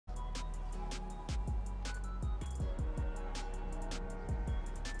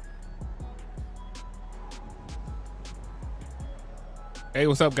Hey,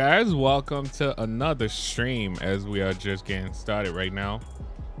 what's up, guys? Welcome to another stream as we are just getting started right now.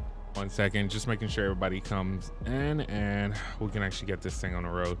 1 second, just making sure everybody comes in and we can actually get this thing on the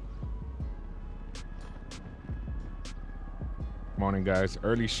road. Morning, guys.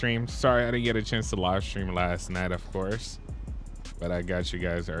 Early stream. Sorry I didn't get a chance to live stream last night, of course, but I got you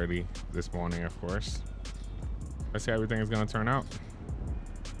guys early this morning, of course. Let's see how everything is going to turn out.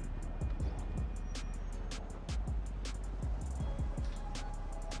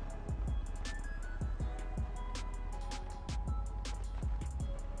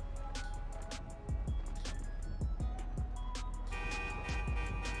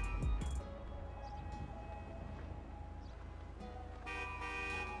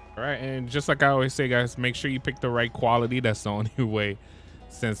 All right, and just like I always say, guys, make sure you pick the right quality. That's the only way,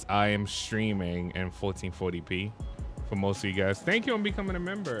 since I am streaming in 1440p for most of you guys. Thank you on becoming a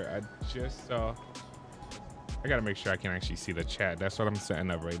member. I just saw, I gotta make sure I can actually see the chat. That's what I'm setting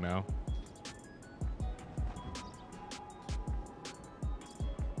up right now.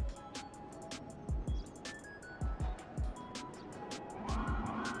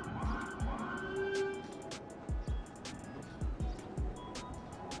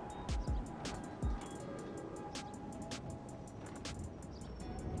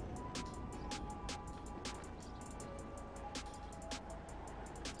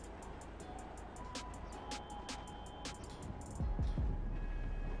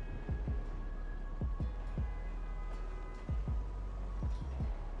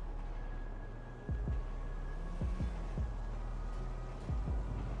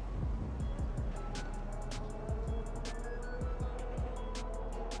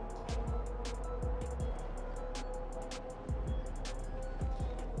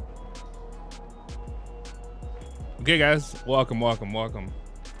 Okay, guys, welcome.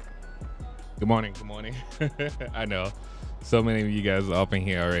 Good morning. I know so many of you guys are up in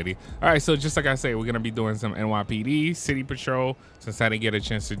here already. All right, so just like I say, we're gonna be doing some NYPD city patrol since I didn't get a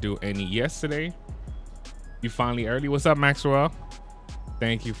chance to do any yesterday. You finally early. What's up, Maxwell?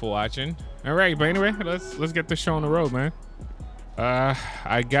 Thank you for watching. All right, but anyway, let's get the show on the road, man.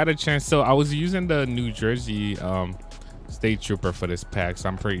 I got a chance. So I was using the New Jersey State Trooper for this pack, so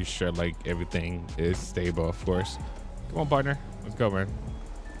I'm pretty sure like everything is stable, of course. Come on, partner, let's go, man.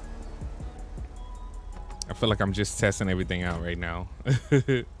 I feel like I'm just testing everything out right now.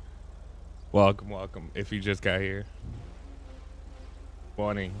 welcome if you just got here.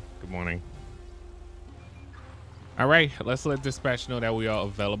 Good morning. All right, let's let dispatch know that we are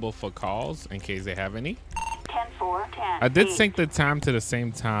available for calls in case they have any. 10-4, 10. I did sync the time to the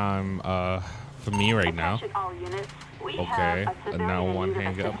same time for me right now. Okay, now one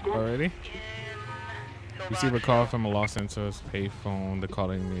hang up already. Receive a call from a Los Santos payphone. The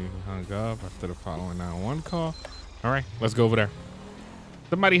calling me hung up after the following 911 call. All right, let's go over there.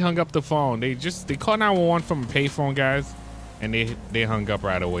 Somebody hung up the phone. They called 911 from a payphone, guys, and they hung up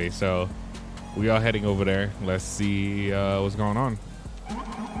right away. So we are heading over there. Let's see what's going on.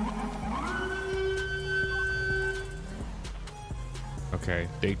 Okay,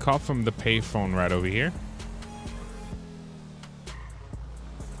 they called from the payphone right over here.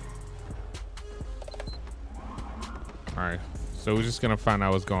 All right, so we're just gonna find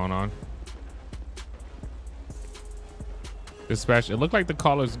out what's going on. Dispatch, it looked like the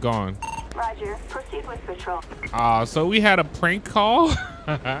caller's gone. Roger, proceed with patrol. So we had a prank call.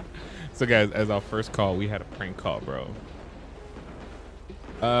 So guys, as our first call, we had a prank call, bro.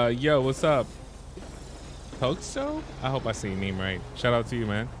 Yo, what's up? Hoxo? I hope I say your name right. Shout out to you,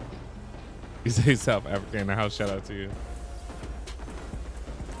 man. You say South Africa in the house, shout out to you.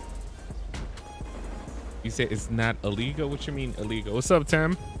 You said it's not illegal? What you mean illegal? What's up,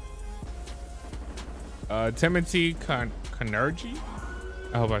 Tim? Timothy Kanergy?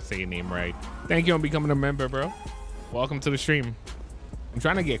 I hope I say your name right. Thank you on becoming a member, bro. Welcome to the stream. I'm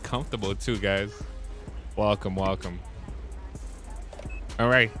trying to get comfortable too, guys. Welcome. All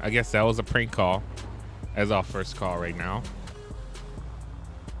right, I guess that was a prank call as our first call right now.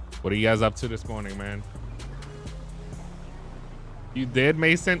 What are you guys up to this morning, man? You did,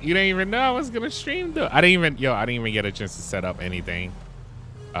 Mason? You didn't even know I was gonna stream though. I didn't even get a chance to set up anything.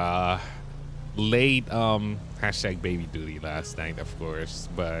 Late hashtag baby duty last night, of course.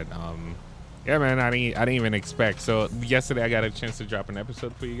 But yeah, man, I didn't even expect. So yesterday I got a chance to drop an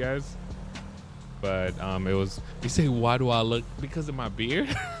episode for you guys. But it was, you say, why do I look? Because of my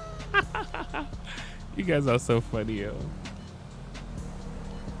beard? You guys are so funny, yo.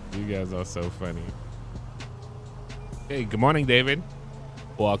 You guys are so funny. Hey, good morning, David.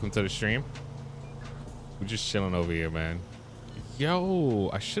 Welcome to the stream. We're just chilling over here, man. Yo,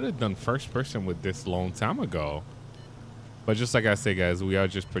 I should have done first person with this long time ago. But just like I say, guys, we are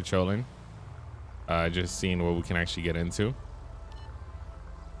just patrolling. Just seeing what we can actually get into.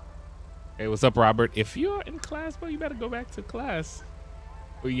 Hey, what's up, Robert? If you're in class, bro, you better go back to class.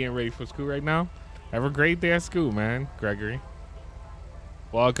 Are you getting ready for school right now? Have a great day at school, man, Gregory.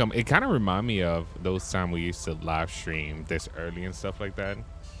 Welcome. It kind of remind me of those times we used to live stream this early and stuff like that.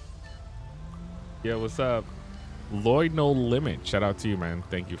 Yeah, what's up? Lloyd No Limit. Shout out to you, man.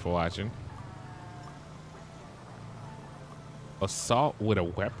 Thank you for watching. Assault with a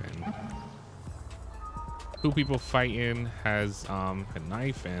weapon. Two people fighting, has a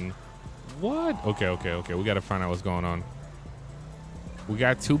knife and what? Okay. We gotta find out what's going on. We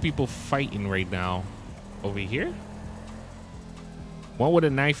got two people fighting right now over here. One with a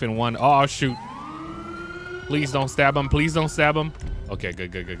knife and one. Oh, shoot. Please don't stab him. Please don't stab him. Okay,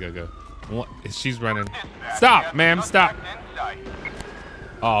 good. What? She's running. Stop, ma'am, stop.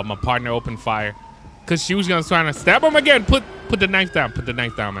 Oh, my partner opened fire. Because she was going to try to stab him again. Put the knife down. Put the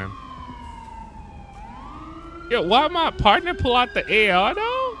knife down, man. Yo, why my partner pull out the AR,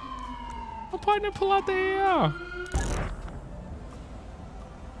 though? My partner pull out the AR.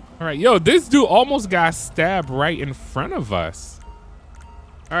 All right, yo, this dude almost got stabbed right in front of us.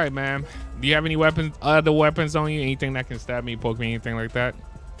 All right, ma'am. Do you have any weapons, other weapons on you? Anything that can stab me, poke me, anything like that?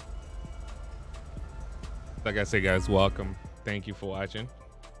 Like I said, guys, welcome. Thank you for watching.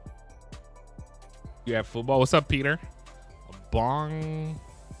 You have football. What's up, Peter? A bong,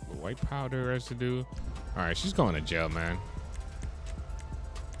 white powder residue. All right, she's going to jail, man.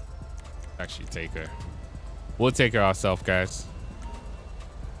 Actually, take her. We'll take her ourselves, guys.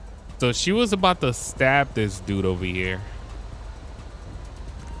 So she was about to stab this dude over here.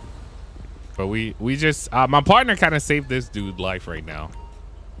 But we just my partner kind of saved this dude's life right now,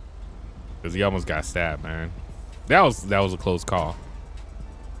 because he almost got stabbed, man. That was a close call.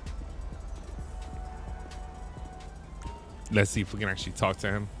 Let's see if we can actually talk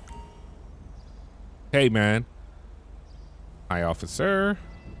to him. Hey, man. Hi, officer.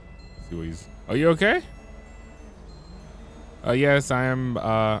 Let's see what he's. Are you okay? Yes, I am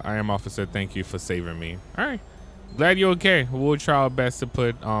officer. Thank you for saving me. All right. Glad you're okay. We'll try our best to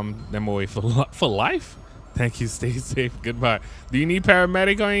put them away for life. Thank you. Stay safe. Goodbye. Do you need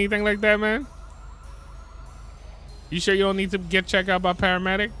paramedic or anything like that, man? You sure you don't need to get checked out by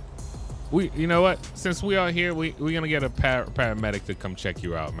paramedic? You know what? Since we are here, we're gonna get a paramedic to come check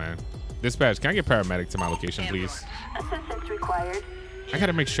you out, man. Dispatch, can I get paramedic to my location, please? Assistance required. I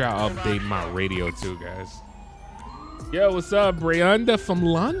gotta make sure I update my radio too, guys. Yo, what's up, Brianda from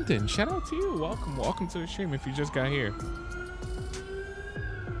London? Shout out to you. Welcome to the stream if you just got here.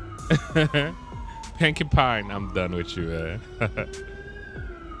 Panky Pine, I'm done with you, man.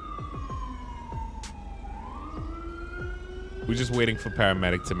 We're just waiting for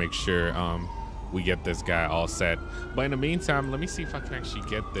paramedic to make sure we get this guy all set. But in the meantime, let me see if I can actually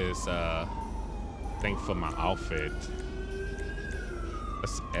get this thing for my outfit.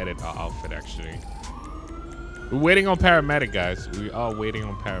 Let's edit our outfit, actually. We're waiting on paramedic, guys. We are waiting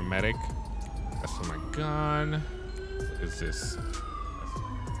on paramedic. That's for my gun. What is this?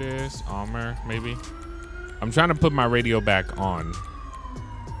 That's this armor, maybe. I'm trying to put my radio back on.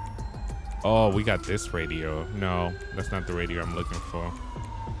 Oh, we got this radio. No, that's not the radio I'm looking for.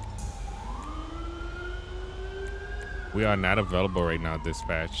 We are not available right now,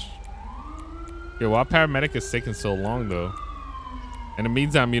 dispatch. Yeah, why paramedic is taking so long, though? In the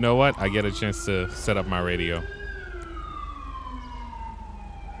meantime, you know what? I get a chance to set up my radio.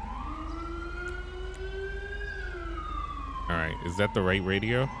 All right, is that the right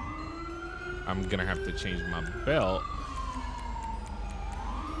radio? I'm gonna have to change my belt.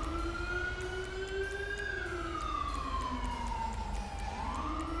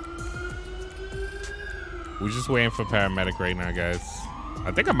 We're just waiting for paramedic right now, guys.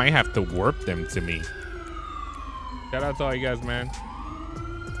 I think I might have to warp them to me. Shout out to all you guys, man.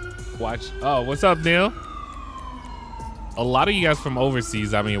 Watch. Oh, what's up, Neil? A lot of you guys from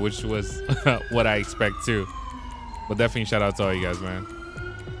overseas, I mean, which was what I expect too. But definitely shout out to all you guys, man.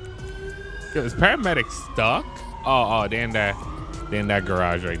 Yo, is paramedic stuck? Oh, they're in that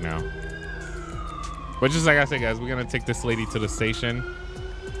garage right now. But just like I said, guys, we're gonna take this lady to the station.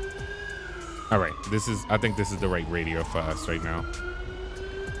 All right, I think this is the right radio for us right now.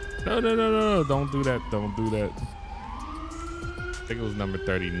 No, don't do that. Don't do that. I think it was number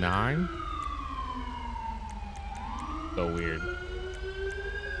 39. So weird.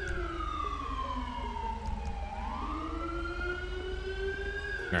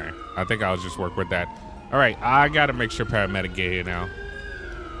 All right, I think I'll just work with that. All right, I gotta make sure paramedic get here now.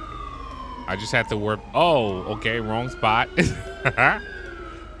 I just had to work. Oh, okay, wrong spot.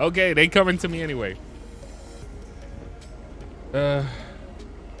 Okay, they coming to me anyway.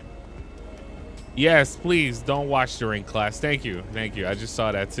 Yes, please don't watch during class. Thank you. Thank you. I just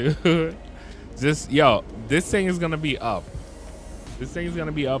saw that too. Just, yo, this thing is going to be up. This thing is going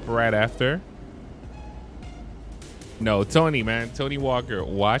to be up right after. No, Tony, man. Tony Walker,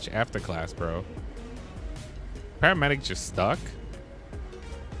 watch after class, bro. Paramedic just stuck.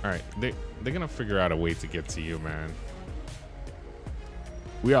 All right. They're going to figure out a way to get to you, man.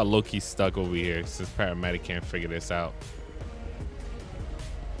 We are low-key stuck over here since paramedic can't figure this out.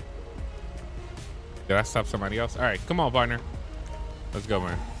 Did I stop somebody else? All right, come on, partner. Let's go,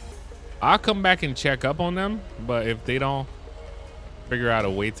 man. I'll come back and check up on them, but if they don't figure out a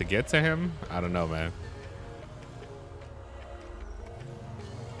way to get to him, I don't know, man.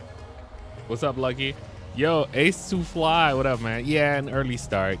 What's up, Lucky? Yo, Ace to Fly. What up, man? Yeah, an early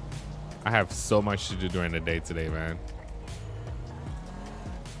start. I have so much to do during the day today, man.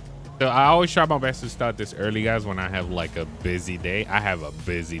 So I always try my best to start this early, guys, when I have like a busy day. I have a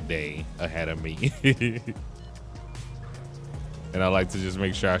busy day ahead of me. And I like to just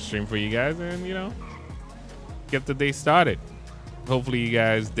make sure I stream for you guys and, you know, get the day started. Hopefully you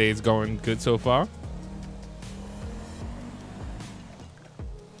guys' day's going good so far.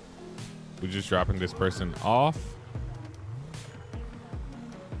 We're just dropping this person off.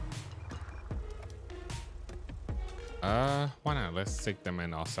 Why not? Let's take them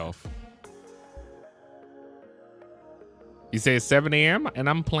in ourselves. You say it's 7 a.m. and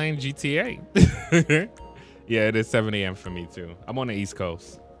I'm playing GTA. Yeah, it is 7 a.m. for me too. I'm on the East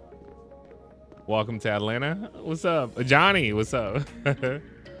Coast. Welcome to Atlanta. What's up? Johnny, what's up?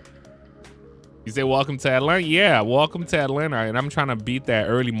 You say welcome to Atlanta? Yeah, welcome to Atlanta. And I'm trying to beat that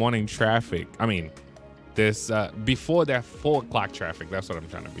early morning traffic. I mean, this before that 4 o'clock traffic. That's what I'm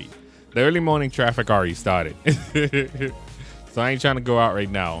trying to beat. The early morning traffic already started. So I ain't trying to go out right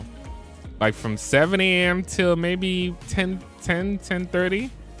now. Like from 7 a.m. till maybe 10:30.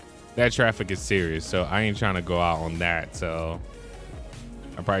 That traffic is serious. So I ain't trying to go out on that. So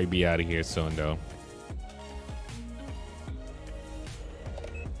I'll probably be out of here soon though.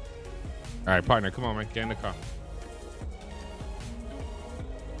 All right, partner, come on, man. Get in the car.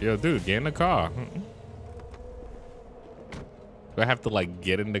 Yo, dude, get in the car. Do I have to like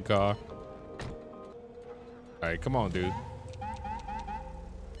get in the car? All right, come on, dude.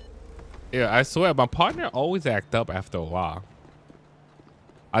 Yeah, I swear, my partner always act up after a while.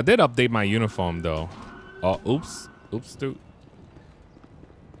 I did update my uniform though. Oh, oops, dude.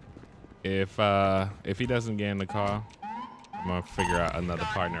 If he doesn't get in the car, I'm gonna figure out another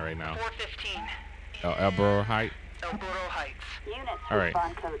partner right now. 415. Oh, Elboro Heights. Elboro Heights. Units All right.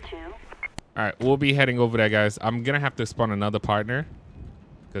 respond code 2. All right, we'll be heading over there, guys. I'm gonna have to spawn another partner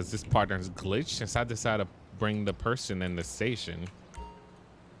because this partner's glitched since I decided to bring the person in the station.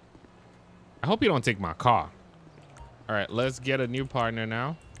 I hope you don't take my car. All right, let's get a new partner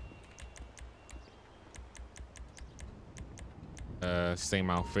now.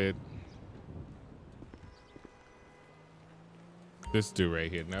 Same outfit. This dude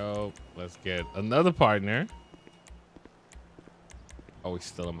right here. No, let's get another partner. Oh, he's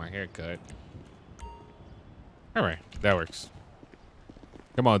still in my haircut. All right, that works.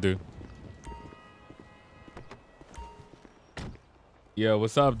 Come on, dude. Yo,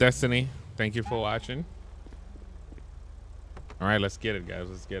 what's up, Destiny? Thank you for watching. All right, let's get it, guys.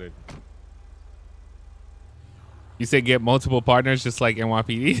 Let's get it. You say get multiple partners just like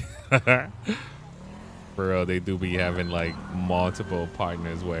NYPD? For real, they do be having like multiple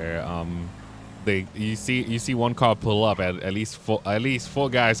partners where you see one car pull up, at least four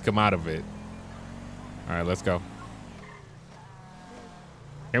guys come out of it. All right, let's go.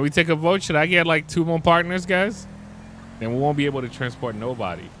 Can we take a vote? Should I get like 2 more partners, guys? Then we won't be able to transport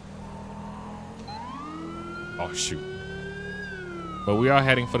nobody. Oh shoot. But we are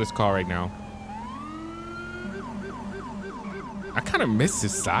heading for this car right now. I kind of miss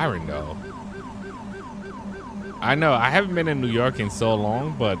this siren though. I know I haven't been in New York in so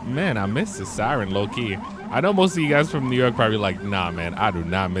long, but man, I miss the siren low key. I know most of you guys from New York probably like, nah, man, I do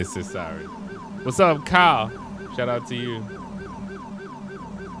not miss this siren. What's up, Kyle? Shout out to you.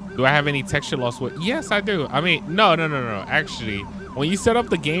 Do I have any texture loss with? Yes, I do. I mean, no. Actually, when you set up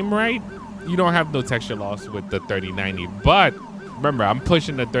the game right, you don't have no texture loss with the 3090. But remember, I'm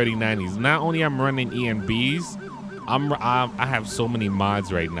pushing the 3090s. Not only I'm running ENBs, I have so many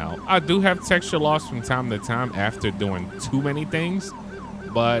mods right now. I do have texture loss from time to time after doing too many things,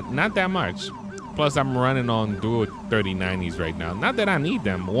 but not that much. Plus, I'm running on dual 3090s right now. Not that I need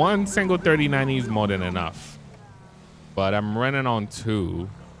them. One single 3090 is more than enough. But I'm running on 2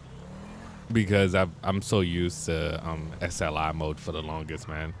 because I'm so used to SLI mode for the longest,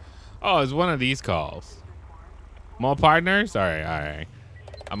 man. Oh, it's one of these calls. More partners? All right, all right.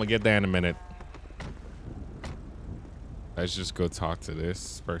 I'm gonna get there in a minute. Let's just go talk to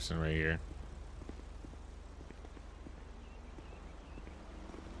this person right here.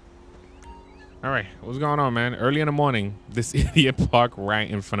 All right, what's going on, man? Early in the morning, this idiot parked right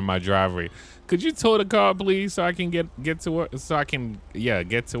in front of my driveway. Could you tow the car, please, so I can get to work? So I can, yeah,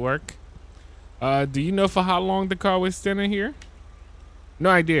 get to work. Do you know for how long the car was standing here? No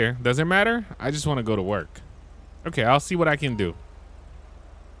idea. Does it matter? I just want to go to work. Okay, I'll see what I can do.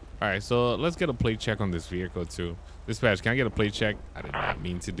 All right, so let's get a plate check on this vehicle too. Dispatch, can I get a plate check? I did not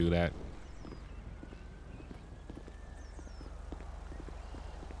mean to do that.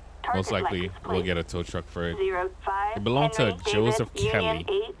 Most likely, we'll get a tow truck for it. It belonged to Joseph Kelly.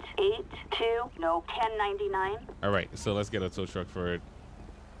 882, no 1099. All right, so let's get a tow truck for it.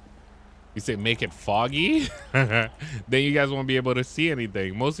 You say make it foggy? Then you guys won't be able to see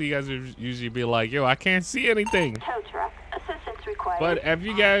anything. Most of you guys would usually be like, yo, I can't see anything. Tow truck, assistance required. But if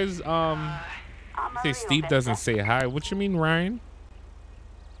you guys, say Steve doesn't say hi. What you mean, Ryan?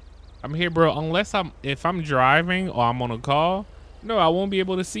 I'm here, bro. Unless if I'm driving or I'm on a call, no, I won't be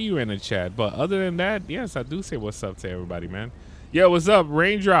able to see you in the chat. But other than that, yes, I do say what's up to everybody, man. Yo, what's up?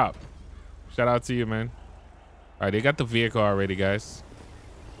 Raindrop. Shout out to you, man. All right, they got the vehicle already, guys.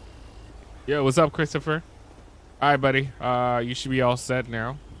 Yo, what's up, Christopher? All right, buddy. You should be all set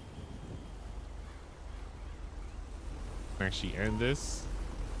now. Actually end this.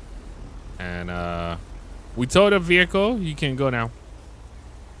 And we towed the vehicle. You can go now.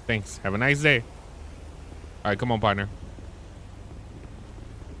 Thanks. Have a nice day. All right, come on, partner.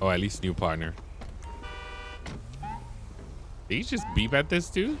 Oh, at least new partner. Did he just beep at this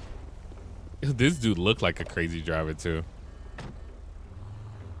dude? This dude looked like a crazy driver too.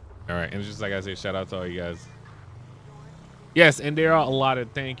 All right, and just like I said, shout out to all you guys. Yes, and there are a lot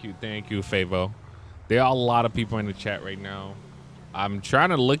of thank you, Favo. There are a lot of people in the chat right now. I'm trying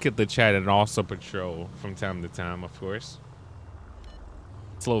to look at the chat and also patrol from time to time, of course.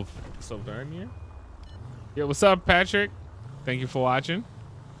 Slow burn here. Yo, what's up, Patrick? Thank you for watching.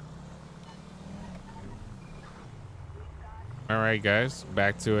 All right, guys,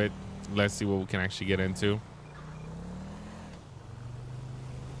 back to it. Let's see what we can actually get into.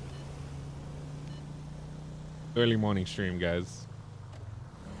 Early morning stream, guys.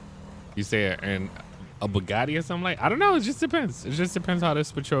 You say a Bugatti or something like? I don't know. It just depends. It just depends how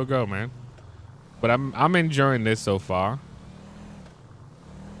this patrol go, man. But I'm enjoying this so far.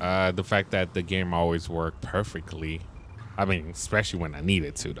 The fact that the game always worked perfectly. I mean, especially when I need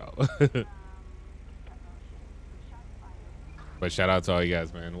it to, though. But shout out to all you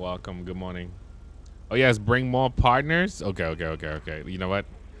guys, man. Welcome. Good morning. Oh, yes. Bring more partners. Okay. You know what?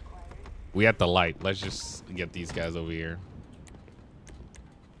 We at the light. Let's just get these guys over here.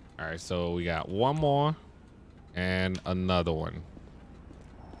 All right. So we got one more and another one.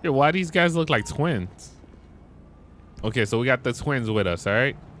 Yeah, why these guys look like twins? Okay. So we got the twins with us. All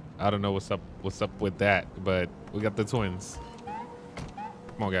right. I don't know what's up with that, but we got the twins.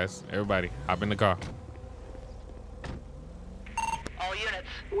 Come on, guys. Everybody hop in the car. All units.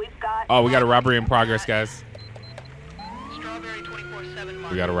 We've got. Oh, we got a robbery in progress, guys. Strawberry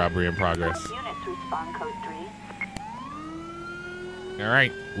 24/7. We got a robbery in progress. Units respond code 3. All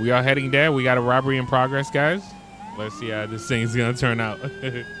right, we are heading there. We got a robbery in progress, guys. Let's see how this thing's gonna turn out.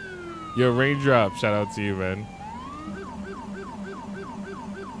 Yo, Raindrop, shout out to you, man.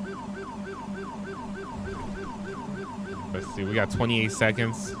 Let's see, we got 28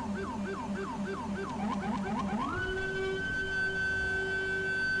 seconds.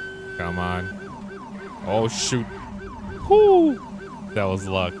 Come on. Oh, shoot. Whoo! That was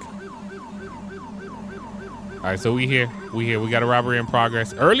luck. All right, so we here. We got a robbery in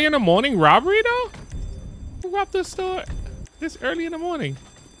progress. Early in the morning robbery, though? Who robbed the store this early in the morning?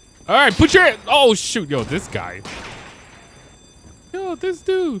 All right, put your... Oh, shoot. Yo, this guy. Yo, this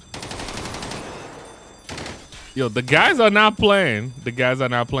dude. Yo, the guys are not playing. The guys are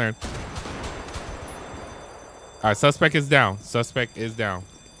not playing. All right, suspect is down. Suspect is down.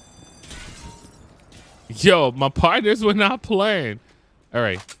 Yo, my partners were not playing. All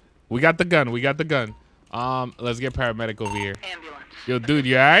right, we got the gun. We got the gun. Let's get paramedic over here. Ambulance. Yo, dude,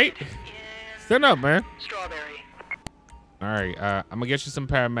 you all right? Stand up, man. Strawberry. All right, I'm gonna get you some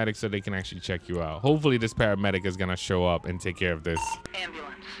paramedics so they can actually check you out. Hopefully, this paramedic is gonna show up and take care of this.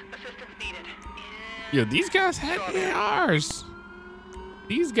 Ambulance. Assistance needed. Yo, these guys had ARs.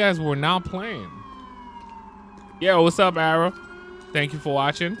 These guys were not playing. Yo, what's up, Arrow? Thank you for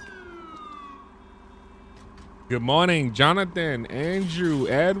watching. Good morning, Jonathan, Andrew,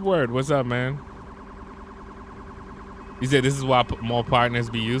 Edward. What's up, man? You said this is why more partners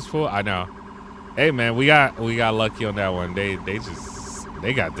be useful? I know. Hey man, we got lucky on that one.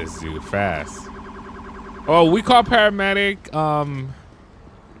 They got this dude fast. Oh, we call paramedic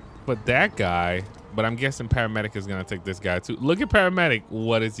but that guy, but I'm guessing paramedic is gonna take this guy too. Look at paramedic.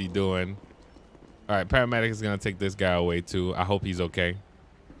 What is he doing? All right, paramedic is gonna take this guy away too. I hope he's okay.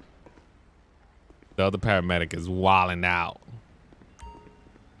 The other paramedic is wilding out.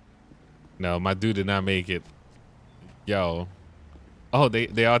 No, my dude did not make it. Yo. Oh,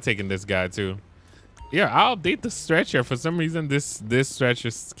 they are taking this guy too. Yeah, I'll update the stretcher. For some reason, this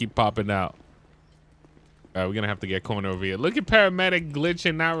stretchers keep popping out. All right, we're gonna have to get corner over here. Look at paramedic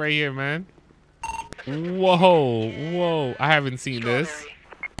glitching out right here, man. Whoa, whoa! I haven't seen this.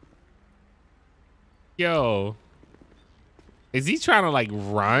 Yo, is he trying to like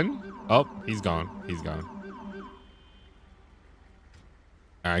run? Oh, he's gone. He's gone.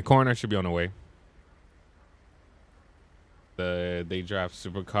 All right, corner should be on the way. They drive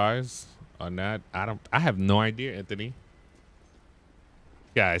supercars on that. I have no idea, Anthony.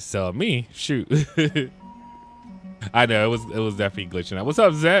 Guys, tell me. Shoot. I know it was definitely glitching out. What's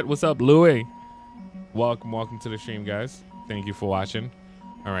up, Zed? What's up, Louis? Welcome to the stream, guys. Thank you for watching.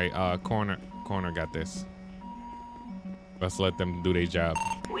 All right, corner got this. Let's let them do their job.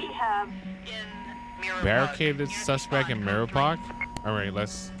 We have in Mirror Barricaded Park, suspect in Mirror Park. All right,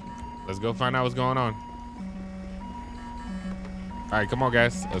 let's go find out what's going on. All right, come on,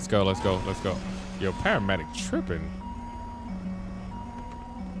 guys. Let's go. Yo, paramedic tripping.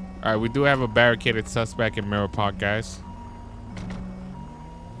 All right, we do have a barricaded suspect in Mirror Park, guys.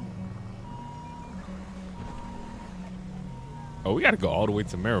 Oh, we got to go all the way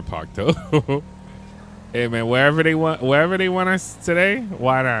to Mirror Park, though. Hey, man, wherever they want us today,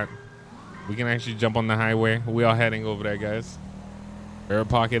 why not? We can actually jump on the highway. We are heading over there, guys. Mirror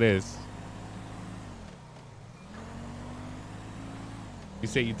Park it is. You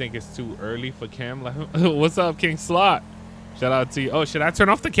say you think it's too early for cam? What's up, King Slot? Shout out to you. Oh, should I turn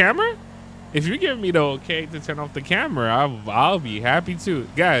off the camera? If you give me the okay to turn off the camera, I'll be happy too.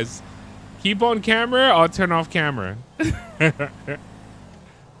 Guys, keep on camera or turn off camera.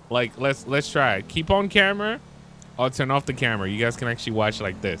 Like, let's try it. Keep on camera or turn off the camera. You guys can actually watch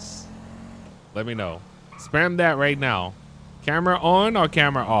like this. Let me know. Spam that right now. Camera on or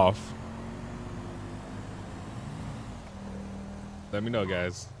camera off? Let me know,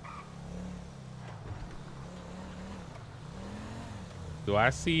 guys. Do I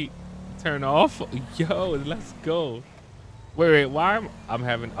see turn off? Yo, let's go. Wait, why I'm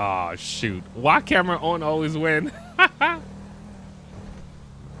having, oh shoot. Why camera on always win?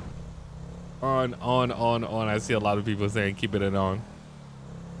 On. I see a lot of people saying keep it on. All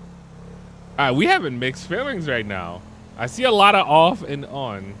right, we having mixed feelings right now. I see a lot of off and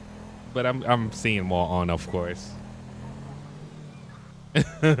on, but I'm seeing more on, of course.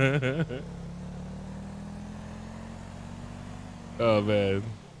 Oh man,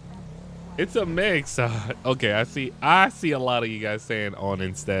 it's a mix. Okay, I see a lot of you guys saying on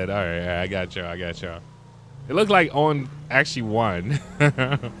instead. All right, I got y'all. It looked like on actually won.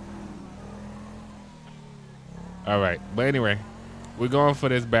 All right, but anyway, we're going for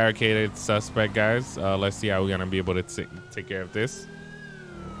this barricaded suspect, guys. Let's see how we're gonna be able to take care of this.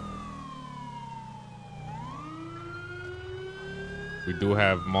 We do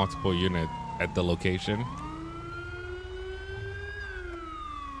have multiple units at the location.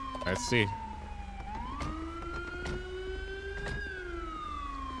 Let's see.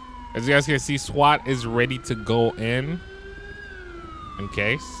 As you guys can see, SWAT is ready to go in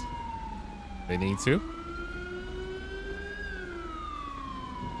case they need to.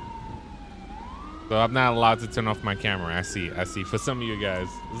 So I'm not allowed to turn off my camera. I see. For some of you guys,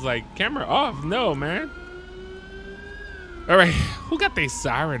 it's like camera off. No, man. All right, who got their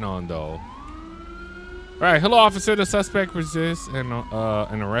siren on though? All right, hello, officer. The suspect resists an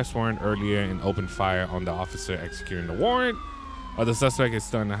arrest warrant earlier and opened fire on the officer executing the warrant. The suspect is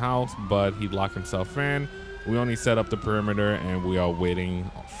still in the house, but he locked himself in. We only set up the perimeter and we are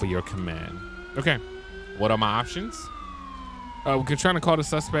waiting for your command. Okay, what are my options? We can try to call the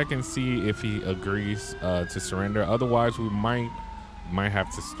suspect and see if he agrees to surrender. Otherwise, we might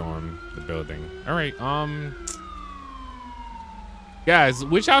have to storm the building. All right, guys,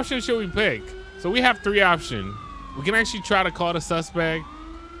 which option should we pick? So we have 3 options. We can actually try to call the suspect.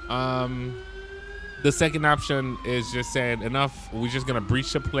 The second option is just saying enough, we're just gonna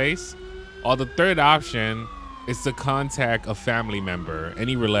breach the place. Or the third option is to contact a family member. It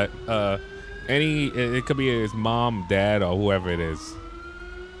could be his mom, dad, or whoever it is.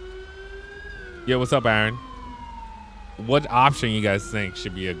 Yeah, what's up, Aaron? What option you guys think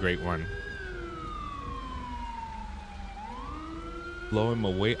should be a great one? Blow him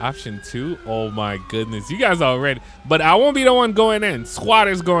away. Option 2. Oh my goodness. You guys are ready. But I won't be the one going in. Squad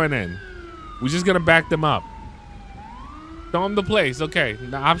is going in. We're just gonna back them up. Show them the place. Okay.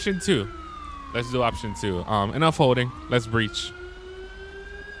 Now option 2. Let's do option 2. Enough holding. Let's breach.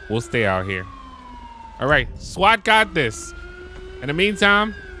 We'll stay out here. All right. SWAT got this. In the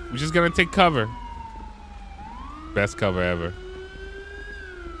meantime, we're just gonna take cover. Best cover ever.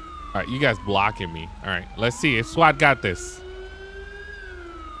 All right, you guys blocking me. All right, let's see if SWAT got this.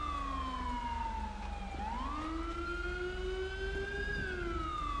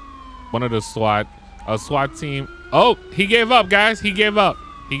 One of the SWAT team. Oh, he gave up, guys. He gave up.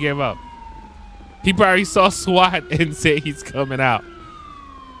 He gave up. He probably saw SWAT and said he's coming out.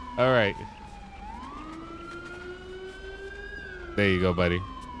 All right. There you go, buddy.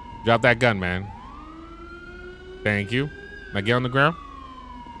 Drop that gun, man. Thank you. Now get on the ground.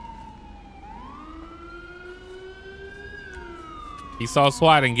 He saw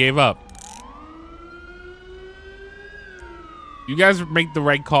SWAT and gave up. You guys make the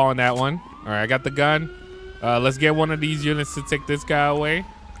right call on that one. All right, I got the gun. Let's get one of these units to take this guy away.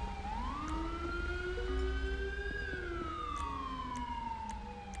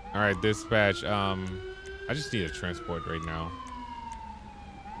 All right, dispatch. I just need a transport right now.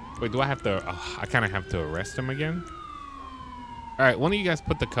 Wait, do I have to? I kind of have to arrest him again. All right, one of you guys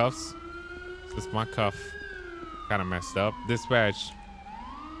put the cuffs. This is my cuff. Kind of messed up. Dispatch.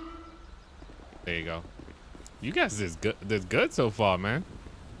 There you go. You guys is good. That's good so far, man.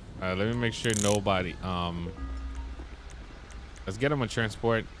 Let me make sure nobody. Let's get him a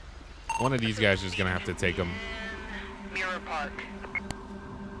transport. One of these guys is gonna have to take him. Mirror Park.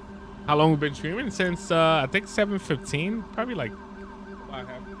 How long we've been streaming? Since I think 7:15. Probably like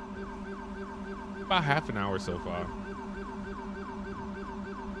about half an hour so far.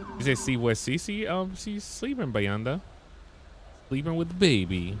 You say see what Cece? She's sleeping, Bayanda. Sleeping with the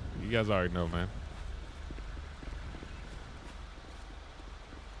baby. You guys already know, man.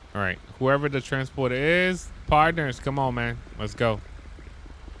 All right, whoever the transporter is, partners, come on, man. Let's go.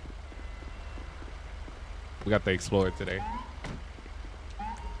 We got the Explorer today.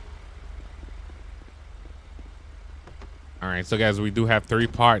 All right, so guys, we do have 3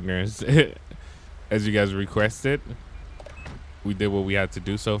 partners, as you guys requested. We did what we had to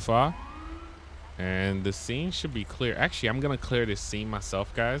do so far, and the scene should be clear. Actually, I'm gonna clear this scene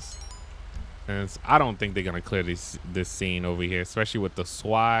myself, guys. And I don't think they're gonna clear this scene over here, especially with the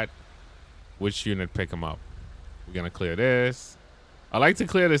SWAT. Which unit pick them up? We're gonna clear this. I like to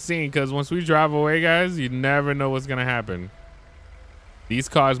clear the scene because once we drive away, guys, you never know what's gonna happen. These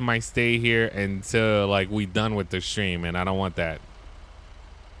cars might stay here until like we done with the stream, and I don't want that.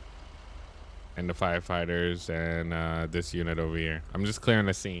 And the firefighters and this unit over here. I'm just clearing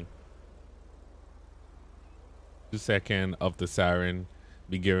the scene. 2 seconds of the siren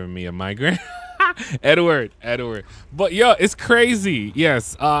be giving me a migraine. Edward. But yo, it's crazy.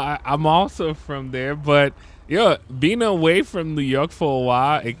 Yes, I'm also from there, but yo, being away from New York for a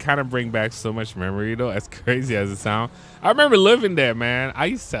while, it kind of bring back so much memory though, as crazy as it sounds. I remember living there, man. I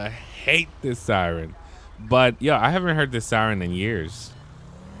used to hate this siren, but yo, I haven't heard this siren in years.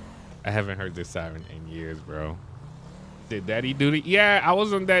 Bro. Did Daddy Duty? Yeah, I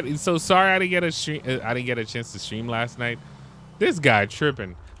was on that. So sorry I didn't get a stream. I didn't get a chance to stream last night. This guy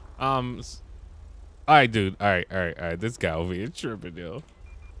tripping. All right, dude. All right. This guy over here tripping, yo.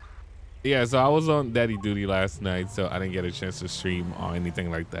 Yeah, so I was on Daddy Duty last night, so I didn't get a chance to stream or anything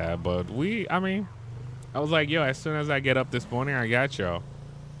like that. But I was like, yo, as soon as I get up this morning, I got y'all.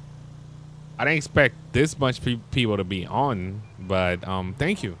 I didn't expect this much people to be on, but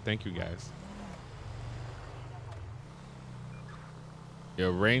thank you guys.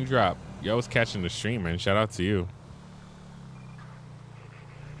 Yo, Raindrop, yo, was catching the stream, man. Shout out to you.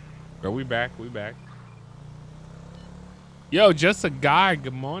 Bro, we back. Yo, just a guy.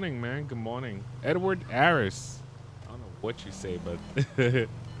 Good morning, man. Good morning. Edward Aris. I don't know what you say, but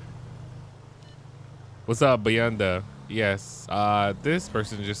what's up, Bayanda? Yes, this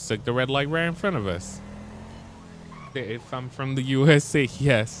person just took the red light right in front of us. If I'm from the USA,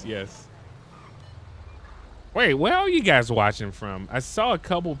 yes. Wait, where are you guys watching from? I saw a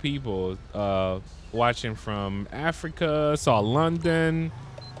couple people watching from Africa, saw London.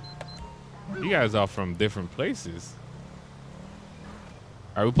 You guys are from different places.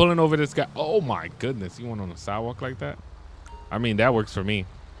 Are we pulling over this guy? Oh my goodness, you went on the sidewalk like that? I mean, that works for me.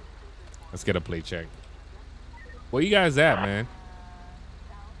 Let's get a plate check. Where you guys at, man?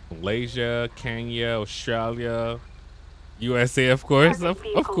 Malaysia, Kenya, Australia, USA, of course, of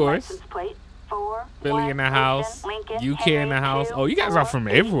course. Philly in the house, UK in the house. Oh, you guys are from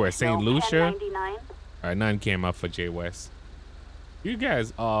everywhere. St. Lucia. All right, none came up for Jay West. You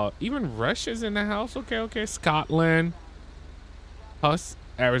guys, even Russia's in the house. Okay, okay. Scotland,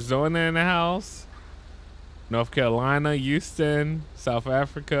 Arizona in the house. North Carolina, Houston, South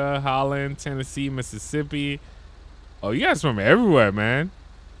Africa, Holland, Tennessee, Mississippi. Oh, you guys from everywhere, man.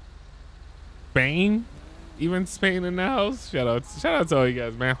 Spain, even Spain in the house. Shout out to all you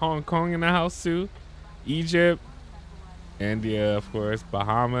guys, man. Hong Kong in the house too. Egypt, India, of course,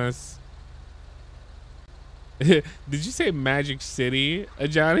 Bahamas. Did you say Magic City,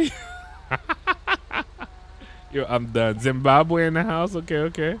 Johnny? Yo, I'm done. Zimbabwe in the house. Okay,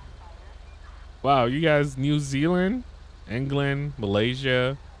 okay. Wow, you guys, New Zealand, England,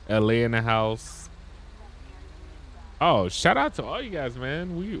 Malaysia, LA in the house. Oh, shout out to all you guys,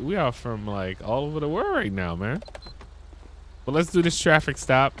 man. We are from like all over the world right now, man. But let's do this traffic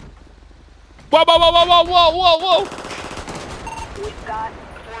stop. Whoa, whoa, whoa, whoa, whoa, whoa, whoa. We've got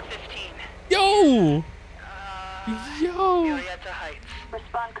 415. Yo. Yo. Marietta Heights.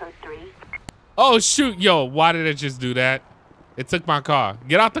 Respond code 3. Oh, shoot. Yo, why did it just do that? It took my car.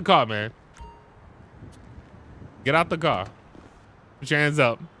 Get out the car, man. Get out the car. Put your hands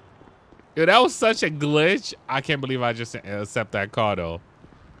up. Yo, that was such a glitch. I can't believe I just accept that car, though.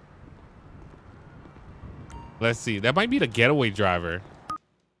 Let's see. That might be the getaway driver.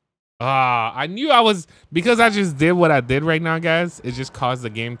 I knew I was... Because I just did what I did right now, guys. It just caused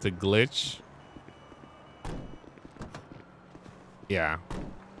the game to glitch. Yeah.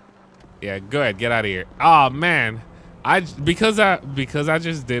 Yeah, go ahead. Get out of here. Oh, man. Because I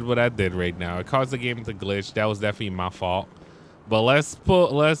just did what I did right now. It caused the game to glitch. That was definitely my fault. But let's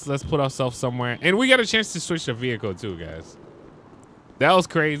put ourselves somewhere. And we got a chance to switch the vehicle too, guys. That was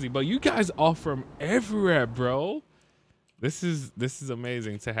crazy. But you guys are from everywhere, bro. This is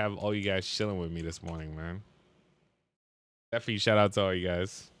amazing to have all you guys chilling with me this morning, man. Definitely shout out to all you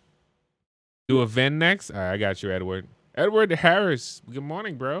guys. Do a VIN next? All right, I got you, Edward. Edward Harris. Good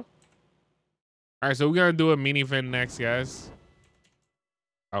morning, bro. All right, so we're gonna do a mini VIN next, guys.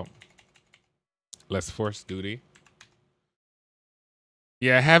 Oh, let's force duty.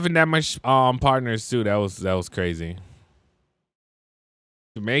 Yeah, having that much partners too. That was crazy.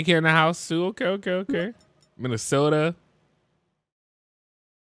 Jamaica in the house too. Okay, okay, okay. Minnesota.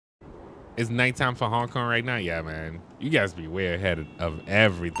 It's nighttime for Hong Kong right now. Yeah, man. You guys be way ahead of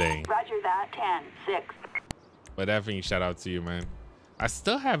everything. Roger that. 10-6. But definitely shout out to you, man. I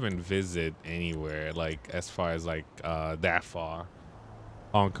still haven't visited anywhere like as far as like that far.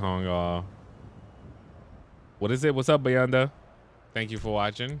 Hong Kong. What is it? What's up, Bayanda? Thank you for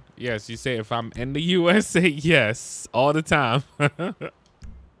watching. Yes, you say if I'm in the US, say yes all the time.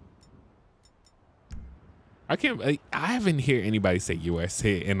 I haven't heard anybody say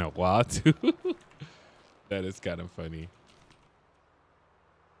USA in a while too. That is kind of funny.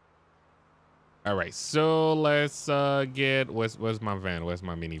 All right, so let's get where's my van? Where's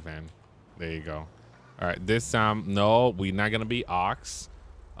my minivan? There you go. All right, this time no, we're not gonna be aux.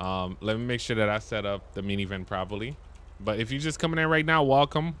 Let me make sure that I set up the minivan properly. But if you're just coming in right now,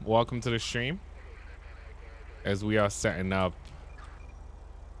 welcome to the stream. As we are setting up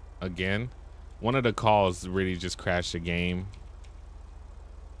again. One of the calls really just crashed the game.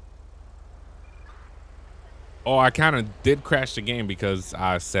 Oh, I kind of did crash the game because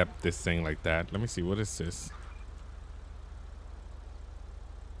I accept this thing like that. Let me see, what is this?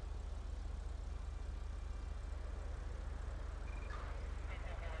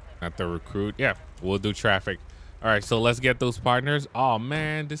 Not the recruit. Yeah, we'll do traffic. All right, so let's get those partners. Oh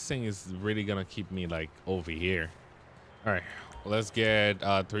man, this thing is really gonna keep me like over here. All right, let's get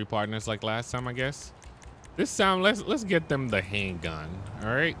 3 partners like last time, I guess. This time, let's get them the handgun.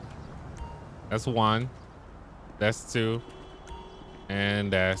 All right, that's 1, that's 2,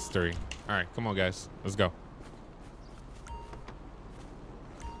 and that's 3. All right, come on, guys, let's go.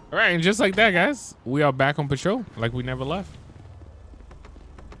 All right, and just like that, guys, we are back on patrol like we never left.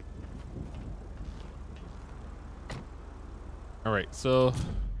 All right, so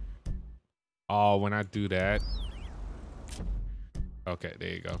when I do that, okay, there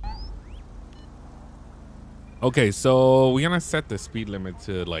you go. Okay, so we're gonna set the speed limit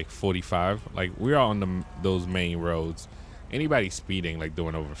to like 45. Like we are on those main roads. Anybody speeding like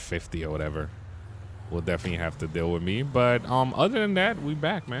doing over 50 or whatever will definitely have to deal with me. But other than that, we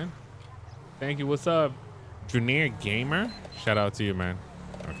back, man. Thank you. What's up, Junior Gamer? Shout out to you, man.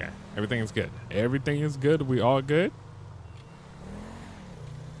 Okay, everything is good. Everything is good. We all good.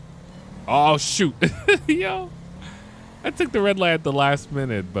 Oh shoot. Yo, I took the red light at the last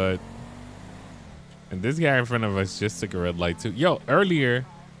minute, and this guy in front of us just took a red light too. Yo, earlier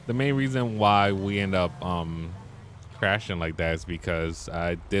the main reason why we end up crashing like that is because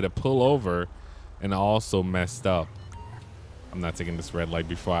I did a pullover and I also messed up. I'm not taking this red light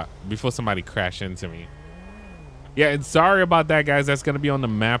before somebody crash into me. Yeah, and sorry about that, guys. That's gonna be on the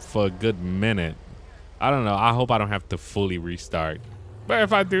map for a good minute. I don't know. I hope I don't have to fully restart. But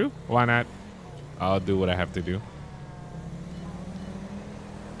if I do, why not? I'll do what I have to do.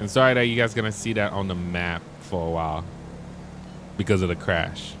 And sorry that you guys gonna see that on the map for a while because of the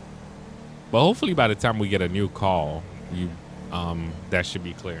crash. But hopefully by the time we get a new call, that should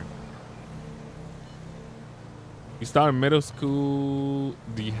be clear. You started middle school.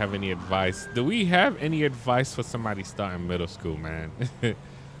 Do you have any advice? Do we have any advice for somebody starting middle school, man?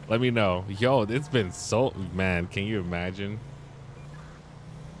 Let me know. Yo, it's been so, man, can you imagine?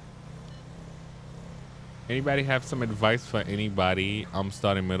 Anybody have some advice for anybody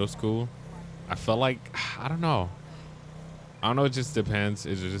starting middle school? I feel like, I don't know. It just depends.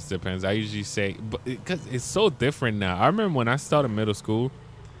 It just depends. I usually say, but because it's so different now. I remember when I started middle school,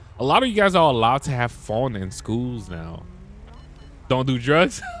 a lot of you guys are allowed to have fun in schools now. Don't do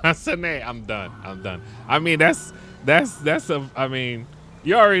drugs. I said, "Nay, I'm done. I'm done." I mean, I mean,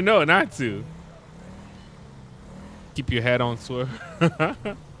 you already know not to. Keep your head on swerve.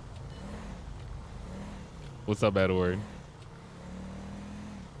 What's up, Edward?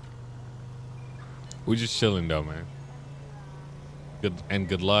 We're just chilling though, man.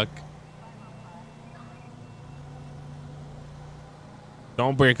 Good luck.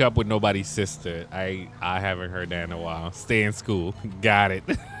 Don't break up with nobody's sister. I haven't heard that in a while. Stay in school. Got it.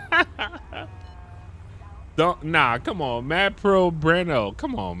 Come on, Matt Pro Breno.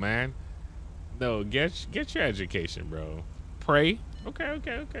 Come on, man. No, get your education, bro. Pray.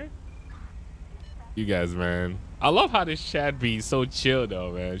 Okay. You guys, man. I love how this chat be so chill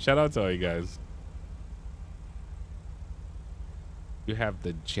though, man. Shout out to all you guys. You have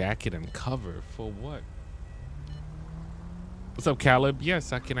the jacket and cover for what? What's up, Caleb?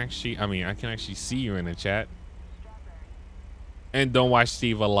 Yes, I can actually see you in the chat. And don't watch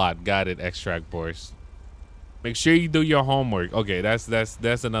Steve a lot. Got it, Extract Boys. Make sure you do your homework. Okay, that's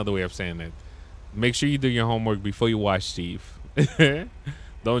another way of saying it. Make sure you do your homework before you watch Steve.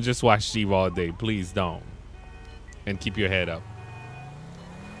 Don't just watch Steve all day. Please don't. And keep your head up.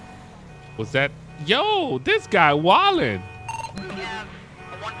 What's that? Yo, this guy wildin'. We have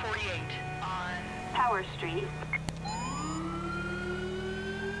a 148 on Power Street.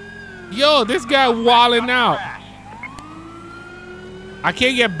 Yo, this guy wildin' out. I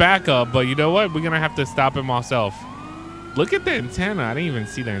can't get back up, but you know what? We're gonna have to stop him ourselves. Look at the antenna. I didn't even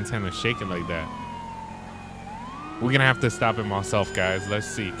see the antenna shaking like that. We're gonna have to stop him ourselves, guys. Let's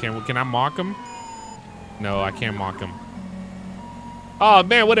see. Can I mark him? No, I can't mark him. Oh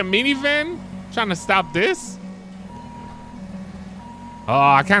man, what a minivan? Trying to stop this? Oh,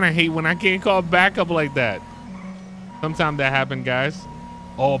 I kind of hate when I can't call backup like that. Sometimes that happens, guys.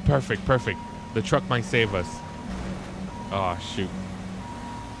 Oh, perfect. The truck might save us. Oh, shoot.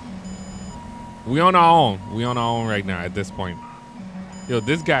 We on our own. We on our own right now at this point. Yo,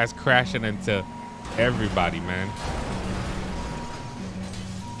 this guy's crashing into everybody, man.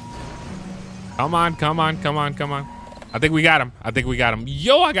 Come on. I think we got him.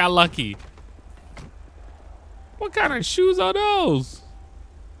 Yo, I got lucky. What kind of shoes are those?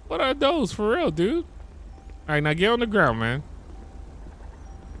 What are those for real, dude? All right, now get on the ground, man.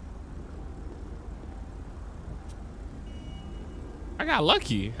 I got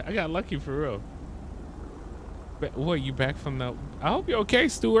lucky for real. What, you back from the... I hope you're okay,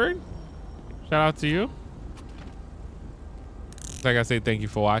 Stuart. Shout out to you. Like I say, thank you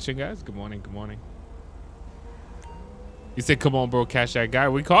for watching, guys. Good morning. You said, come on, bro, catch that guy.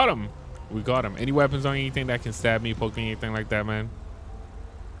 We caught him. Any weapons on anything that can stab me, poke me, anything like that, man?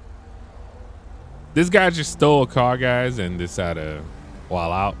 This guy just stole a car, guys, and decided to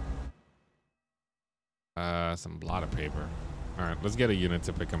wall out. Some blotter paper. All right, let's get a unit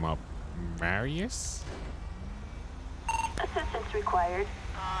to pick him up. Marius? Assistance required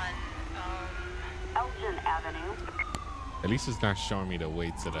on Elgin Avenue. At least it's not showing me the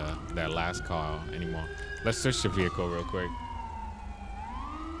way to that last car anymore. Let's search the vehicle real quick.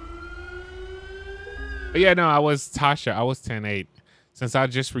 But yeah, no, I was Tasha. I was 10.8. Since I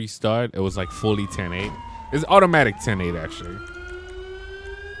just restarted, it was like fully 10.8. It's automatic 10.8 actually.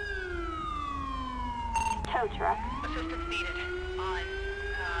 Tow truck. Assistance needed on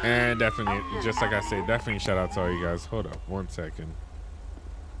and definitely, just like I said, definitely shout out to all you guys. Hold up 1 second.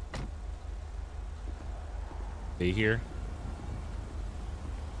 They here?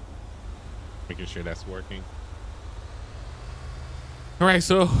 Making sure that's working. All right,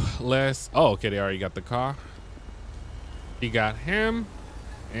 so let's... Oh, okay, they already got the car. He got him.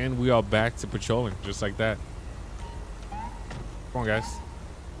 And we are back to patrolling, just like that. Come on, guys.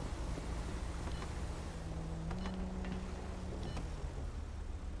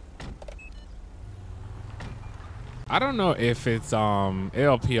 I don't know if it's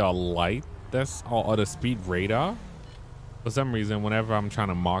ALPR light that's or the speed radar. For some reason, whenever I'm trying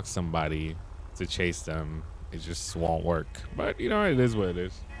to mark somebody to chase them, it just won't work. But you know, it is what it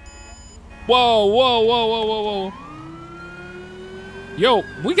is. Whoa, whoa, whoa, whoa, whoa, whoa. Yo,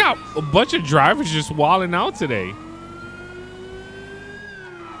 we got a bunch of drivers just wilding out today.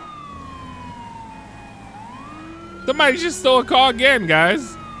 Somebody just stole a car again,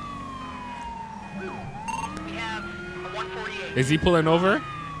 guys. We have a 148. Is he pulling over?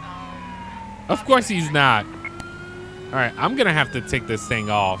 Of course he's not. All right, I'm gonna have to take this thing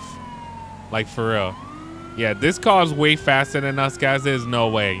off. Like, for real. Yeah, this car's way faster than us, guys. There's no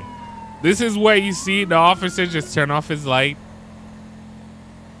way. This is where you see the officer just turn off his light.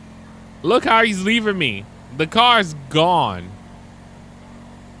 Look how he's leaving me. The car's gone.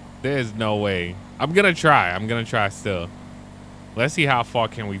 There's no way. I'm gonna try. I'm gonna try still. Let's see how far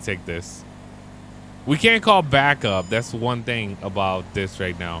can we take this. We can't call backup. That's one thing about this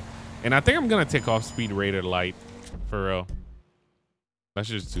right now. And I think I'm gonna take off speed radar light. For real. Let's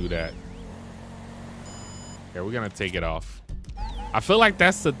just do that. Yeah, we're gonna take it off. I feel like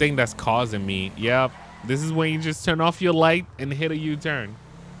that's the thing that's causing me. Yep. This is when you just turn off your light and hit a U-turn.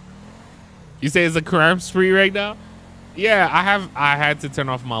 You say it's a crime spree right now? Yeah, I had to turn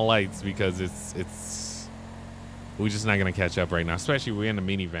off my lights because we're just not gonna catch up right now, especially we're in the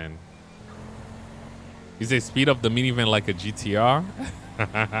minivan. You say speed up the minivan like a GTR?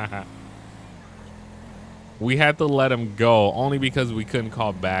 We had to let him go only because we couldn't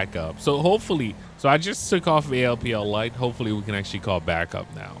call backup. So hopefully, so I just took off the ALPL light. Hopefully we can actually call backup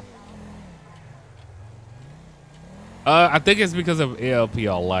now. I think it's because of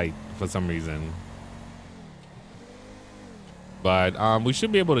ALPL light for some reason. But we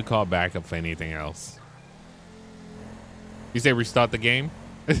should be able to call backup for anything else. You say restart the game?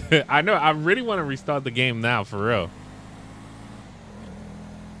 I know, I really want to restart the game now, for real.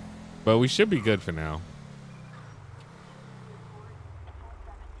 But we should be good for now.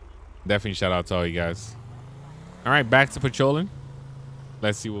 Definitely shout out to all you guys. All right, back to patrolling.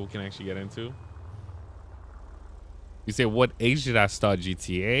 Let's see what we can actually get into. You say, what age did I start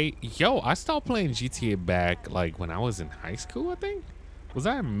GTA? Yo, I started playing GTA back like when I was in high school, I think. Was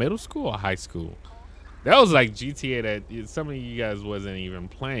I in middle school or high school? That was like GTA that some of you guys wasn't even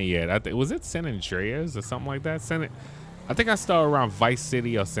playing yet. I think, was it San Andreas or something like that? I think I started around Vice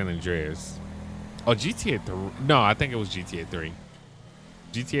City or San Andreas. Oh, GTA 3. No, I think it was GTA 3.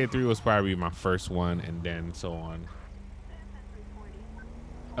 GTA 3 was probably my first one, and then so on.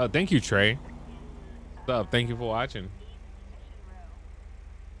 Oh, thank you, Trey. What's up? Thank you for watching.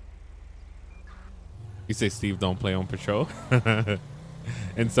 You say Steve don't play on patrol?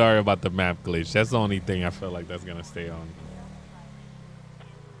 And sorry about the map glitch. That's the only thing I feel like that's gonna stay on.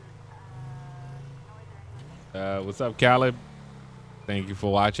 What's up, Caleb? Thank you for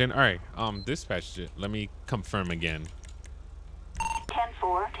watching. All right, dispatch it. Let me confirm again.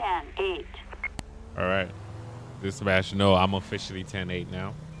 10-4, 10-8. All right, dispatch. No, I'm officially 10-8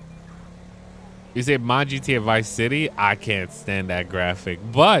 now. You say my GTA Vice City? I can't stand that graphic,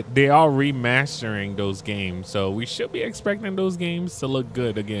 but they are remastering those games, so we should be expecting those games to look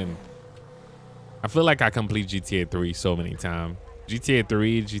good again. I feel like I complete GTA 3 so many times. GTA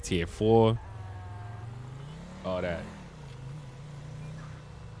 3, GTA 4, all that.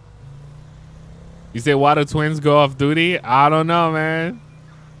 You say, why the twins go off duty? I don't know, man.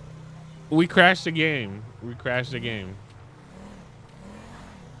 We crashed the game. We crashed the game.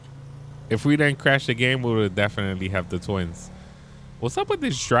 If we didn't crash the game, we would definitely have the twins. What's up with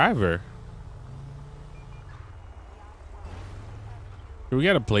this driver? Can we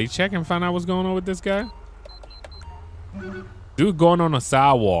get a plate check and find out what's going on with this guy? Dude going on a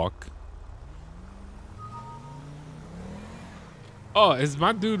sidewalk. Oh, is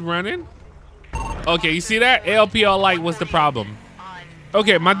my dude running? Okay, you see that? ALPL light was the problem.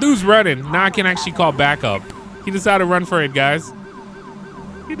 Okay, my dude's running. Now I can actually call backup. He decided to run for it, guys.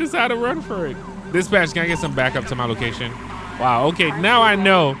 He decided to run for it. Dispatch, can I get some backup to my location? Wow, okay, now I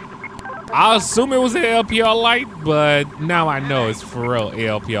know. I'll assume it was an ALPL light, but now I know it's for real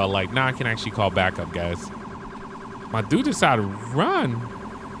ALPL light. Now I can actually call backup, guys. My dude decided to run.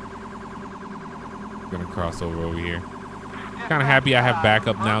 I'm gonna cross over here. Kind of happy I have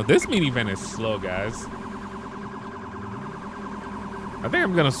backup now. This minivan is slow, guys. I think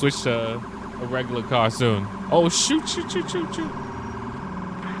I'm gonna switch to a regular car soon. Oh, shoot, shoot, shoot, shoot, shoot.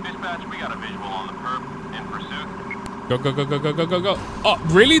 Dispatch, we got a visual on the perp in pursuit. Go, go, go, go, go, go, go, go. Oh,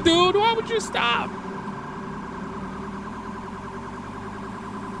 really, dude? Why would you stop?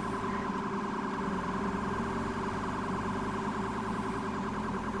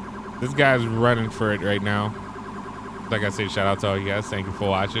 This guy's running for it right now. Like I said, shout out to all you guys. Thank you for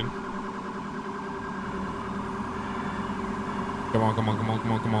watching. Come on, come on, come on,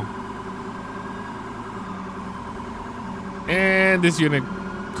 come on, come on. And this unit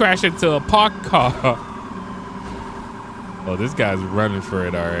crashed into a parked car. Oh, this guy's running for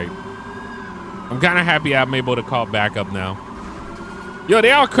it, all right. I'm kind of happy I'm able to call backup now. Yo,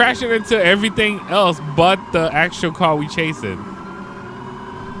 they all crashing into everything else but the actual car we chasing.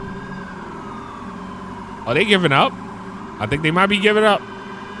 Are they giving up? I think they might be giving up.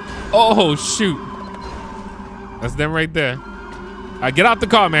 Oh, shoot. That's them right there. All right, get out the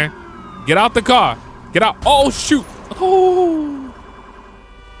car, man. Get out the car. Get out. Oh, shoot. Oh.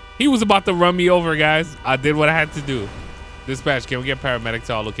 He was about to run me over, guys. I did what I had to do. Dispatch, can we get paramedics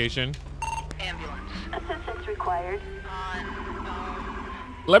to our location? Ambulance. Assistance required.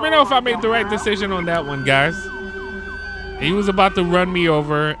 Let me know if I made the right decision on that one, guys. He was about to run me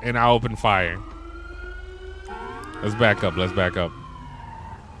over, and I opened fire. Let's back up. Let's back up.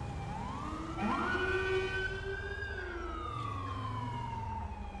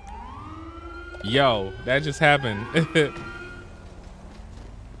 Yo, that just happened.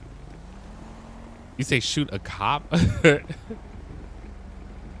 You say shoot a cop?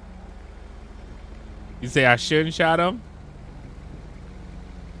 You say I shouldn't shot him?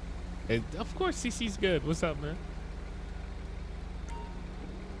 Of course, CC's good. What's up, man?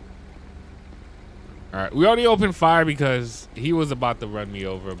 All right, we already opened fire because he was about to run me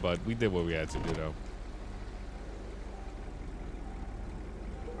over, but we did what we had to do, though.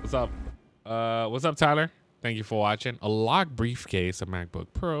 What's up? What's up, Tyler? Thank you for watching. A locked briefcase, a MacBook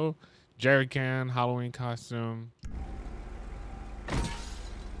Pro, jerry can, Halloween costume. All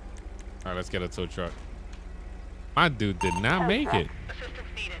right, let's get a tow truck. My dude did not make it.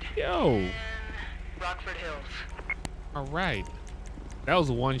 Yo. Rockford Hills. All right. That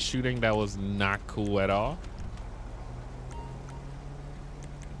was one shooting that was not cool at all.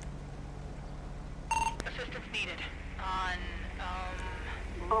 Assistance needed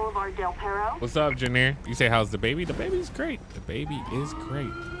on Boulevard Del Perro. What's up, Janier? You say, how's the baby? The baby's great. The baby is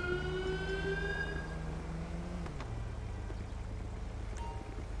great.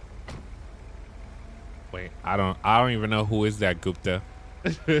 Wait, I don't even know who is that, Gupta.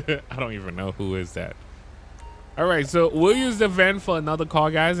 I don't even know who is that. All right, so we'll use the van for another call,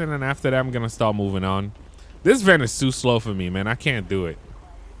 guys, and then after that, I'm gonna start moving on. This van is too slow for me, man. I can't do it.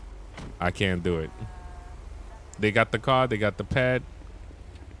 I can't do it. They got the car, they got the pad.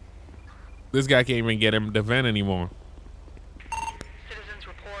 This guy can't even get him the van anymore. Citizens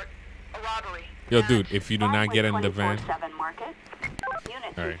report a robbery. Yo, dude, if you do not get in the van.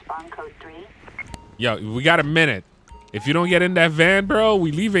 All right. Code 3. Yo, we got a minute. If you don't get in that van, bro,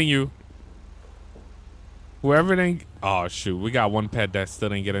 we leaving you. Whoever didn't. Oh, shoot. We got one pet that still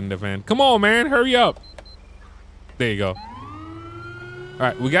didn't get in the van. Come on, man. Hurry up. There you go. All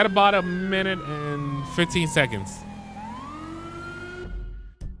right. We got about a minute and 15 seconds.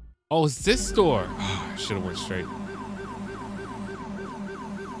 Oh, it's this store. Oh, I should have went straight.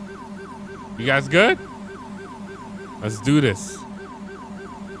 You guys good? Let's do this.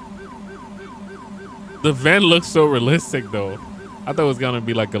 The van looks so realistic, though. I thought it was gonna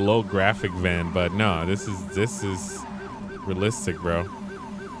be like a low graphic van, but no, this is realistic, bro.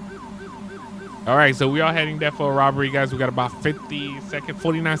 All right, so we are heading there for a robbery, guys. We got about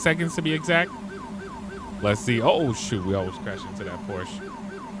 49 seconds to be exact. Let's see. Oh shoot, we almost crashed into that Porsche.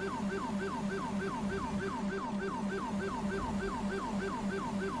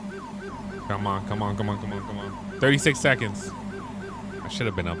 Come on, come on, come on, come on, come on. 36 seconds. I should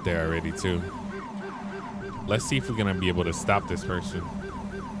have been up there already too. Let's see if we're gonna be able to stop this person.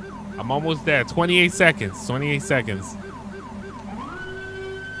 I'm almost there. 28 seconds. 28 seconds.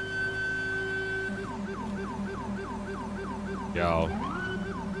 Yo.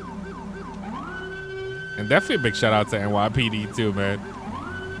 And definitely a big shout out to NYPD too, man.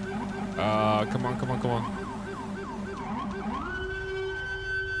 Come on, come on, come on.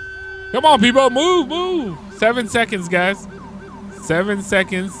 Come on, people. Move, move. 7 seconds, guys. 7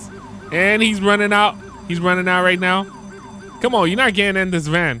 seconds. And he's running out. He's running out right now. Come on, you're not getting in this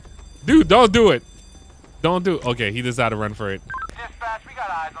van. Dude, don't do it. Don't do it. Okay, he decided to run for it. Dispatch, we got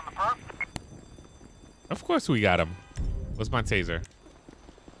eyes on the perp. Of course we got him. What's my taser?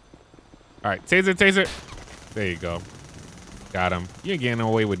 All right, taser, taser. There you go. Got him. You ain't getting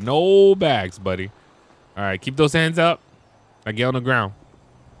away with no bags, buddy. All right, keep those hands up. Now get on the ground.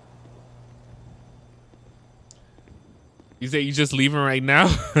 You say you just leaving right now?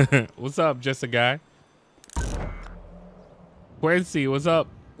 What's up, just a guy? Quincy, what's up?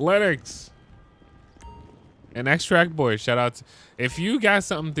 Lennox. And Extract Boy, shout out to, if you got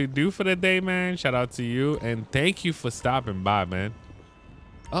something to do for the day, man, shout out to you. And thank you for stopping by, man.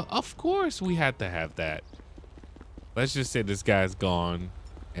 Of course we had to have that. Let's just say this guy's gone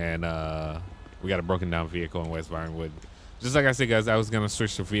and we got a broken down vehicle in West Vinewood. Just like I said, guys, I was gonna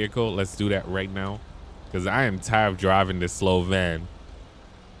switch the vehicle. Let's do that right now because I am tired of driving this slow van.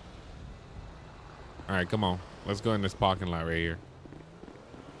 All right, come on. Let's go in this parking lot right here.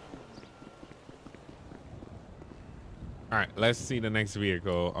 All right, let's see the next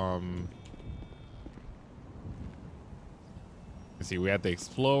vehicle. Let's see, we had the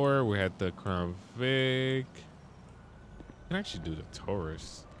Explorer, we had the Crown Vic. I can actually do the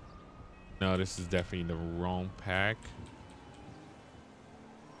Taurus. No, this is definitely the wrong pack.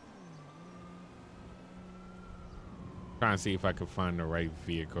 Trying to see if I can find the right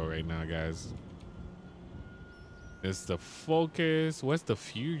vehicle right now, guys. It's the Focus. What's the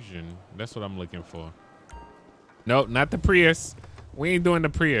Fusion? That's what I'm looking for. Nope, not the Prius. We ain't doing the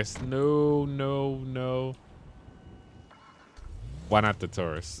Prius. No, no, no. Why not the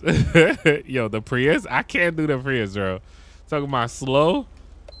Taurus? Yo, the Prius? I can't do the Prius, bro. Talking about slow.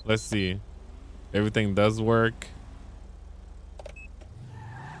 Let's see. Everything does work.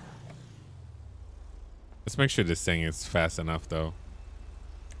 Let's make sure this thing is fast enough, though.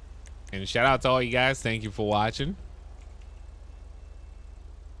 And shout out to all you guys. Thank you for watching.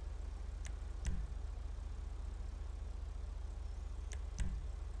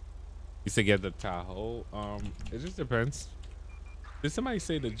 You said get the Tahoe. It just depends. Did somebody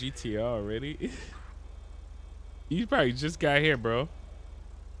say the GTR already? You probably just got here, bro.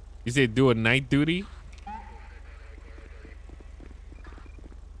 You said do a night duty?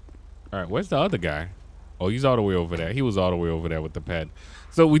 All right, where's the other guy? Oh, he's all the way over there. He was all the way over there with the pad.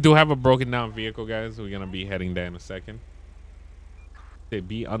 So we do have a broken down vehicle, guys. We're gonna be heading there in a second. They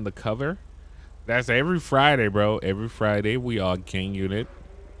be undercover. That's every Friday, bro. Every Friday we are gang unit.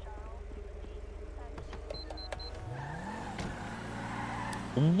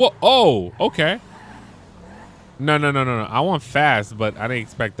 Whoa! Oh, okay. No. I want fast, but I didn't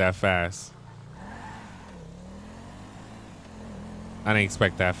expect that fast. I didn't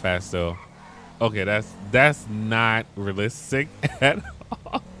expect that fast, though. Okay, that's not realistic at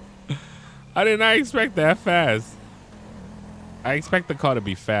all. I did not expect that fast. I expect the car to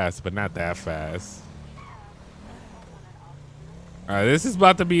be fast, but not that fast. All right, this is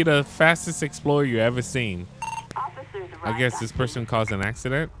about to be the fastest Explorer you ever seen. I guess this person caused an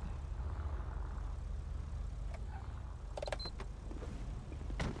accident.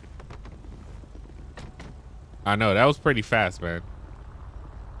 I know, that was pretty fast, man.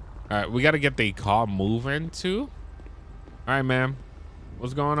 All right, we got to get the car moving, too. All right, ma'am.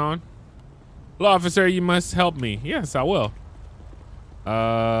 What's going on? Hello, officer, you must help me. Yes, I will.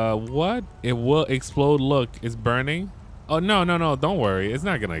 What? It will explode. Look, it's burning. Oh, no. Don't worry. It's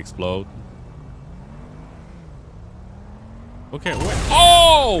not going to explode. Okay, what?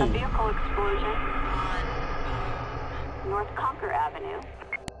 Oh! A vehicle explosion on North Conquer Avenue.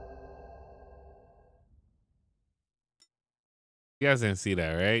 You guys didn't see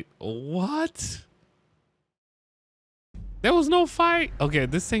that, right? What? There was no fight? Okay,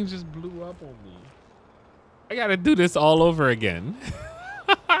 this thing just blew up on me. I gotta do this all over again.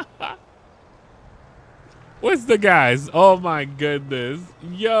 What's the guys? Oh my goodness.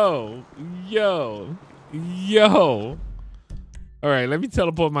 Yo. All right, let me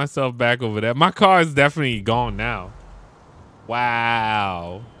teleport myself back over there. My car is definitely gone now.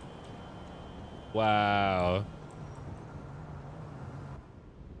 Wow.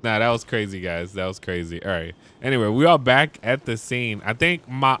 Nah, that was crazy, guys. That was crazy. All right. Anyway, we are back at the scene. I think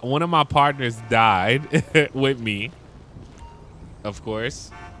one of my partners died with me. Of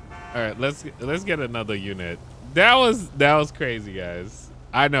course. All right, let's get another unit. That was crazy, guys.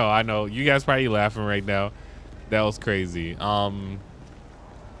 I know. You guys probably laughing right now. That was crazy. Let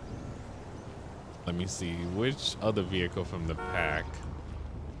me see which other vehicle from the pack.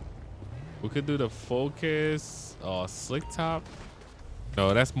 We could do the Focus. Oh, Slick Top.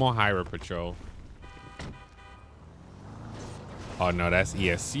 No, that's more Highway Patrol. Oh no, that's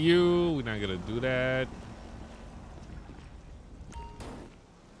ESU. We're not gonna do that.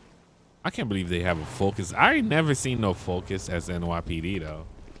 I can't believe they have a Focus. I ain't never seen no Focus as NYPD though.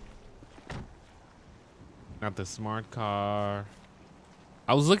 Not the smart car.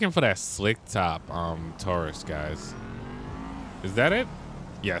 I was looking for that Slick Top Taurus, guys. Is that it?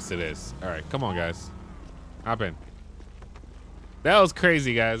 Yes, it is. All right, come on, guys. Hop in. That was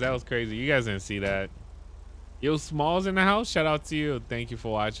crazy, guys. That was crazy. You guys didn't see that. Yo, Smalls in the house. Shout out to you. Thank you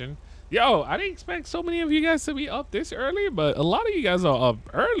for watching. Yo, I didn't expect so many of you guys to be up this early, but a lot of you guys are up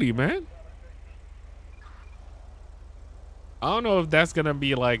early, man. I don't know if that's gonna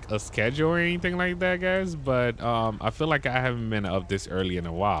be like a schedule or anything like that, guys, but I feel like I haven't been up this early in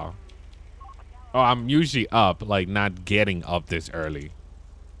a while. Oh, I'm usually up, like not getting up this early.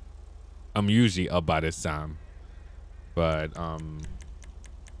 I'm usually up by this time. But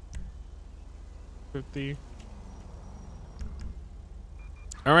 50.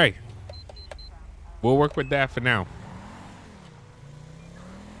 All right. We'll work with that for now.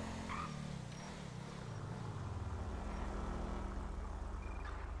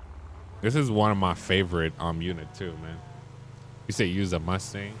 This is one of my favorite unit too, man. You say use a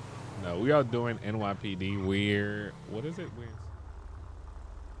Mustang? No, we are doing NYPD. We're what is it?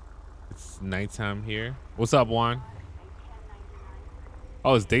 It's nighttime here. What's up, Juan?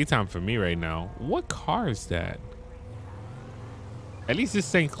 Oh, it's daytime for me right now. What car is that? At least this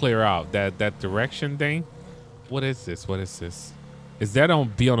thing clear out. That direction thing. What is this? What is this? Is that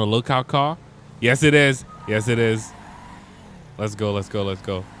on be on the lookout car? Yes, it is. Yes, it is. Let's go. Let's go. Let's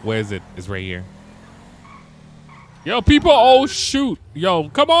go. Where is it? It's right here. Yo, people. Oh, shoot. Yo,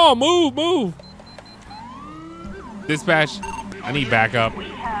 come on. Move, move. Dispatch. I need backup. We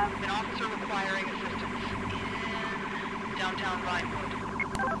have an officer requiring assistance in downtown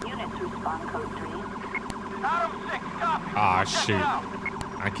Vinewood. Units respond code 3. Adam 6, copy. Ah, Check it shoot. out.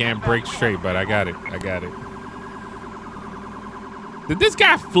 I can't break straight, but I got it. I got it. Did this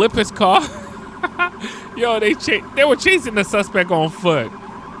guy flip his car? Yo, they were chasing the suspect on foot.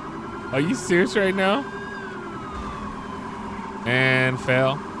 Are you serious right now? And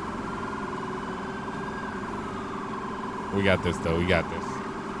fell. We got this though. We got this.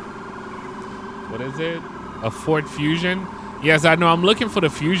 What is it? A Ford Fusion? Yes, I know. I'm looking for the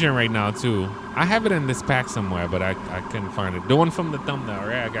Fusion right now too. I have it in this pack somewhere, but I couldn't find it. The one from the thumbnail,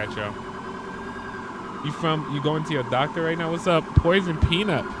 right? I got y'all. You going to your doctor right now? What's up? Poison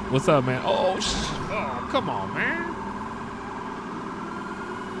Peanut. What's up, man? Oh, oh, come on, man.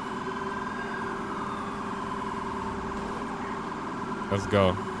 Let's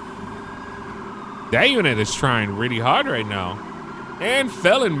go. That unit is trying really hard right now. And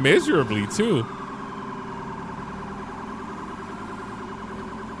failing miserably, too.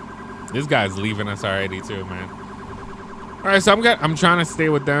 This guy's leaving us already, too, man. All right, so I'm trying to stay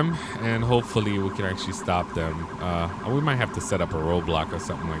with them, and hopefully we can actually stop them. We might have to set up a roadblock or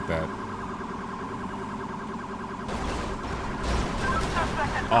something like that.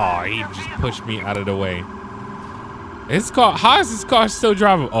 Oh, he just pushed me out of the way. His car, how is this car still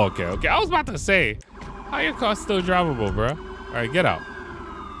drivable? Oh, okay. I was about to say, how your car still drivable, bro? All right, get out.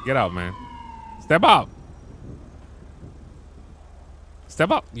 Get out, man. Step out.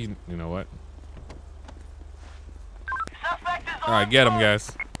 Step up. You know what? All right, get him,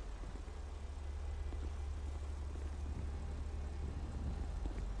 guys.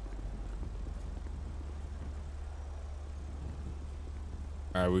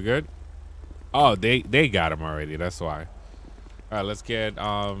 All right, we good? Oh, they got him already. That's why. All right, let's get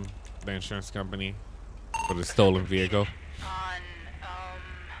the insurance company for the stolen vehicle. On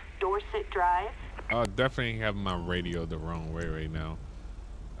Dorset Drive. Oh, definitely have my radio the wrong way right now.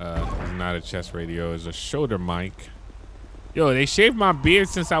 It's not a chest radio. It's a shoulder mic. Yo, they shaved my beard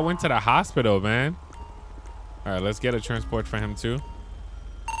since I went to the hospital, man. All right, let's get a transport for him too.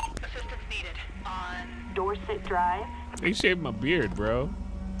 Assistance needed on Dorset Drive. They shaved my beard, bro.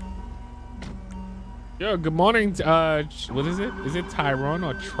 Yo, good morning. What is it? Is it Chiron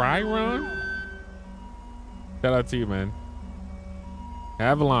or Chiron? Shout out to you, man.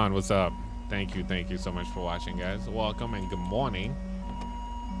 Avalon, what's up? Thank you so much for watching, guys. Welcome and good morning.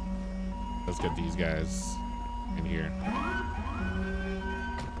 Let's get these guys in here.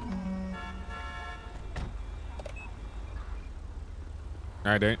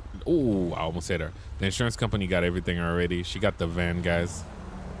 All right, oh, I almost hit her. The insurance company got everything already. She got the van, guys.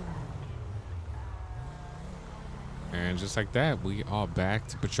 And just like that, we are back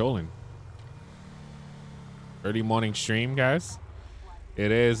to patrolling. Early morning stream, guys.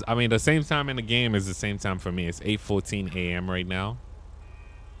 It is, I mean, the same time in the game is the same time for me. It's 8:14 a.m. right now.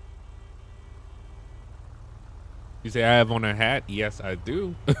 You say I have on a hat? Yes, I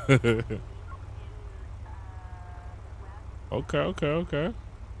do. Okay.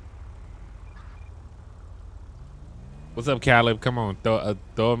 What's up, Caleb? Come on,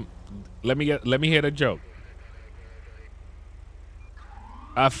 throw. Let me hear the joke.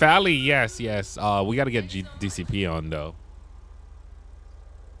 Fally, yes. We gotta get DCP on though.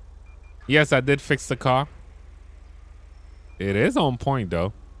 Yes, I did fix the car. It is on point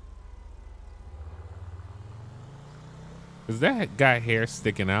though. Is that guy hair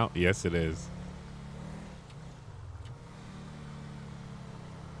sticking out? Yes, it is.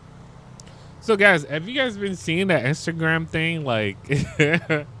 So guys, have you guys been seeing that Instagram thing? Like,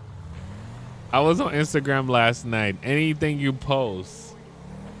 I was on Instagram last night. Anything you post,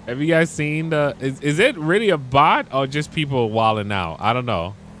 have you guys seen the? Is it really a bot or just people wilding out? I don't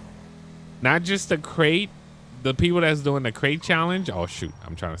know. Not just the crate, the people that's doing the crate challenge. Oh shoot,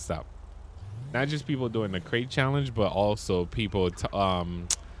 I'm trying to stop. Not just people doing the crate challenge, but also people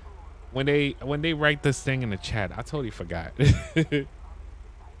when they write this thing in the chat. I totally forgot.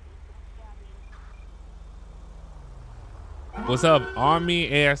 What's up, Army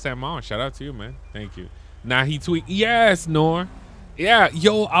ASMR? Shout out to you, man. Thank you. Nah, he tweet. Yes, Nor. Yeah,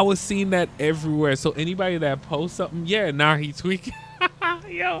 yo, I was seeing that everywhere. So anybody that posts something, yeah, nah, he tweak.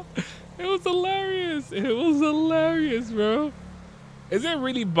 Yo, it was hilarious. It was hilarious, bro. Is it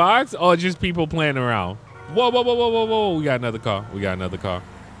really bots or just people playing around? Whoa, whoa, whoa, whoa, whoa, whoa. We got another car. We got another car.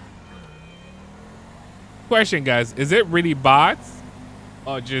 Question, guys. Is it really bots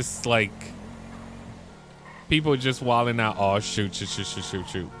or just like people just wilding out? Oh, shoot, shoot, shoot, shoot, shoot,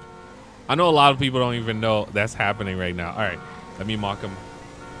 shoot. I know a lot of people don't even know that's happening right now. All right, let me mark him.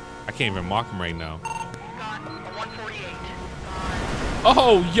 I can't even mark him right now.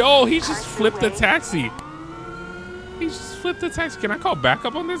 Oh, yo, he just flipped the taxi. He just flipped the taxi. Can I call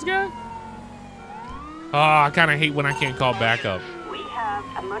backup on this guy? Oh, I kind of hate when I can't call backup. We have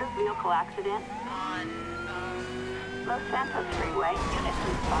a motor vehicle accident on Los Santos Freeway. Units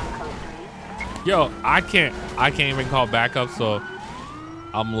respond code 3. Yo, I can't even call backup, so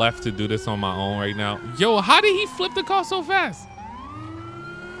I'm left to do this on my own right now. Yo, how did he flip the car so fast?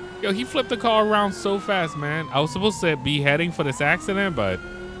 Yo, he flipped the car around so fast, man. I was supposed to be heading for this accident, but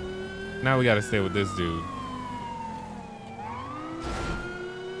now we gotta stay with this dude.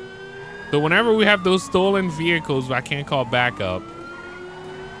 So whenever we have those stolen vehicles, I can't call backup.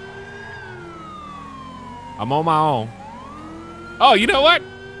 I'm on my own. Oh, you know what?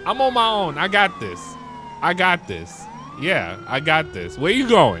 I'm on my own. I got this. I got this. Yeah, I got this. Where you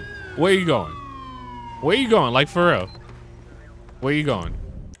going? Where you going? Where you going? Like, for real. Where you going?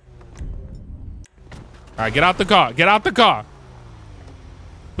 All right, get out the car. Get out the car.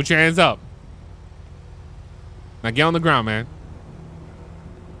 Put your hands up. Now get on the ground, man.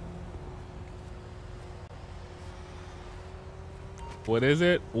 What is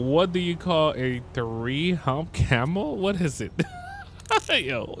it? What do you call a 3-hump camel? What is it?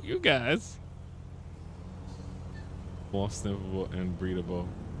 Yo, you guys. More sniffable and breathable.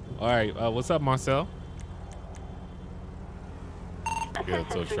 All right, what's up, Marcel? Get a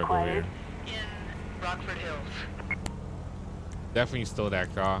tow truck over here. In Rockford Hills. Definitely stole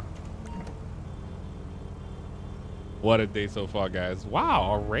that car. What a day so far, guys. Wow,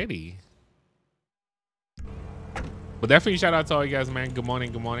 already. But definitely shout out to all you guys, man. Good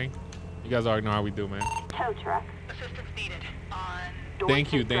morning, good morning. You guys already know how we do, man. Tow truck. Assistance needed on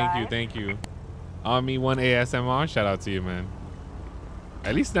Thank you, thank you, thank you. Army 1 ASMR, shout out to you, man.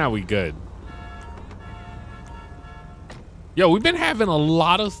 At least now we good. Yo, we've been having a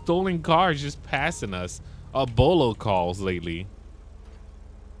lot of stolen cars just passing us. Bolo calls lately.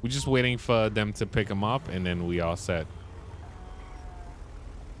 We're just waiting for them to pick them up and then we all set.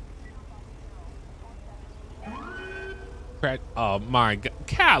 Oh my God,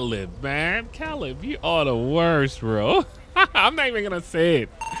 Caleb, man. Caleb, you are the worst, bro. I'm not even gonna say it.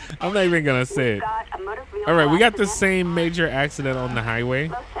 I'm not even gonna say it. All right, we got the same major accident on the highway.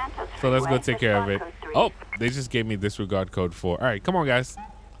 So let's go take care of it. Oh, they just gave me disregard code 4. All right, come on, guys.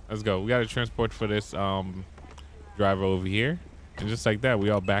 Let's go. We got a transport for this driver over here. And just like that, we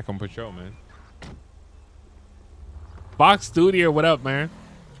all back on patrol, man. Box Studio, what up, man?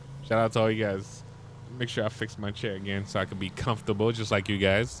 Shout out to all you guys. Make sure I fix my chair again so I can be comfortable just like you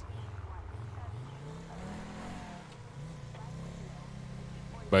guys.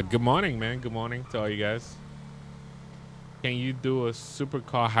 But good morning, man. Good morning to all you guys. Can you do a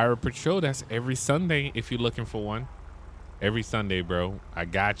supercar hire patrol? That's every Sunday if you're looking for one. Every Sunday, bro. I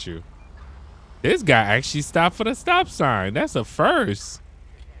got you. This guy actually stopped for the stop sign. That's a first.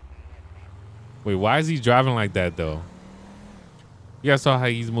 Wait, why is he driving like that, though? You guys saw how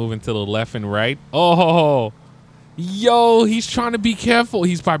he's moving to the left and right? Oh, yo, he's trying to be careful.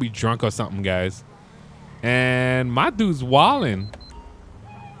 He's probably drunk or something, guys. And my dude's wilding.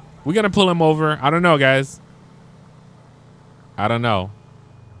 We're going to pull him over. I don't know, guys. I don't know.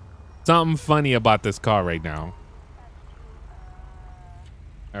 Something funny about this car right now.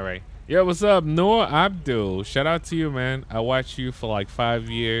 All right. Yo, what's up? Noor Abdul. Shout out to you, man. I watched you for like 5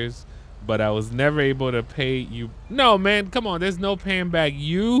 years. But I was never able to pay you. No, man, come on. There's no paying back.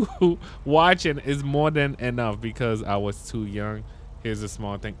 You watching is more than enough because I was too young. Here's a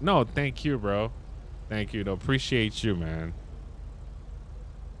small thing. No, thank you, bro. Thank you. No, appreciate you, man.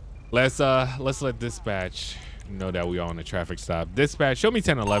 Let's let dispatch know that we are on a traffic stop. Dispatch, show me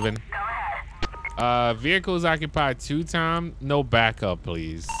 1011. Go ahead. Vehicles occupied 2 time. No backup,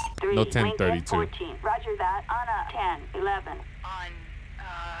 please. 3, No Lincoln 1032. 14. Roger that. On a 1011. On,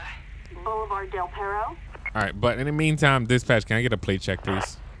 Boulevard Del Perro. All right, but in the meantime, dispatch, can I get a plate check,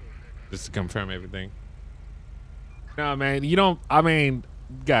 please? Just to confirm everything. No, man, you don't. I mean,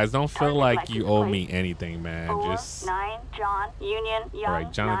 guys, don't feel like you owe me anything, man. 4, Just 9, John, Union, Young, all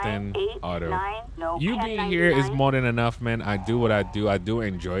right, Jonathan 9, 8, Auto. 9, no, You being here is 1099. more than enough, man. I do what I do. I do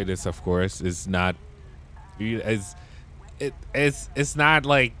enjoy this, of course. It's not, it's not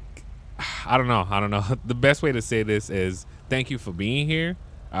like, I don't know. The best way to say this is thank you for being here.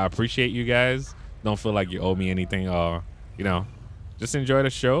 I appreciate you guys. Don't feel like you owe me anything, or you know, just enjoy the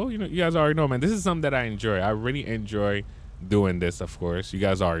show. You know, you guys already know, man. This is something that I enjoy. I really enjoy doing this, of course. You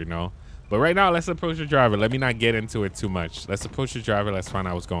guys already know. But right now, let's approach the driver. Let me not get into it too much. Let's approach the driver. Let's find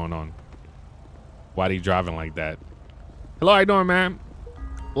out what's going on. Why he driving like that? Hello, how you doing, man?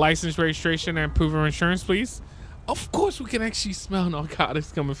 License, registration, and proof of insurance, please. Of course, we can actually smell. No, God,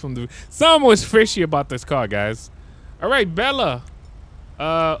 it's coming from the. Someone was fishy about this car, guys. All right, Bella.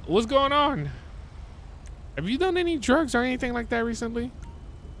 What's going on? Have you done any drugs or anything like that recently?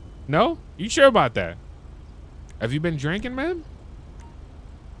 No? You sure about that? Have you been drinking, man?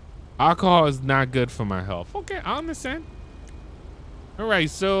 Alcohol is not good for my health. Okay, I understand. All right,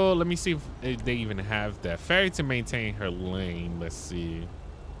 so let me see if they even have that. Ferry to maintain her lane. Let's see.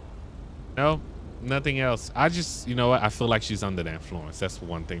 No, nothing else. I just, you know what? I feel like she's under the influence. That's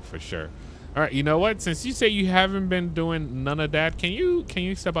one thing for sure. All right, you know what? Since you say you haven't been doing none of that, can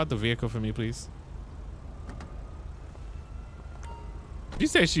you step out the vehicle for me, please? You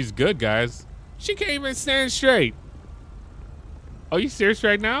said she's good, guys. She can't even stand straight. Are you serious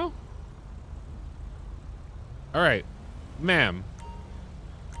right now? All right, ma'am.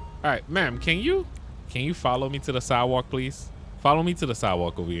 All right, ma'am, can you follow me to the sidewalk, please? Follow me to the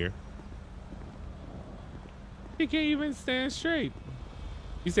sidewalk over here. She can't even stand straight.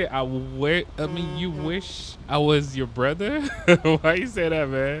 You say, you wish I was your brother? Why you say that,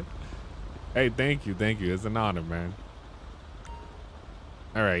 man? Hey, thank you. It's an honor, man.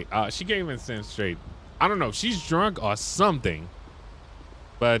 All right, she can't even stand straight. I don't know if she's drunk or something,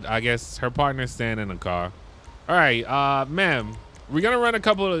 but I guess her partner's staying in the car. All right, ma'am, we're gonna run a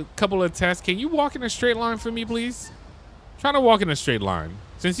couple of tests. Can you walk in a straight line for me, please? Try to walk in a straight line.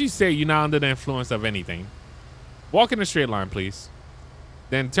 Since you say you're not under the influence of anything, walk in a straight line, please.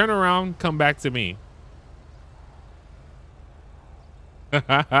 Then turn around, come back to me.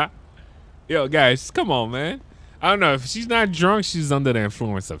 Yo, guys, come on, man. I don't know. If she's not drunk, she's under the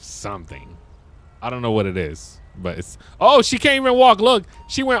influence of something. I don't know what it is, but it's... Oh, she can't even walk. Look,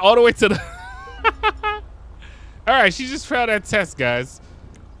 she went all the way to the... All right, she just failed that test, guys.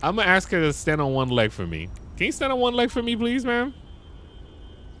 I'm going to ask her to stand on one leg for me. Can you stand on one leg for me, please, ma'am?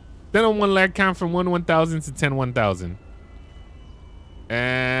 Stand on one leg, count from 1,000 to 10,000.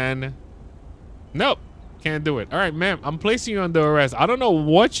 And... Nope, can't do it. All right, ma'am, I'm placing you under arrest. I don't know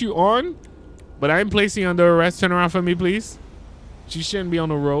what you on, but I'm placing you under arrest. Turn around for me, please. She shouldn't be on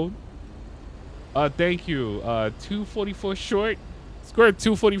the road. Thank you. 244 short. Square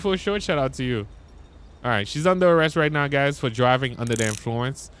 244 short. Shout out to you. All right, she's under arrest right now, guys, for driving under the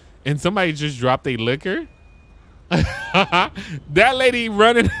influence. And somebody just dropped a liquor. That lady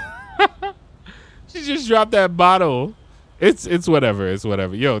running. She just dropped that bottle. It's whatever. It's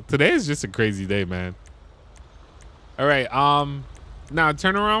whatever. Yo, today is just a crazy day, man. All right. Now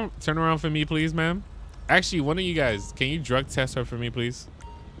turn around for me, please, ma'am. Actually, one of you guys, can you drug test her for me, please?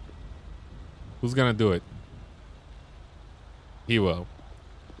 Who's gonna do it? He will.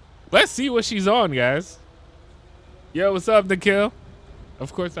 Let's see what she's on, guys. Yo, what's up, Nikhil?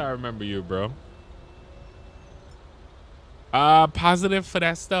 Of course I remember you, bro. Positive for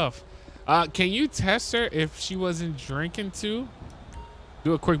that stuff. Can you test her if she wasn't drinking too?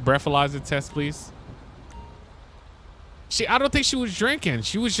 Do a quick breathalyzer test, please. I don't think she was drinking.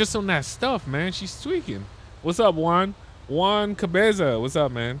 She was just on that stuff, man. She's tweaking. What's up, Juan? Juan Cabeza. What's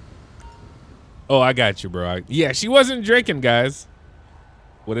up, man? Oh, I got you, bro. Yeah, she wasn't drinking, guys.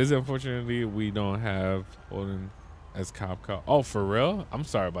 What is it? Unfortunately, we don't have Holden as cop car. Oh, for real? I'm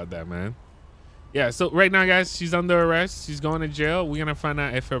sorry about that, man. Yeah, so right now, guys, she's under arrest. She's going to jail. We're going to find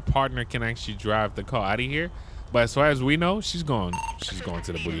out if her partner can actually drive the car out of here. But as far as we know, she's going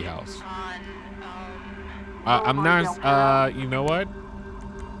to the booty house. I'm not, you know what?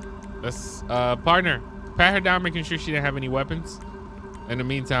 Let's, partner, pat her down, making sure she didn't have any weapons. In the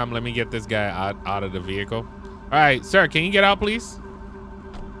meantime, let me get this guy out of the vehicle. All right, sir, can you get out, please?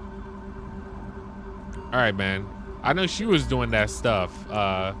 All right, man. I know she was doing that stuff.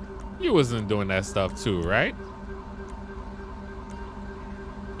 You wasn't doing that stuff too, right?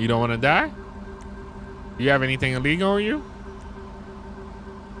 You don't want to die? You have anything illegal on you?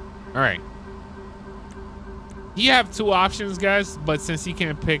 All right. You have two options, guys, but since he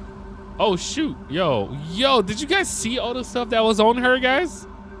can't pick... Oh, shoot. Yo, did you guys see all the stuff that was on her, guys?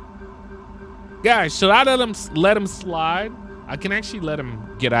 Guys, should I let him slide? I can actually let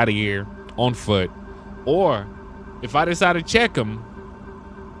him get out of here on foot. Or if I decide to check him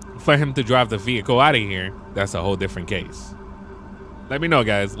for him to drive the vehicle out of here, that's a whole different case. Let me know,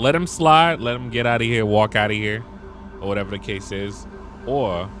 guys. Let him slide. Let him get out of here, walk out of here, or whatever the case is.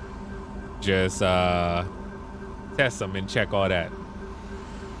 Or just test him and check all that.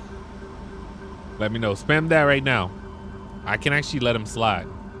 Let me know. Spam that right now. I can actually let him slide.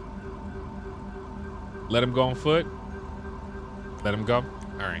 Let him go on foot. Let him go.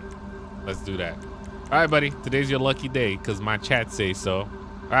 All right. Let's do that. All right, buddy. Today's your lucky day because my chat says so.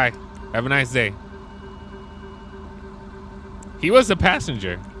 All right. Have a nice day. He was a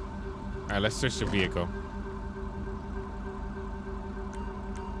passenger. All right. Let's search the vehicle.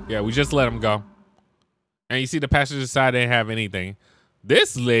 Yeah, we just let him go. And you see the passenger side didn't have anything.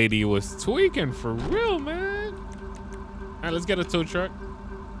 This lady was tweaking for real, man. All right, let's get a tow truck.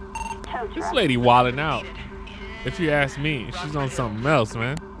 This lady wilding out. If you ask me, she's on something else,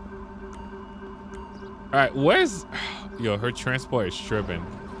 man. All right, where's... Yo, her transport is tripping.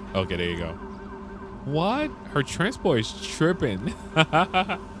 Okay, there you go. What? Her transport is tripping.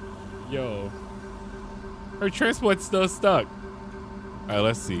 Yo. Her transport's still stuck. All right,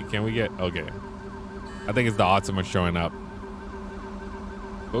 let's see. Can we get... Okay. I think it's the Ultima showing up.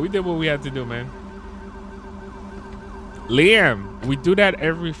 But we did what we had to do, man. Liam, we do that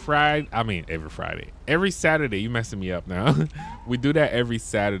every Friday. I mean, every Friday. Every Saturday. You messing me up now. We do that every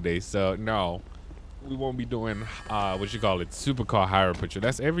Saturday. So, no. We won't be doing, what you call it, supercar hire picture.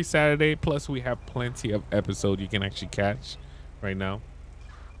 That's every Saturday. Plus, we have plenty of episodes you can actually catch right now.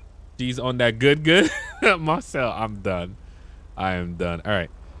 She's on that good. Marcel, I'm done. I am done. All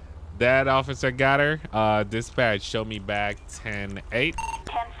right. That officer got her. Dispatch, show me back 10-8.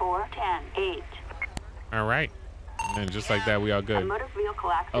 10-4, 10-8. All right. And just like that, we are good. A motor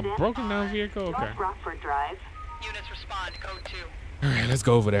vehicle accident. A broken down vehicle? Okay. North Rockford Drive. Units respond, code 2. All right, let's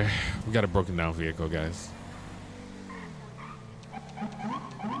go over there. We got a broken down vehicle, guys.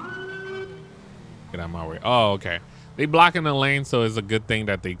 Get out of my way. Oh, okay. They blocking the lane, so it's a good thing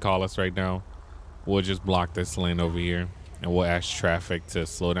that they call us right now. We'll just block this lane over here. And we'll ask traffic to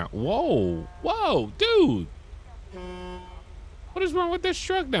slow down. Whoa, dude. What is wrong with this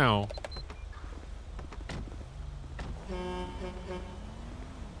truck now?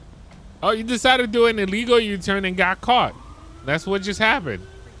 Oh, you decided to do an illegal U-turn and got caught. That's what just happened.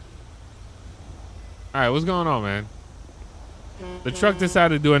 All right, what's going on, man? The truck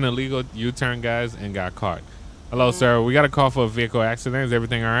decided to do an illegal U-turn, guys, and got caught. Hello, sir. We got a call for a vehicle accident. Is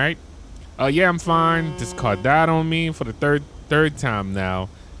everything all right? Yeah, I'm fine. This car died on me for the third time now,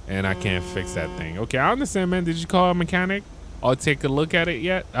 and I can't fix that thing. Okay, I understand, man. Did you call a mechanic or take a look at it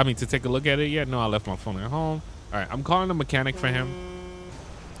yet? I mean, to take a look at it yet? No, I left my phone at home. All right, I'm calling a mechanic for him.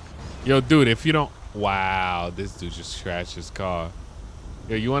 Yo, dude, if you don't... Wow, this dude just scratched his car.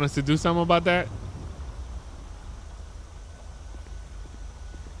 Yo, you want us to do something about that?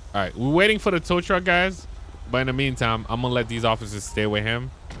 All right, we're waiting for the tow truck, guys. But in the meantime, I'm going to let these officers stay with him.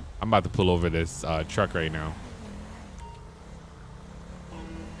 I'm about to pull over this truck right now.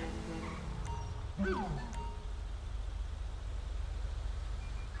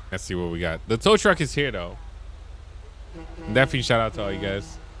 Let's see what we got. The tow truck is here, though. Definitely shout out to all you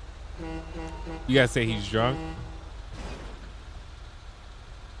guys. You guys say he's drunk.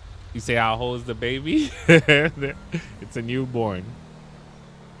 You say how old is the baby? It's a newborn.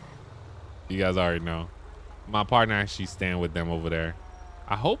 You guys already know. My partner actually staying with them over there.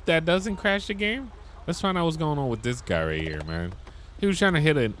 I hope that doesn't crash the game. Let's find out what's going on with this guy right here, man. He was trying to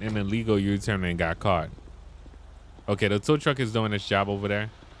hit an illegal U-turn and got caught. Okay, the tow truck is doing its job over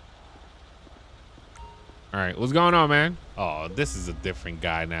there. All right, what's going on, man? Oh, this is a different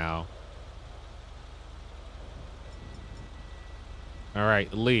guy now. All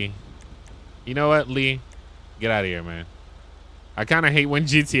right, Lee. You know what, Lee? Get out of here, man. I kind of hate when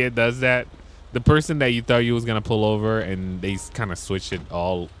GTA does that. The person that you thought you was gonna pull over, and they kind of switch it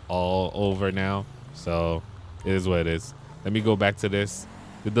all over now. So it is what it is. Let me go back to this.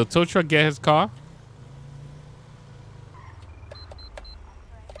 Did the tow truck get his car?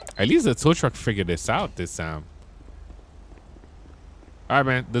 At least the tow truck figured this out this time. All right,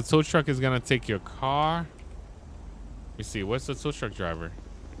 man. The tow truck is gonna take your car. Let me see. What's the tow truck driver?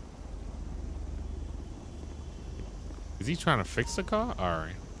 Is he trying to fix the car? All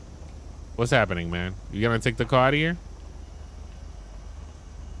right. What's happening, man? You gonna take the car out of here?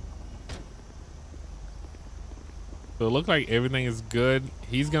 So it looks like everything is good.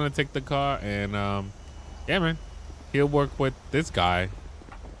 He's gonna take the car, and yeah, man, he'll work with this guy.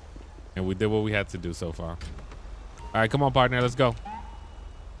 And we did what we had to do so far. All right, come on, partner, let's go.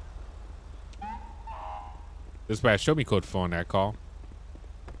 Dispatch, show me code 4 on that call.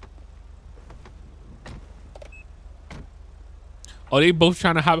 Oh, they both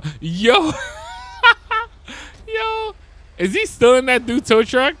trying to hop. Yo, yo, is he still in that dude tow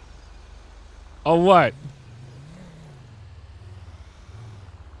truck? Or what?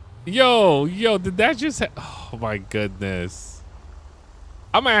 Yo, did that just oh my goodness.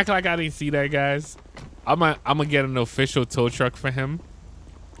 I'm gonna act like I didn't see that, guys. I'm gonna get an official tow truck for him.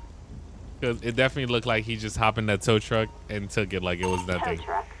 Because it definitely looked like he just hopped in that tow truck and took it like it was nothing.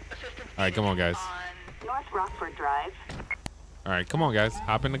 All right, come on, guys. North Rockford Drive. All right, come on, guys.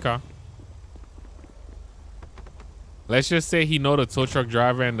 Hop in the car. Let's just say he know the tow truck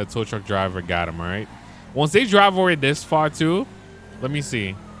driver and the tow truck driver got him, all right? Once they drive already this far, too, let me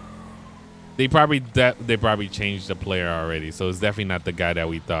see. They probably changed the player already, so it's definitely not the guy that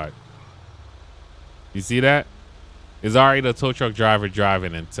we thought. You see that? It's already the tow truck driver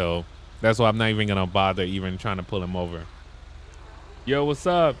driving it, so that's why I'm not even gonna bother even trying to pull him over. Yo, what's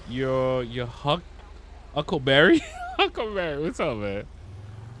up? Your Huckleberry? Huckleberry, what's up, man?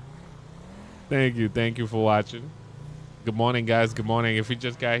 Thank you for watching. Good morning, guys. Good morning. If you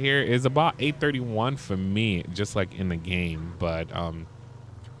just got here, it's about 8:31 for me, just like in the game. But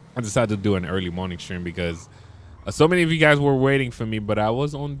I decided to do an early morning stream because so many of you guys were waiting for me, but I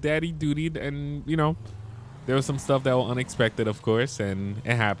was on daddy duty, and you know, there was some stuff that was unexpected, of course, and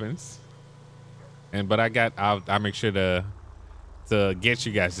it happens. But I'll make sure to get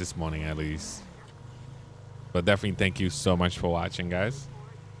you guys this morning at least. But definitely thank you so much for watching, guys.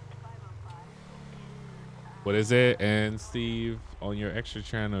 What is it? And Steve, on your extra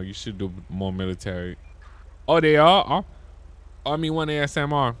channel, you should do more military. Oh, they are? Oh. Army 1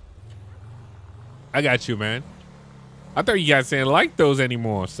 ASMR. I got you, man. I thought you guys didn't like those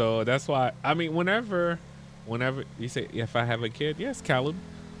anymore, so that's why. I mean, whenever you say if I have a kid, yes, Caleb.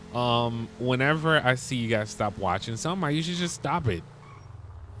 Whenever I see you guys stop watching something, I usually just stop it.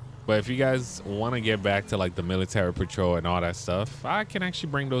 But if you guys want to get back to like the military patrol and all that stuff, I can actually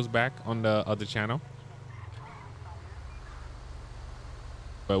bring those back on the other channel.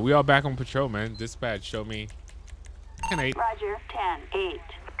 But we are back on patrol, man. Dispatch, show me 10-8. Roger, 10-8.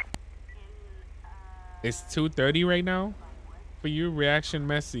 It's 2:30 right now for you. Reaction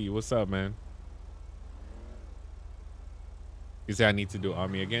Messy, what's up, man? You say I need to do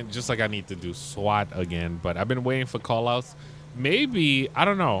Army again, just like I need to do SWAT again. But I've been waiting for call-outs. Maybe, I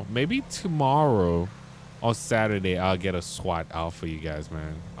don't know, maybe tomorrow or Saturday I'll get a SWAT out for you guys,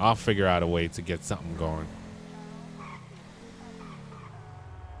 man. I'll figure out a way to get something going.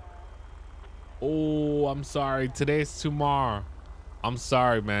 Oh, I'm sorry. Today's tomorrow. I'm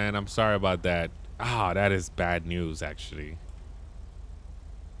sorry, man. I'm sorry about that. Ah, that is bad news, actually.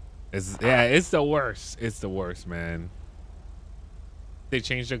 It's the worst. It's the worst, man. They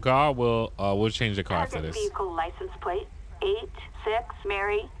changed the car. We'll change the car after this. Vehicle license plate 86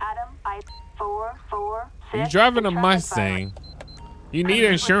 Mary Adam I446. You're driving a Mustang. You need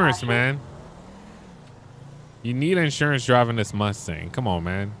insurance, man. You need insurance driving this Mustang. Come on,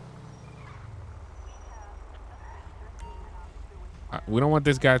 man. We don't want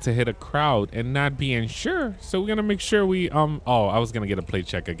this guy to hit a crowd and not be insured. So we're gonna make sure we oh, I was gonna get a plate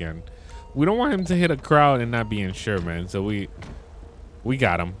check again. We don't want him to hit a crowd and not be insured, man. So we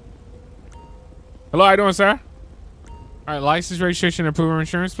got him. Hello, how you doing, sir? All right, license, registration, and proof of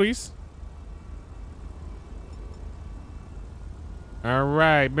insurance, please. All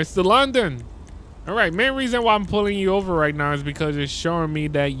right, Mr. London. All right, main reason why I'm pulling you over right now is because it's showing me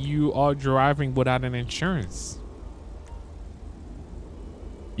that you are driving without an insurance.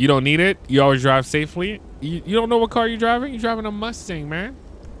 You don't need it? You always drive safely? You don't know what car you're driving? You're driving a Mustang, man.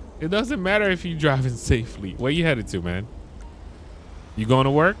 It doesn't matter if you're driving safely. Where you headed to, man? You going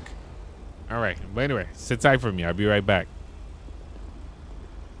to work? All right. But anyway, sit tight for me. I'll be right back.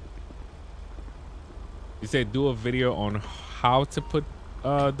 You said do a video on how to put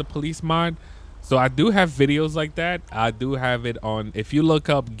the police mod. So I do have videos like that. I do have it on. If you look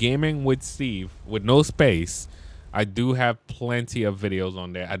up Gaming with Steve with no space, I do have plenty of videos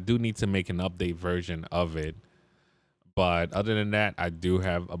on there. I do need to make an update version of it. But other than that, I do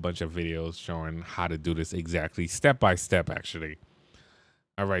have a bunch of videos showing how to do this exactly step by step, actually.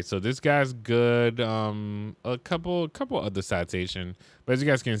 All right, so this guy's good. A couple other citation. But as you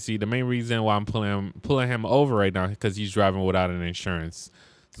guys can see, the main reason why I'm pulling him over right now is because he's driving without an insurance.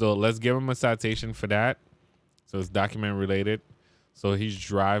 So let's give him a citation for that. So it's document related. So he's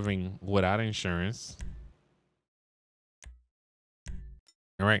driving without insurance.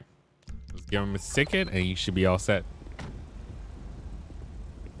 All right. Let's give him a ticket and he should be all set.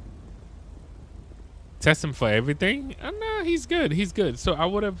 Test him for everything? No, he's good. He's good. So I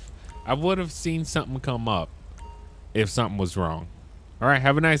would have seen something come up if something was wrong. All right.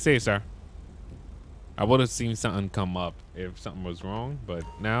 Have a nice day, sir. I would have seen something come up if something was wrong, but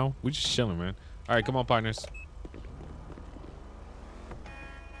now we're just chilling, man. All right, come on, partners.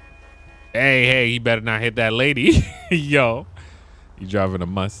 Hey, he better not hit that lady. Yo, you driving a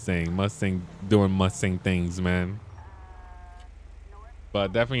Mustang. Mustang doing Mustang things, man.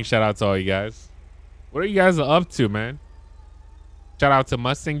 But definitely shout out to all you guys. What are you guys up to, man? Shout out to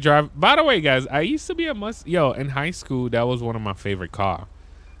Mustang drive. By the way, guys, I used to be a Mustang. Yo, in high school, that was one of my favorite cars.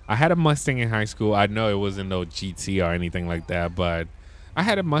 I had a Mustang in high school. I know it wasn't no GT or anything like that, but I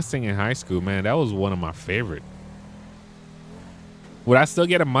had a Mustang in high school, man. That was one of my favorite. Would I still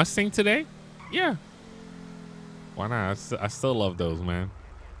get a Mustang today? Yeah. Why not? I still love those, man.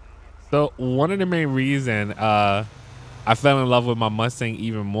 So one of the main reasons I fell in love with my Mustang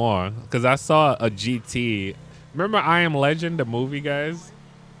even more because I saw a GT. Remember I Am Legend, the movie, guys?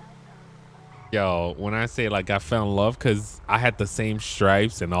 Yo, when I say like I fell in love because I had the same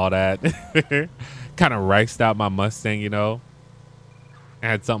stripes and all that. Kind of riced out my Mustang, you know. I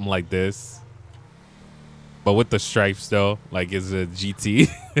had something like this. But with the stripes though, like it's a GT.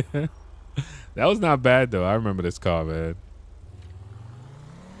 That was not bad though. I remember this car, man.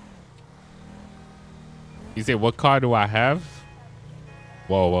 You say, what car do I have?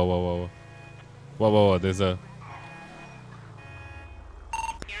 Whoa. There's a...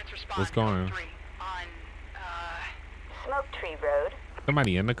 What's going on? Smoke Tree Road.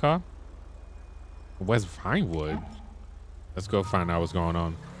 Somebody in the car? West Vinewood? Let's go find out what's going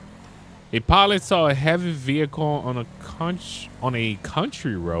on. A pilot saw a heavy vehicle on a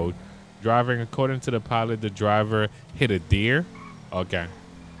country road. Driving, according to the pilot, the driver hit a deer. Okay.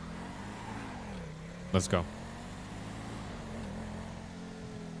 Let's go.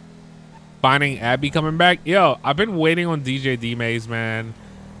 Finding Abby coming back. Yo, I've been waiting on DJ D-Maze, man.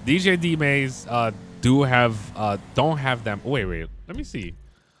 DJ D-Maze don't have them. Wait. Let me see.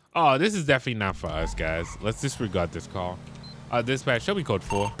 Oh, this is definitely not for us, guys. Let's disregard this call. Dispatch, show me code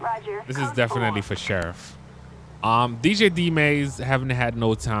 4. Roger. This is definitely for sheriff. DJ D-Maze haven't had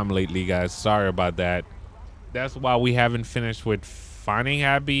no time lately, guys. Sorry about that. That's why we haven't finished with Finding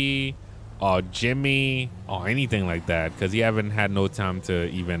Abby or Jimmy or anything like that, because he haven't had no time to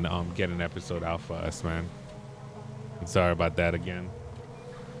even get an episode out for us, man. I'm sorry about that again.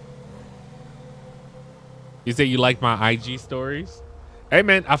 You say you like my IG stories? Hey,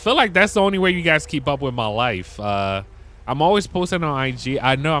 man, I feel like that's the only way you guys keep up with my life. I'm always posting on IG.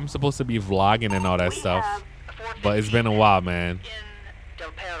 I know I'm supposed to be vlogging and all that stuff, but it's been a while, man.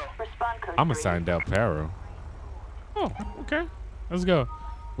 I'm assigned Del Perro. Oh, okay. Let's go.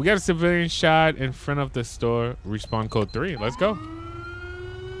 We got a civilian shot in front of the store. Respawn code 3. Let's go.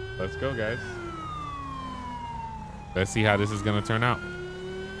 Let's go, guys. Let's see how this is going to turn out.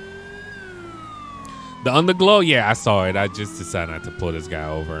 The underglow, yeah, I saw it. I just decided not to pull this guy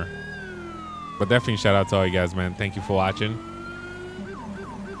over. But definitely shout out to all you guys, man. Thank you for watching.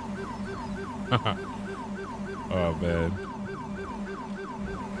 Oh, man.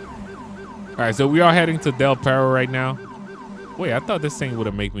 All right, so we are heading to Del Perro right now. Wait, I thought this thing would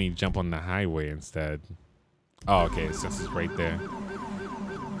have made me jump on the highway instead. Oh, okay, since it's right there.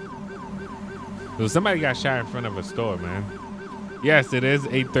 So somebody got shot in front of a store, man. Yes, it is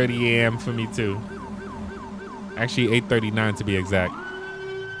 8:30 a.m. for me too. Actually, 8:39 to be exact.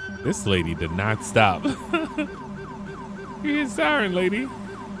 This lady did not stop. You hit siren, lady.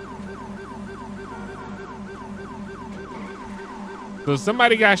 So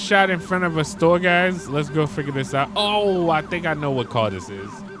somebody got shot in front of a store, guys. Let's go figure this out. Oh, I think I know what car this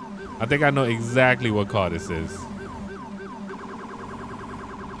is. I think I know exactly what car this is.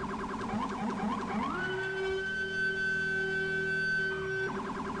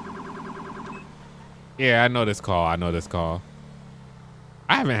 Yeah, I know this car. I know this car.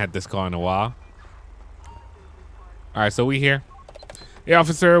 I haven't had this car in a while. All right, so we here. Hey,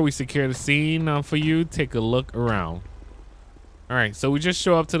 officer, we secure the scene for you. Take a look around. All right, so we just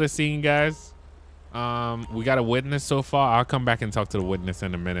show up to the scene, guys. We got a witness so far. I'll come back and talk to the witness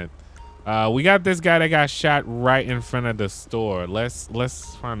in a minute. We got this guy that got shot right in front of the store.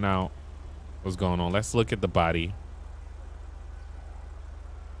 Let's find out what's going on. Let's look at the body.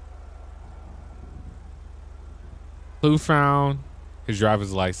 Who found his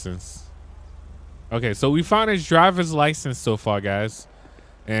driver's license? Okay, so we found his driver's license so far, guys.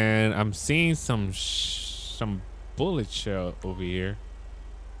 And I'm seeing some bullet shell over here.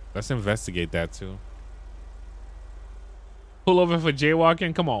 Let's investigate that too. Pull over for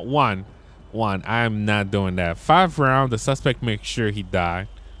jaywalking. Come on, one. I am not doing that. 5 round. The suspect makes sure he died.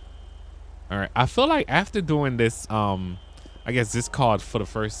 All right. I feel like after doing this, I guess this card for the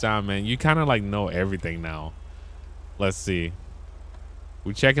first time, man, you kind of like know everything now. Let's see.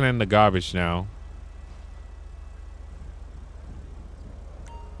 We're checking in the garbage now.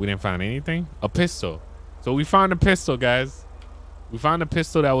 We didn't find anything. A pistol. So we found a pistol, guys. We found a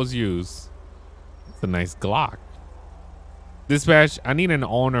pistol that was used. It's a nice Glock. Dispatch, I need an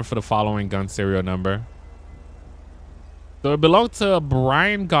owner for the following gun serial number. So it belonged to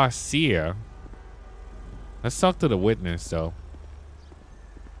Brian Garcia. Let's talk to the witness, though.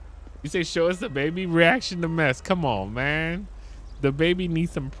 You say show us the baby? Reaction to mess. Come on, man. The baby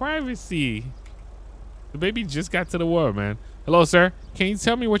needs some privacy. The baby just got to the world, man. Hello, sir. Can you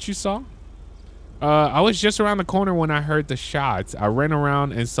tell me what you saw? I was just around the corner when I heard the shots. I ran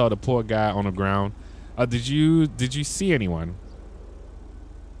around and saw the poor guy on the ground. Did you see anyone?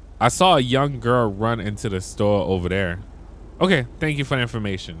 I saw a young girl run into the store over there. Okay, thank you for the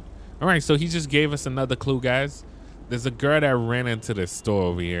information. All right, so he just gave us another clue, guys. There's a girl that ran into the store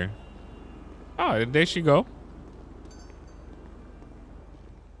over here. Oh, there she go.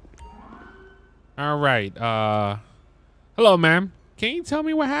 All right. Hello, ma'am. Can you tell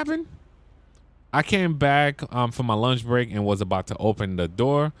me what happened? I came back from my lunch break and was about to open the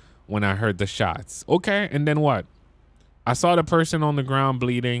door when I heard the shots. Okay, and then what? I saw the person on the ground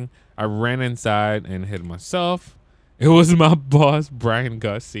bleeding. I ran inside and hid myself. It was my boss, Brian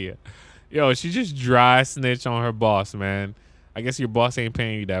Garcia. Yo, she just dry snitch on her boss, man. I guess your boss ain't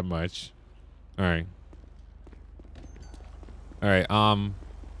paying you that much. All right. All right.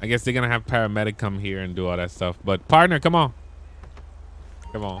 I guess they're gonna have paramedic come here and do all that stuff. But partner, come on.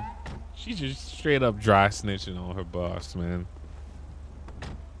 Come on. She just straight up dry snitching on her boss, man.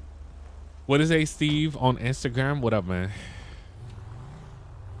 What is a Steve on Instagram? What up, man?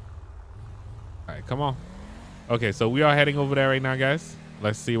 All right, come on. Okay, so we are heading over there right now, guys.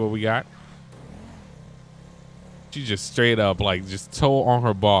 Let's see what we got. She just straight up, like, just told on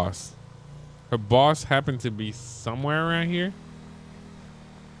her boss. Her boss happened to be somewhere around here.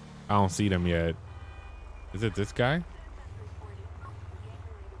 I don't see them yet. Is it this guy?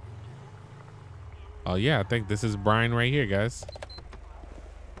 Oh, yeah, I think this is Brian right here, guys.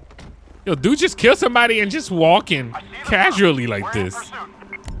 Yo, dude just killed somebody and just walking casually like this.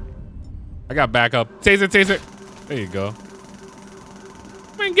 I got backup. Taser, taser. There you go.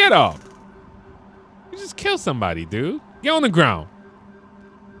 Man, get up. You just killed somebody, dude. Get on the ground.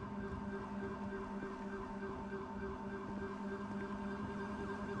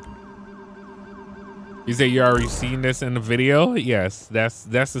 You say you already seen this in the video? Yes, that's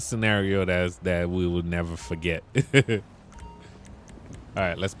a scenario that we will never forget. All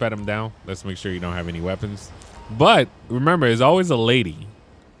right, let's pat him down. Let's make sure you don't have any weapons. But remember, it's always a lady.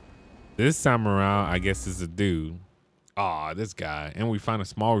 This time around, I guess it's a dude. Aw, this guy. And we found a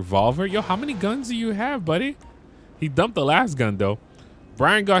small revolver. Yo, how many guns do you have, buddy? He dumped the last gun, though.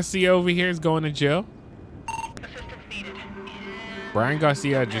 Brian Garcia over here is going to jail. Assistance needed. Brian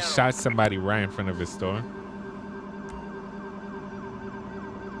Garcia just shot somebody right in front of his store.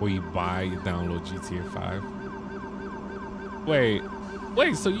 Will you buy, you download GTA 5?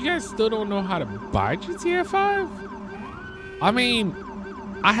 Wait, so you guys still don't know how to buy GTA 5? I mean,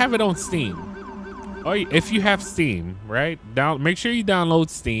 I have it on Steam. Oh, if you have Steam, right? Make sure you download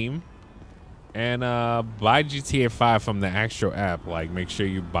Steam and buy GTA 5 from the actual app. Like, make sure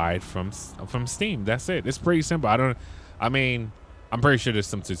you buy it from Steam. That's it. It's pretty simple. I'm pretty sure there's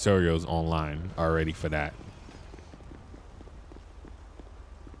some tutorials online already for that.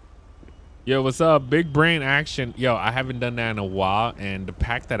 Yo, what's up? Big brain action. Yo, I haven't done that in a while, and the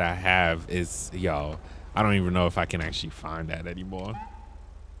pack that I have is, yo, I don't even know if I can actually find that anymore.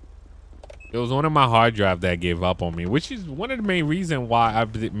 It was one of my hard drives that gave up on me, which is one of the main reasons why I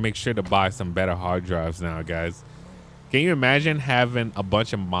make sure to buy some better hard drives now, guys. Can you imagine having a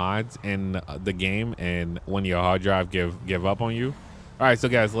bunch of mods in the game and when your hard drive give up on you? All right, so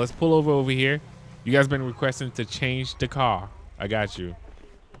guys, let's pull over here. You guys been requesting to change the car. I got you.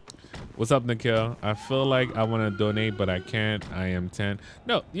 What's up, Nikhil? I feel like I want to donate, but I can't. I am 10.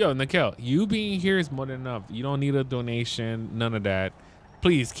 No, yo, Nikhil, you being here is more than enough. You don't need a donation, none of that.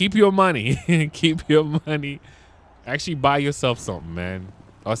 Please keep your money. Keep your money. Actually, buy yourself something, man,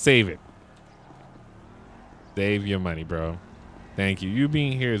 or save it. Save your money, bro. Thank you. You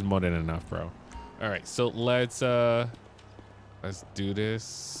being here is more than enough, bro. All right, so let's do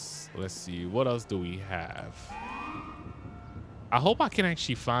this. Let's see, what else do we have? I hope I can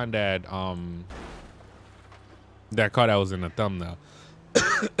actually find that that car that was in the thumbnail.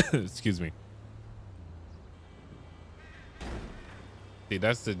 Excuse me. See,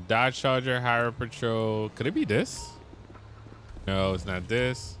 that's the Dodge Charger Highway Patrol. Could it be this? No, it's not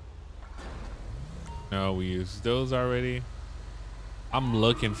this. No, we used those already. I'm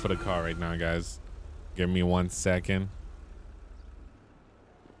looking for the car right now, guys. Give me 1 second.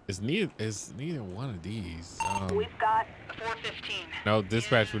 It's neither one of these. We've got 415. No,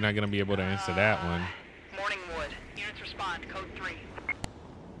 dispatch, we're not gonna be able to answer that one. Morningwood. Units respond. Code 3.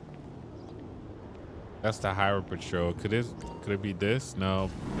 That's the Highway Patrol. Could it be this? No,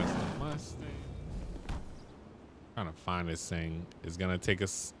 that's the Mustang. Trying to find this thing. It's gonna take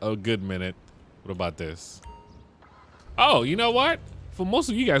us a good minute. What about this? Oh, you know what? For most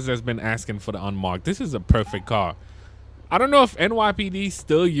of you guys that's been asking for the unmarked, this is a perfect car. I don't know if NYPD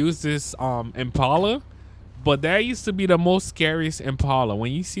still use this Impala, but that used to be the most scariest Impala.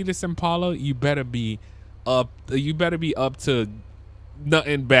 When you see this Impala, you better be up to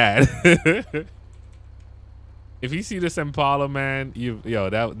nothing bad. If you see this Impala, man,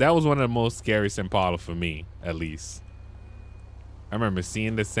 that was one of the most scariest Impala for me, at least. I remember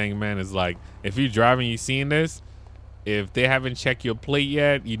seeing this thing, man. It's like, if you're driving, you seeing this, if they haven't checked your plate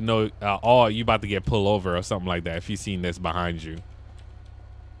yet, you know, oh, you about to get pulled over or something like that if you seen this behind you.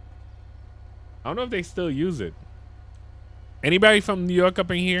 I don't know if they still use it. Anybody from New York up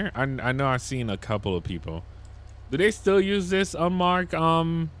in here? I know I've seen a couple of people. Do they still use this unmarked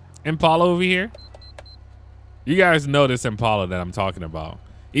Impala over here? You guys know this Impala that I'm talking about.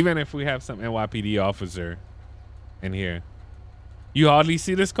 Even if we have some NYPD officer in here. You hardly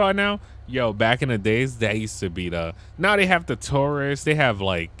see this car now? Yo, back in the days, that used to be the... Now they have the Taurus. They have,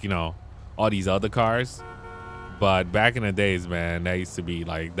 like, you know, all these other cars. But back in the days, man, that used to be,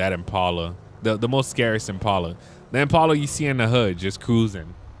 like, that Impala. The most scariest Impala. The Impala you see in the hood, just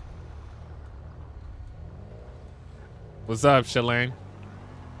cruising. What's up, Shalane?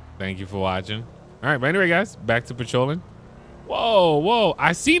 Thank you for watching. All right, but anyway, guys, back to patrolling. Whoa, whoa.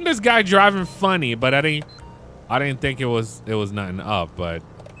 I seen this guy driving funny, but I didn't think it was nothing up, but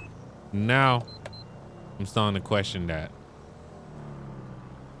now I'm starting to question that.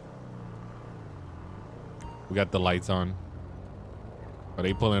 We got the lights on. Are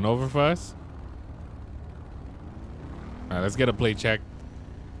they pulling over for us? All right, let's get a plate check.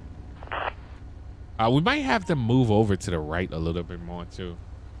 We might have to move over to the right a little bit more too.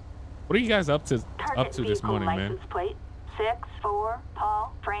 What are you guys up to this morning, man? Plate 64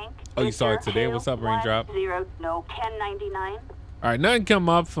 Paul Frank. Oh, you saw it today? What's up, Raindrop? 1099. All right, nothing come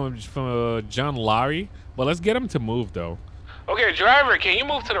up from John Larry, but let's get him to move though. Okay, driver, can you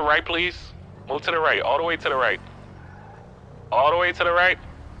move to the right, please? Move to the right, all the way to the right. All the way to the right,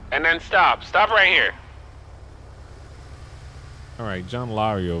 and then stop. Stop right here. All right, John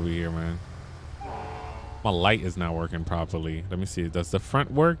Larry over here, man. My light is not working properly. Let me see. Does the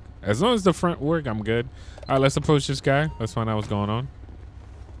front work? As long as the front work, I'm good. All right, let's approach this guy. Let's find out what's going on.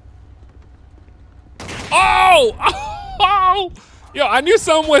 Oh! Oh! Yo, I knew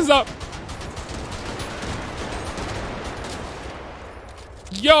something was up.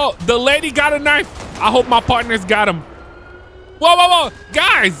 Yo, the lady got a knife. I hope my partners got him. Whoa, whoa, whoa.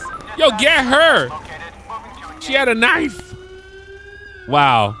 Guys, yo, get her. She had a knife.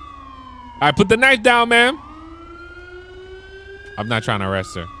 Wow. All right, put the knife down, ma'am. I'm not trying to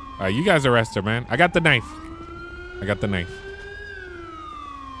arrest her. All right, you guys arrest her, man. I got the knife. I got the knife.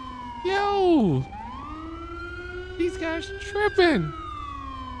 Yo. These guys tripping.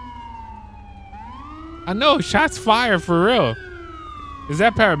 I know, shots fired for real. Is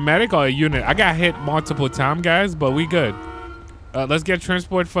that paramedic or a unit? I got hit multiple times, guys, but we good. Let's get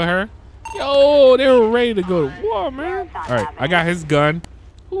transport for her. Yo, they were ready to go to war, man. All right, I got his gun.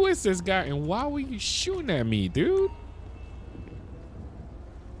 Who is this guy and why were you shooting at me, dude?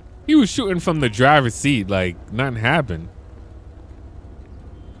 He was shooting from the driver's seat like nothing happened.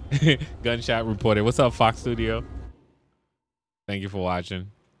 Gunshot reported. What's up, Fox Studio? Thank you for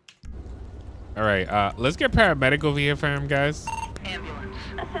watching. All right, let's get paramedic over here for him, guys. Ambulance.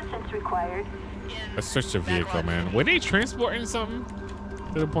 Assistance required. Let's search the vehicle, man. Were they transporting something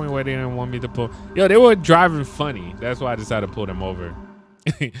to the point where they didn't want me to pull? Yo, they were driving funny. That's why I decided to pull them over.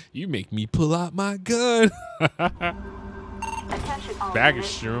 You make me pull out my gun.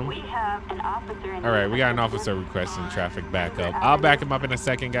 Baggage room. We have an officer in. All right, we got an officer requesting traffic backup. I'll back him up in a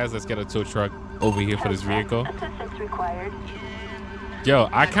second, guys. Let's get a tow truck over here for this vehicle. Assistance required. Yo,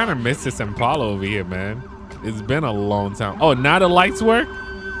 I kind of missed this Impala over here, man. It's been a long time. Oh, now the lights work?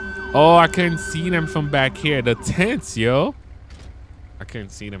 Oh, I couldn't see them from back here. The tents, yo. I couldn't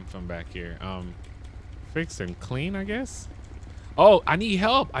see them from back here. Fix and clean, I guess. Oh, I need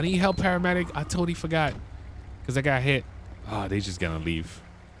help. I need help, paramedic. I totally forgot because I got hit. Oh, they just gonna leave.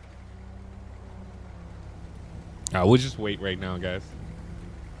 All right, we'll just wait right now, guys.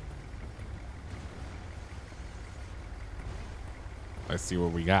 Let's see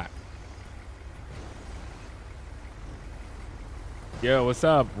what we got. Yo, what's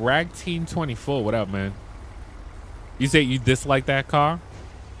up? Rag Team 24. What up, man? You say you dislike that car?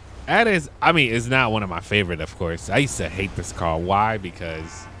 That is, I mean, it's not one of my favorite, of course. I used to hate this car. Why?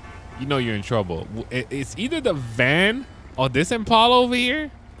 Because you know you're in trouble. It's either the van or this Impala over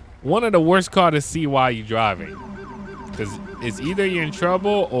here. One of the worst cars to see while you're driving. Because it's either you're in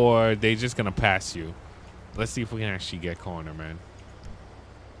trouble or they just going to pass you. Let's see if we can actually get corner, man.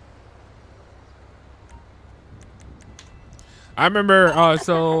 I remember,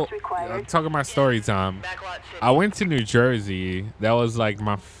 talking about story time. I went to New Jersey. That was like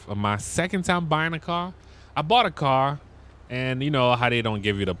my second time buying a car. I bought a car, and you know how they don't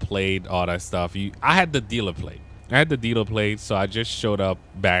give you the plate, all that stuff. I had the dealer plate. So I just showed up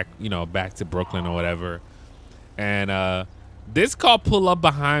back to Brooklyn or whatever. And this car pulled up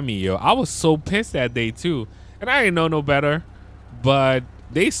behind me, yo. I was so pissed that day too, and I didn't know no better. But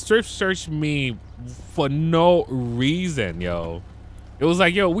they strip searched me for no reason, yo. It was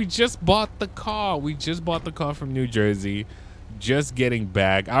like, yo, we just bought the car. We just bought the car from New Jersey, just getting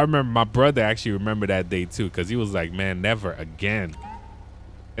back. I remember my brother actually remembered that day too, because he was like, man, never again.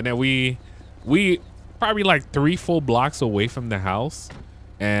 And then we probably like 3-4 blocks away from the house,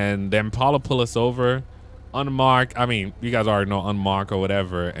 and then Paula pulled us over, unmarked. I mean, you guys already know unmarked or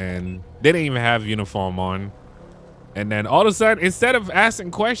whatever, and they didn't even have uniform on. And then all of a sudden, instead of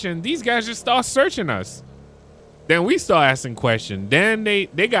asking questions, these guys just start searching us. Then we start asking questions. Then they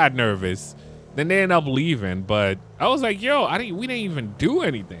got nervous. Then they end up leaving. But I was like, yo, we didn't even do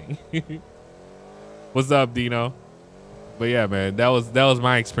anything. What's up, Dino? But yeah, man, that was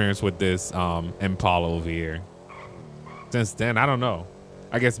my experience with this Impala over here. Since then, I don't know.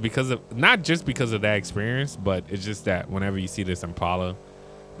 I guess not just because of that experience, but it's just that whenever you see this Impala,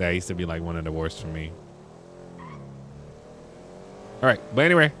 that used to be like one of the worst for me. All right, but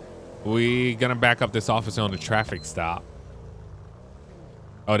anyway, we gonna back up this officer on the traffic stop.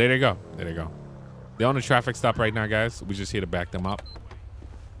 Oh, there they go. There they go. They're on the traffic stop right now, guys. We just here to back them up.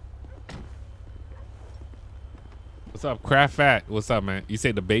 What's up, Craft Fat? What's up, man? You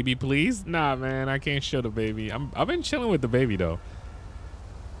say the baby, please? Nah, man, I can't show the baby. I've been chilling with the baby though.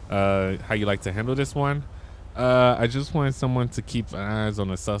 How you like to handle this one? I just want someone to keep eyes on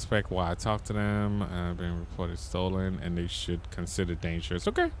the suspect while I talk to them. Been reported stolen, and they should consider dangerous.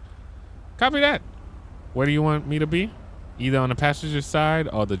 Okay, copy that. Where do you want me to be? Either on the passenger side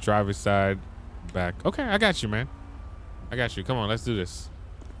or the driver's side back. Okay, I got you, man. I got you. Come on, let's do this.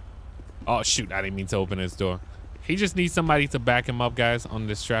 Oh, shoot. I didn't mean to open this door. He just needs somebody to back him up, guys, on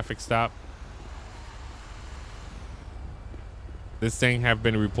this traffic stop. This thing have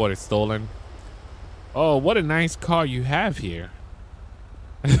been reported stolen. Oh, what a nice car you have here.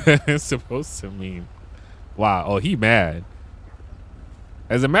 It's supposed to mean. Wow. Oh, he mad.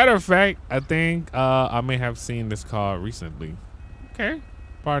 As a matter of fact, I think I may have seen this car recently. Okay.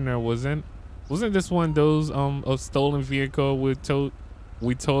 Partner, wasn't this one those a stolen vehicle we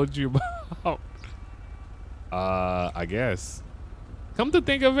told you about? I guess. Come to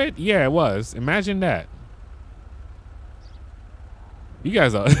think of it, yeah, it was. Imagine that. You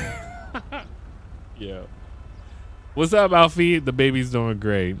guys are yeah. What's up, Alfie? The baby's doing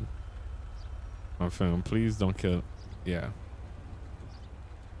great. My film, please don't kill. Yeah.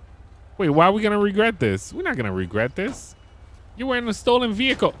 Wait, why are we gonna regret this? We're not gonna regret this. You're wearing a stolen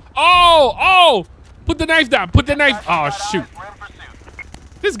vehicle. Oh! Put the knife down. Put the knife. Oh, shoot.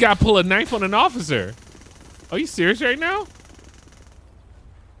 This guy pulled a knife on an officer. Are you serious right now?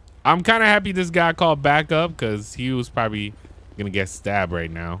 I'm kind of happy this guy called back up because he was probably gonna get stabbed right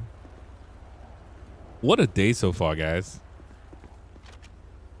now. What a day so far, guys.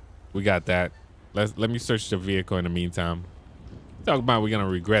 We got that. Let me search the vehicle in the meantime. Talk about we're gonna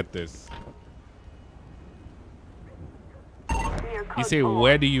regret this. You say,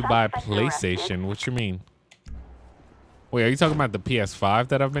 where do you buy PlayStation? What you mean? Wait, are you talking about the PS5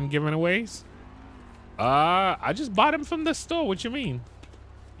 that I've been giving away? I just bought them from the store. What you mean?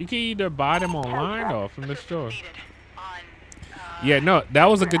 You can either buy them online or from the store. Yeah, no, that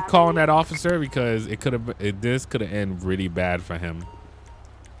was a good call on that officer because this could have ended really bad for him. All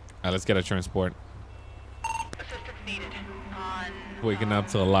right, let's get a transport. Waking up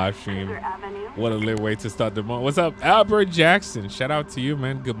to a live stream. What a lit way to start the morning. What's up, Albert Jackson? Shout out to you,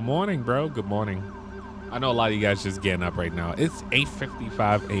 man. Good morning, bro. Good morning. I know a lot of you guys just getting up right now. It's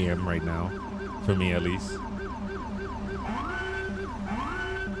 8:55 a.m. right now, for me at least.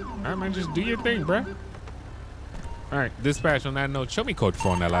 All right, man, just do your thing, bruh. All right, dispatch on that note. Show me code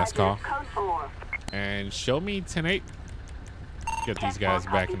 4 on that last call. Code 4. And show me 10-8. Get these guys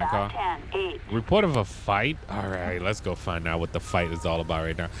back in the car. 10-8. Report of a fight? All right, let's go find out what the fight is all about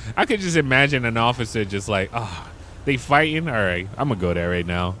right now. I could just imagine an officer just like, oh, they fighting? All right, I'm going to go there right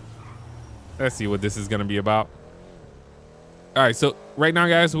now. Let's see what this is going to be about. All right, so right now,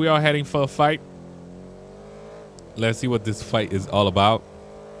 guys, we are heading for a fight. Let's see what this fight is all about.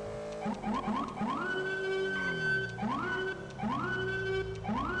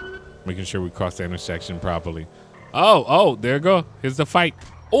 Making sure we cross the intersection properly. Oh, there you go. Here's the fight.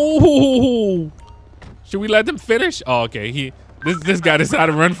 Oh, should we let them finish? Oh, okay. This guy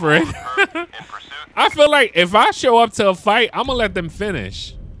decided to run for it. I feel like if I show up to a fight, I'm gonna let them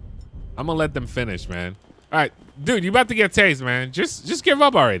finish. I'm gonna let them finish, man. All right, dude, you about to get tased, man. Just give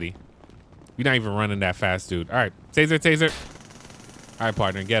up already. You're not even running that fast, dude. All right, taser. All right,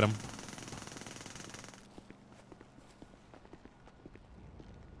 partner, get him.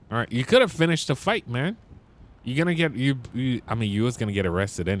 All right, you could have finished the fight, man. You're gonna get I mean, you was gonna get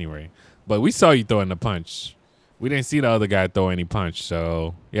arrested anyway. But we saw you throwing the punch. We didn't see the other guy throw any punch,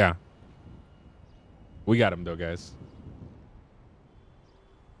 so yeah. We got him though, guys.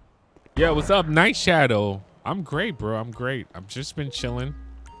 Yeah, what's up, Night Shadow? I'm great, bro. I'm great. I've just been chilling.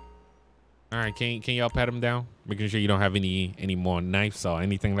 All right, can y'all pat him down? Making sure you don't have any more knives or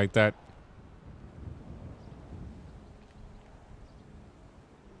anything like that.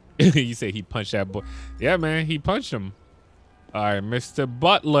 You say he punched that boy. Yeah, man, he punched him. All right, Mr.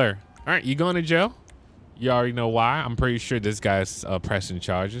 Butler. All right, you going to jail? You already know why. I'm pretty sure this guy's pressing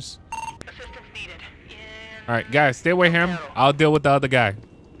charges. Assistance needed. All right, guys, stay with him. I'll deal with the other guy.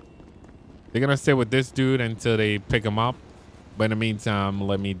 They're going to stay with this dude until they pick him up. But in the meantime,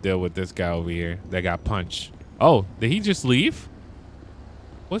 let me deal with this guy over here that got punched. Oh, did he just leave?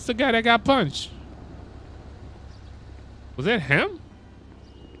 What's the guy that got punched? Was that him?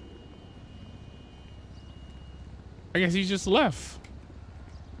 I guess he just left.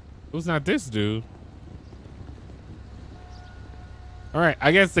 It was not this dude. All right,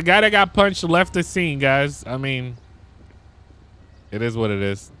 I guess the guy that got punched left the scene, guys. I mean, it is what it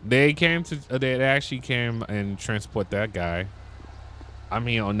is. They actually came and transport that guy. I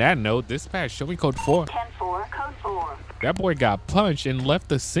mean, on that note, dispatch, show me code 4. 10-4, code 4. That boy got punched and left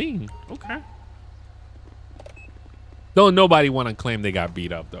the scene. Okay. Don't nobody want to claim they got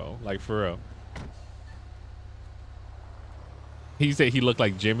beat up though, like for real. He said he looked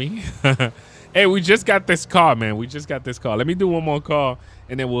like Jimmy. Hey, we just got this car, man. We just got this car. Let me do one more call,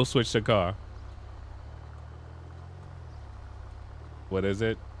 and then we'll switch the car. What is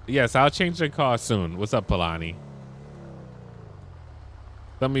it? Yes, I'll change the car soon. What's up, Polani?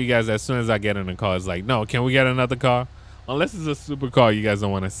 Some of you guys, as soon as I get in the car, is like, no, can we get another car? Unless it's a super car, you guys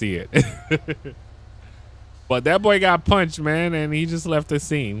don't want to see it. But that boy got punched, man, and he just left the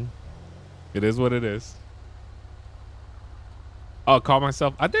scene. It is what it is. Oh, call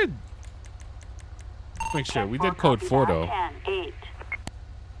myself. I did. Make sure we did code 4 though. 10-8.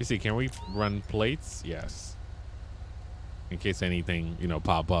 You see, can we run plates? Yes. In case anything, you know,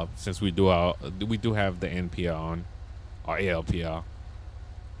 pop up. Since we do have the NPR on, or ALPR.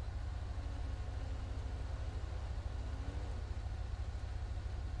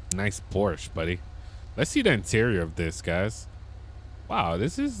 Nice Porsche, buddy. Let's see the interior of this, guys. Wow,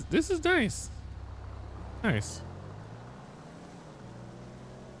 this is nice. Nice.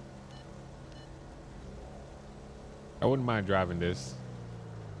 I wouldn't mind driving this.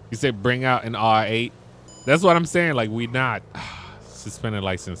 You said bring out an R8. That's what I'm saying. Like, we not suspended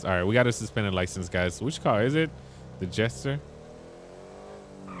license. All right, we got a suspended license, guys. Which car is it? The Jester.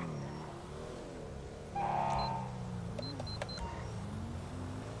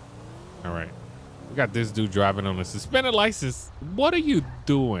 All right, we got this dude driving on a suspended license. What are you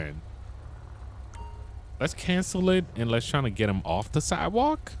doing? Let's cancel it and let's try to get him off the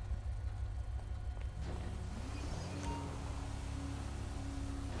sidewalk.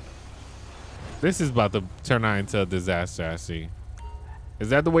 This is about to turn out into a disaster, I see.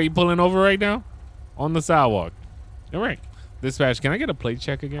 Is that the way you're pulling over right now? On the sidewalk. All right. Dispatch, can I get a plate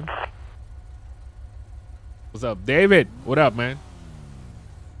check again? What's up, David? What up, man?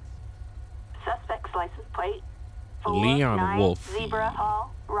 Suspect's license plate. Leon Wolf. Zebra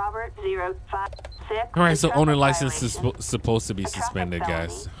Hall, Robert 056. All right, so owner license is supposed to be suspended,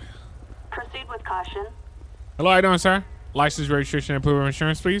 guys. Proceed with caution. Hello, how you doing, sir? License, registration, and proof of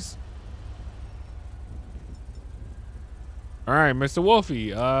insurance, please. All right, Mr.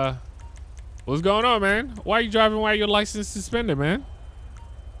 Wolfie, what's going on, man? Why are you driving while your license is suspended, man?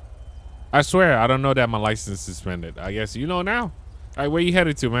 I swear, I don't know that my license is suspended. I guess you know now. All right, where you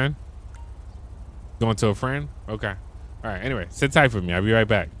headed to, man? Going to a friend? Okay. All right, anyway, sit tight for me. I'll be right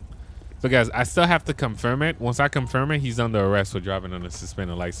back. So, guys, I still have to confirm it. Once I confirm it, he's under arrest for driving on a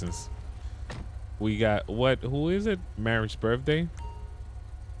suspended license. We got, what? Who is it? Marriage birthday?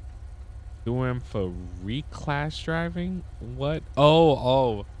 Do him for reclass driving? What?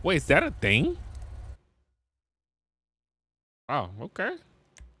 Oh. Wait, is that a thing? Oh, okay.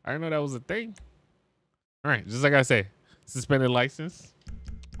 I didn't know that was a thing. All right, just like I say, suspended license.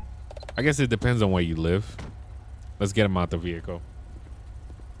 I guess it depends on where you live. Let's get him out the vehicle.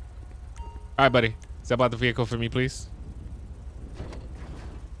 All right, buddy. Step out the vehicle for me, please.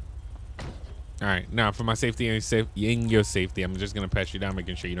 All right, now for my safety and your safety, I'm just gonna pat you down,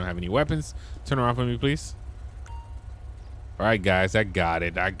 making sure you don't have any weapons. Turn around for me, please. All right, guys, I got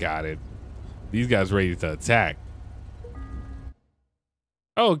it. These guys ready to attack.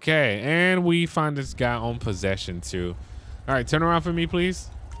 Okay, and we find this guy on possession too. All right, turn around for me, please.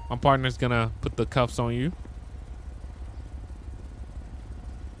 My partner's gonna put the cuffs on you,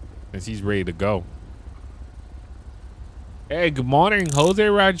 since he's ready to go. Hey, good morning, Jose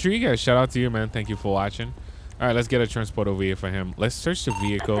Rodriguez. Shout out to you, man. Thank you for watching. All right, let's get a transport over here for him. Let's search the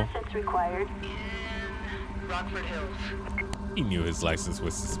vehicle. Assistance required. In Rockford Hills. He knew his license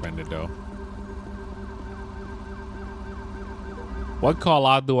was suspended, though. What call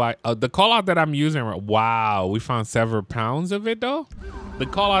out do I? The call out that I'm using. Wow, we found several pounds of it, though. The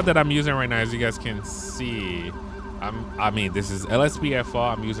call out that I'm using right now, as you guys can see, I mean, this is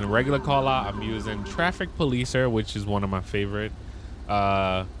Lspdfr. I'm using regular call out. I'm using traffic policer, which is one of my favorite.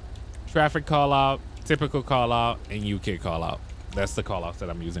 Traffic call out, typical call out, and UK call out. That's the call outs that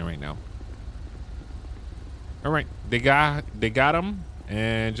I'm using right now. All right, they got them,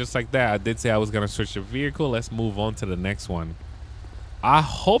 and just like that, I did say I was gonna switch the vehicle. Let's move on to the next one. I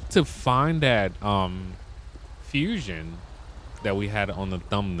hope to find that Fusion that we had on the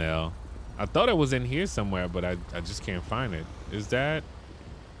thumbnail. I thought it was in here somewhere, but I just can't find it. Is that?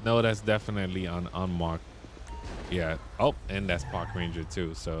 No, that's definitely unmarked. Yeah. Oh, and that's Park Ranger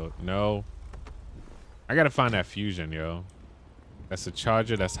too. So no. I gotta find that Fusion, yo. That's a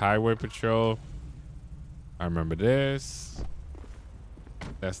Charger. That's Highway Patrol. I remember this.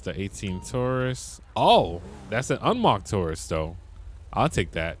 That's the 18 Taurus. Oh, that's an unmarked Taurus though. I'll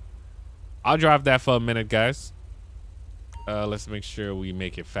take that. I'll drive that for a minute, guys. Let's make sure we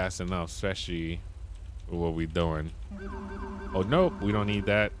make it fast enough, especially with what we're doing. Oh, nope, we don't need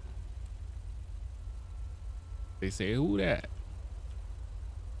that. They say, who that?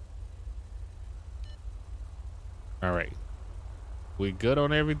 All right. We good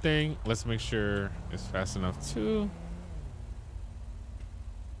on everything. Let's make sure it's fast enough too.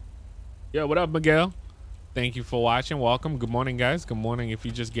 Yo, what up, Miguel? Thank you for watching. Welcome. Good morning, guys. Good morning. If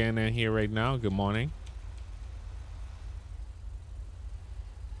you're just getting in here right now, good morning.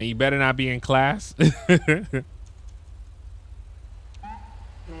 And you better not be in class. All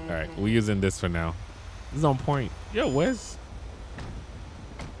right, we're using this for now. This is on point. Yo, where's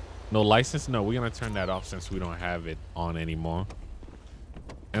no license? No, we're gonna turn that off since we don't have it on anymore.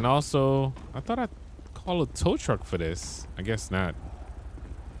 And also, I thought I'd call a tow truck for this. I guess not.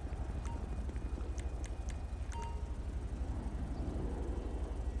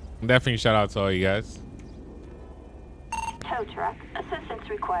 Definitely shout out to all you guys. Tow truck. Assistance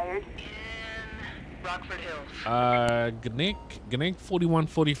required. In Rockford Hills. Gnick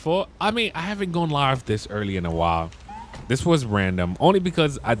 4144. I mean, I haven't gone live this early in a while. This was random, only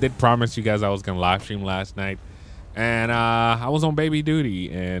because I did promise you guys I was gonna live stream last night, and I was on baby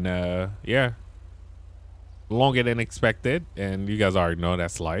duty, and yeah, longer than expected. And you guys already know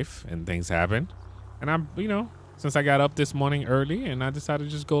that's life, and things happen. And I'm, you know, since I got up this morning early, and I decided to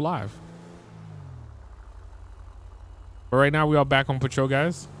just go live. But right now we are back on patrol,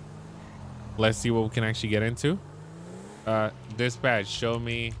 guys. Let's see what we can actually get into. Dispatch, show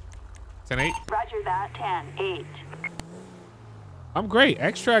me 10-8. Roger that. 10-8. I'm great.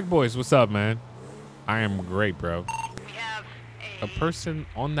 Extract boys, what's up, man? I am great, bro. We have A person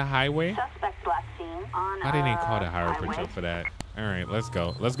on the highway? Suspect last seen on How didn't they call the highway highway. patrol for that? All right, let's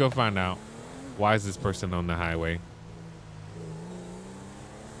go. Let's go find out. Why is this person on the highway?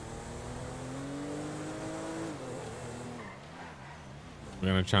 We're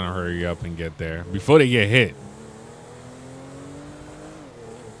gonna try to hurry up and get there before they get hit.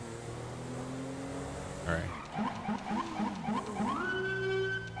 All right.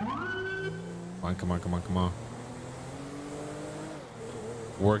 Come on, come on, come on, come on.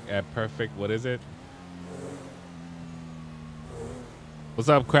 Work at perfect. What is it? What's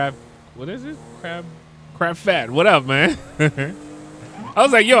up, Crab? What is it? Crab Fat. What up, man? I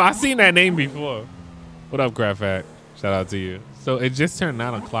was like, yo, I seen that name before. What up, Crab Fat? Shout out to you. So it just turned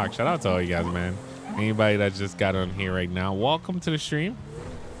 9 o'clock. Shout out to all you guys, man. Anybody that just got on here right now, welcome to the stream.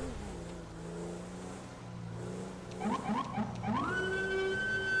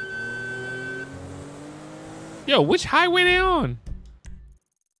 Yo, which highway they on?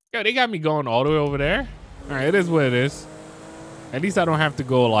 Yo, they got me going all the way over there. All right, it is what it is. At least I don't have to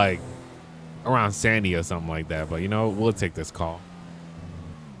go like around Sandy or something like that. But you know, we'll take this call.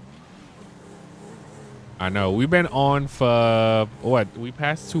 I know we've been on for what? We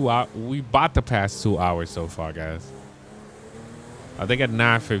passed 2 hours. We about to pass 2 hours so far, guys. I think at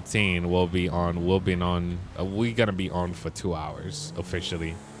 9:15 we'll be on. We're gonna be on for 2 hours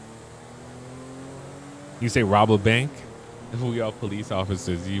officially. You say rob a bank? We are police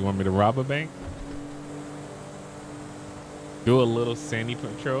officers. You want me to rob a bank? Do a little Sandy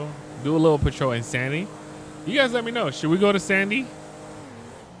patrol. Do a little patrol in Sandy. You guys let me know. Should we go to Sandy?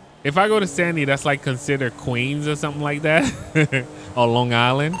 If I go to Sandy, that's like considered Queens or something like that. Or Long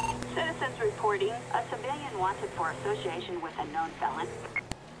Island. Citizens reporting a civilian wanted for association with a known felon.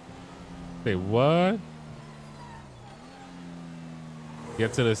 Say what?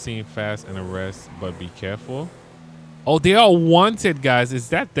 Get to the scene fast and arrest, but be careful. Oh, they are wanted, guys. Is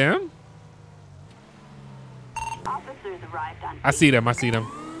that them? Officers arrived on. I see them. I see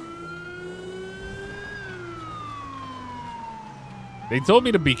them. They told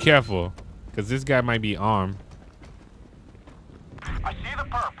me to be careful because this guy might be armed. I see the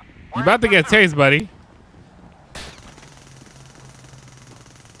perp. You about to get tased, buddy.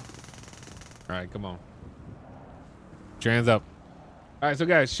 All right, come on. Hands up. All right, so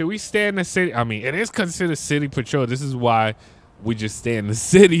guys, should we stay in the city? I mean, it is considered city patrol. This is why we just stay in the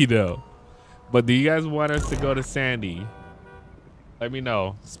city, though. But do you guys want us to go to Sandy? Let me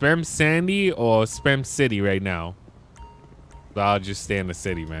know. Spam Sandy or spam City right now? So I'll just stay in the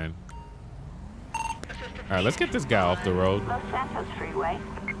city, man. All right, let's get this guy off the road. Los Santos Freeway.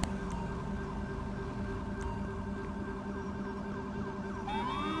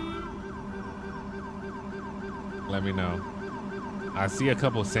 Let me know. I see a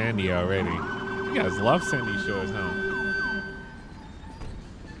couple Sandy already. You guys love Sandy shores, huh?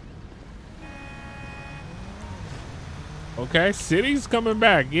 Okay, city's coming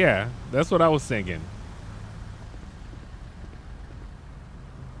back. Yeah, that's what I was thinking.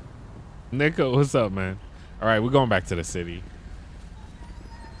 Nico, what's up, man? All right, we're going back to the city.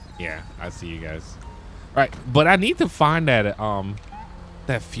 Yeah, I see you guys. All right, but I need to find that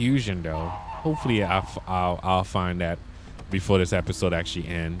that fusion though. Hopefully, I'll find that before this episode actually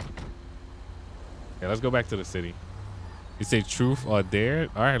ends. Yeah, let's go back to the city. You say truth or dare?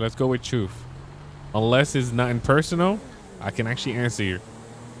 All right, let's go with truth. Unless it's nothing personal, I can actually answer you.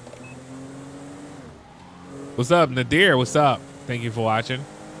 What's up, Nadir? What's up? Thank you for watching.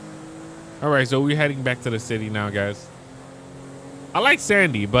 All right, so we're heading back to the city now, guys. I like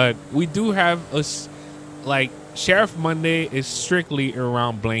Sandy, but we do have a, like, Sheriff Monday is strictly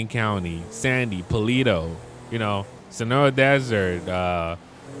around Blaine County, Sandy, Paleto, you know, Sonora Desert,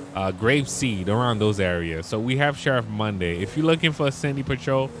 Grapeseed, around those areas. So we have Sheriff Monday. If you're looking for a Sandy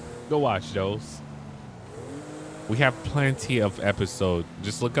Patrol, go watch those. We have plenty of episodes.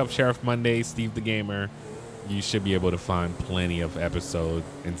 Just look up Sheriff Monday, Steve the Gamer. You should be able to find plenty of episodes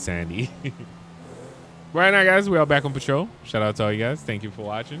in Sandy. Right now, guys, we are back on patrol. Shout out to all you guys. Thank you for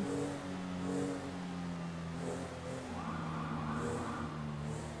watching.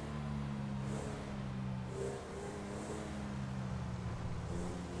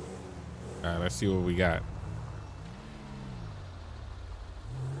 All right, let's see what we got.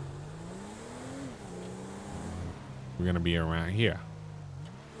 We're going to be around here.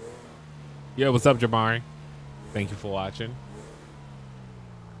 Yo, what's up, Jamari? Thank you for watching.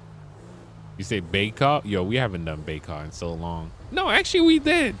 You say Baycar? Yo, we haven't done Baycar in so long. No, actually, we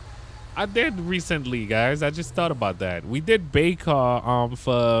did. I did recently, guys. I just thought about that. We did Baycar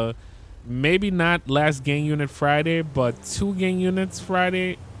for maybe not last gang unit Friday, but 2 gang units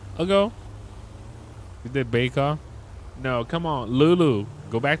Friday ago. We did Baycar. No, come on, Lulu.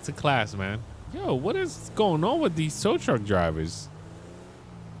 Go back to class, man. Yo, what is going on with these tow truck drivers?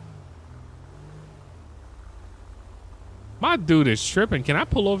 My dude is tripping. Can I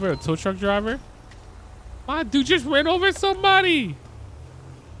pull over a tow truck driver? My dude just ran over somebody.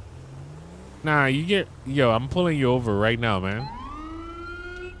 Nah, you get... Yo, I'm pulling you over right now, man.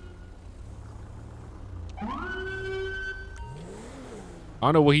 I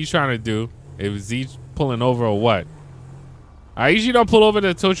don't know what he's trying to do. Is he pulling over or what? I usually don't pull over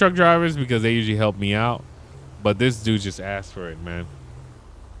the tow truck drivers because they usually help me out. But this dude just asked for it, man.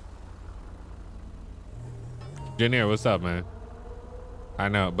 Janier, what's up, man? I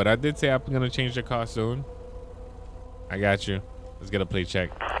know, but I did say I'm gonna change the car soon. I got you. Let's get a plate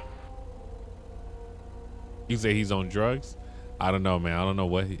check. You say he's on drugs? I don't know, man. I don't know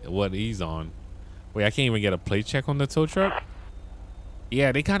what he's on. Wait, I can't even get a plate check on the tow truck?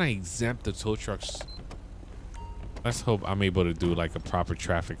 Yeah, they kind of exempt the tow trucks. Let's hope I'm able to do like a proper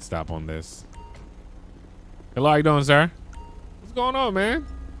traffic stop on this. Hello, how you doing, sir? What's going on, man?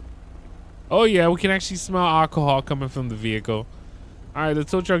 Oh, yeah, we can actually smell alcohol coming from the vehicle. All right, the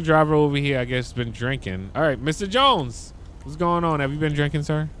tow truck driver over here, I guess, been drinking. All right, Mr. Jones, what's going on? Have you been drinking,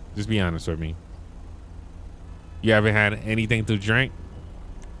 sir? Just be honest with me. You haven't had anything to drink?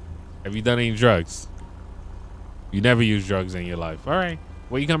 Have you done any drugs? You never used drugs in your life. All right,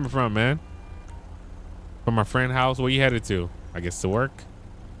 where you coming from, man? From my friend's house? Where you headed to? I guess to work?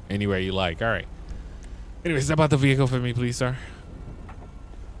 Anywhere you like. All right. Anyways, step out the vehicle for me, please, sir.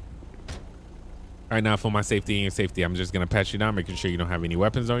 All right, now for my safety and your safety, I'm just going to pat you down, making sure you don't have any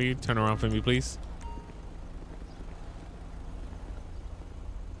weapons on you. Turn around for me, please.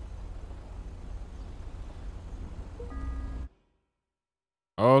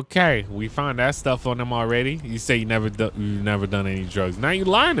 Okay, we found that stuff on them already. You say you never done any drugs. Now you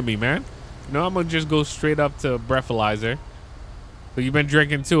lying to me, man. No, I'm going to just go straight up to breathalyzer. So you've been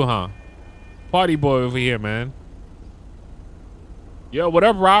drinking too, huh? Party boy over here, man. Yo, what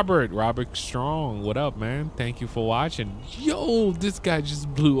up, Robert? Robert Strong, what up, man? Thank you for watching. Yo, this guy just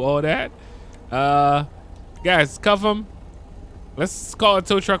blew all that. Guys, cuff him. Let's call a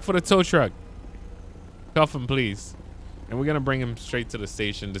tow truck for the tow truck. Cuff him, please. And we're gonna bring him straight to the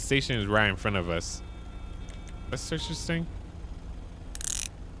station. The station is right in front of us. Let's search this thing.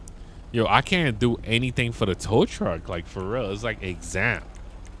 Yo, I can't do anything for the tow truck, like for real. It's like exam.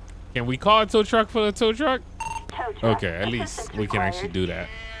 Can we call a tow truck for the tow truck? Okay, at least we can actually do that.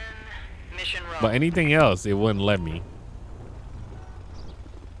 But anything else, it wouldn't let me.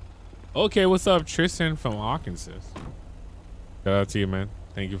 Okay, what's up, Tristan from Arkansas? Shout out to you, man.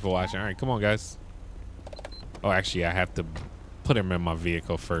 Thank you for watching. All right, come on, guys. Oh, actually, I have to put him in my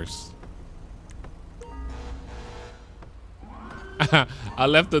vehicle first. I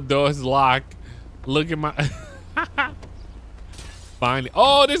left the doors locked. Look at my... Finally.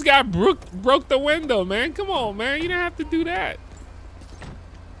 Oh, this guy broke the window, man. Come on, man. You didn't have to do that.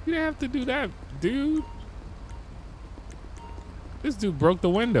 You didn't have to do that, dude. This dude broke the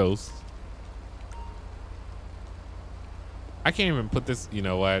windows. I can't even put this. You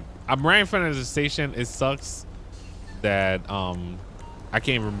know what? I'm right in front of the station. It sucks that I can't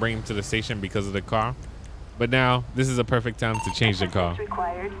even bring him to the station because of the car. But now this is a perfect time to change the car.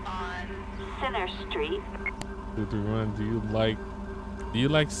 Required on Center Street. 231. Do you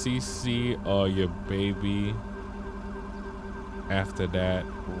like CC or your baby? After that,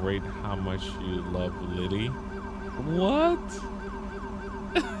 rate how much you love Liddy. What?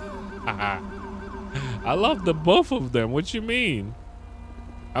 I love the both of them. What you mean?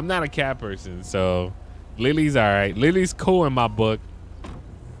 I'm not a cat person, so Lily's all right. Lily's cool in my book,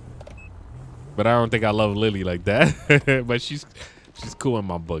 but I don't think I love Lily like that. But she's cool in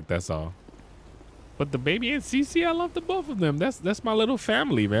my book. That's all. But the baby and Cece, I love the both of them. That's my little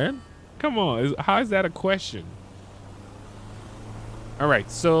family, man. Come on, how is that a question? All right,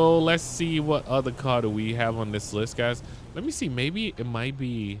 so let's see what other car do we have on this list, guys. Let me see. Maybe it might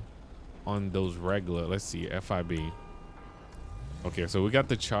be on those regular. Let's see, FIB. Okay, so we got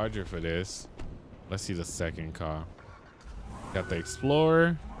the Charger for this. Let's see the second car. Got the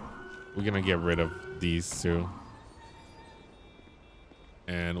Explorer. We're gonna get rid of these two.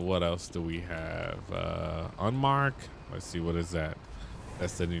 And what else do we have? Unmark. Let's see, what is that?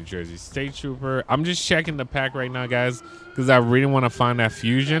 That's the New Jersey State Trooper. I'm just checking the pack right now, guys, because I really want to find that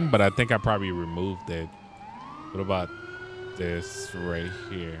Fusion, but I think I probably removed it. What about this right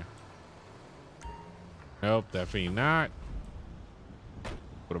here? Nope, definitely not.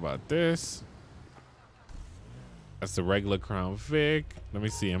 What about this? That's the regular Crown Vic. Let me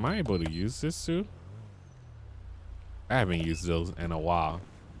see. Am I able to use this too? I haven't used those in a while.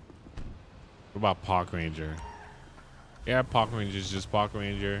 What about Park Ranger? Yeah, Park Ranger is just Park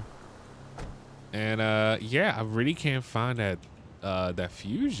Ranger. And yeah, I really can't find that that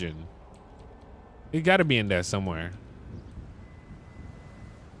Fusion. It got to be in there somewhere.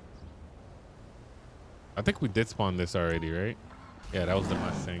 I think we did spawn this already, right? Yeah, that was the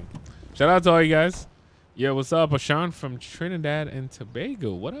Mustang. Shout out to all you guys. Yeah, what's up? Ashan from Trinidad and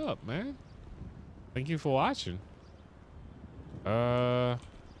Tobago. What up, man? Thank you for watching. I'm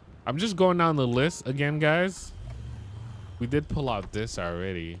just going down the list again, guys. We did pull out this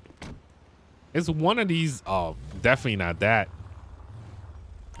already. It's one of these. Oh, definitely not that.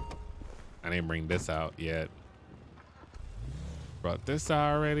 I didn't bring this out yet. Brought this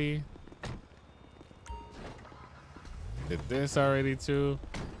out already. Did this already too.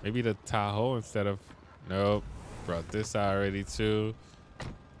 Maybe the Tahoe instead of, nope. Brought this already too.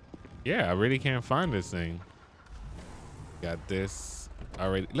 Yeah, I really can't find this thing. Got this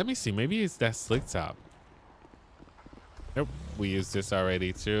already. Let me see, maybe it's that slick top. Nope, we used this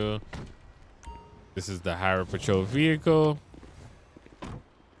already too. This is the Highway Patrol vehicle.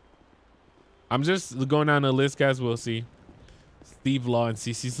 I'm just going down the list, guys. We'll see. Steve Law and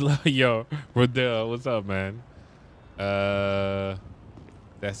CC Law. Yo, Rodell, what's up, man?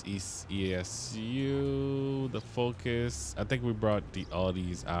 That's ESU. The Focus. I think we brought the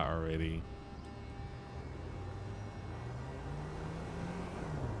Audis out already.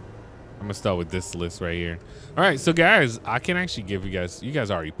 I'm gonna start with this list right here. All right, so guys, I can actually give you guys. You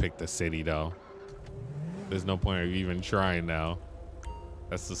guys already picked the city though. There's no point of even trying now.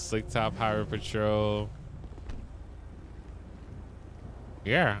 That's the slick top Highway Patrol.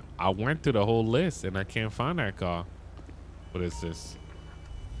 Yeah, I went through the whole list and I can't find that car. What is this?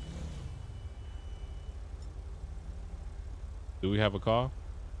 Do we have a car?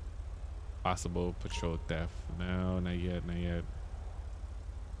 Possible patrol theft. No, not yet, not yet.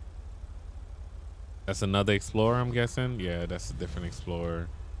 That's another Explorer, I'm guessing. Yeah, that's a different Explorer.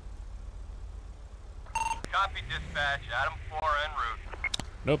 Copy dispatch, Adam 4 en route.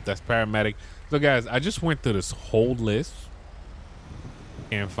 Nope, that's paramedic. So guys, I just went through this whole list.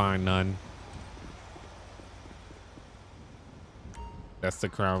 Can't find none. That's the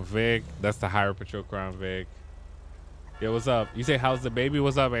Crown Vic. That's the Highway Patrol Crown Vic. Yeah, what's up? You say, how's the baby?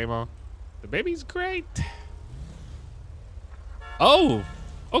 What's up, Amo? The baby's great. Oh,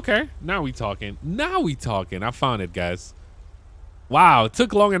 okay. Now we talking. Now we talking. I found it, guys. Wow, it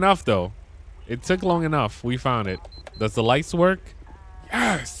took long enough, though. It took long enough. We found it. Does the lights work?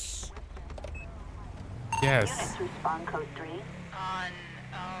 Yes. Yes. Units respond code 3 on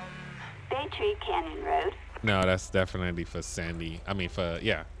Baytree Canyon Road. No, that's definitely for Sandy. I mean, for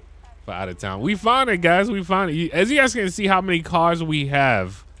out of town. We found it, guys. We found it. As you guys can see how many cars we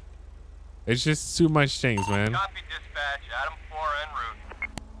have. It's just too much things, man. Copy dispatch, Adam 4 en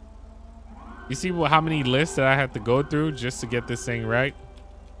route. You see how many lists that I had to go through just to get this thing right?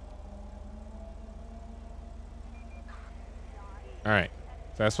 All right.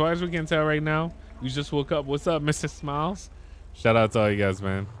 So as far as we can tell right now, we just woke up. What's up, Mr. Smiles? Shout out to all you guys,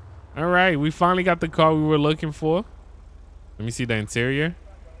 man. All right. We finally got the car we were looking for. Let me see the interior.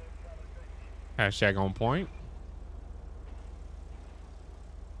 Hashtag on point.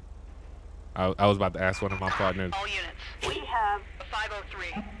 I was about to ask one of my partners. All units. We have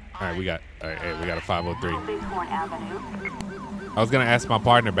 503. All right, we got a 503. Bighorn Avenue. I was gonna ask my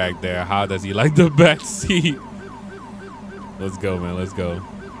partner back there, how does he like the back seat? Let's go, man. Let's go.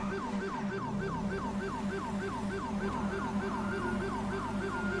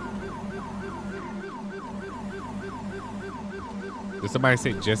 Did somebody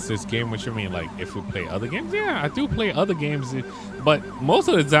say just this game? What you mean, like if we play other games? Yeah, I do play other games, but most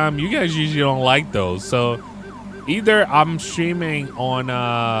of the time you guys usually don't like those. So either I'm streaming on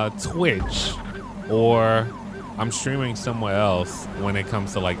Twitch or I'm streaming somewhere else when it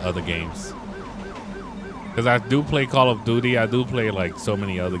comes to like other games. Because I do play Call of Duty. I do play like so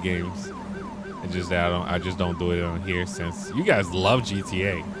many other games. It's just that I just don't do it on here since you guys love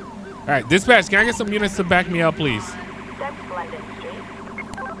GTA. All right, dispatch, can I get some units to back me up, please? That's London Street.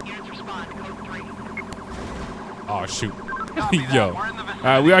 Units respond code 3. Oh, shoot. Yo.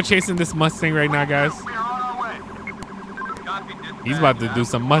 We are chasing this Mustang right now, guys. We are on our way. Copy dispatch, He's about to do Adam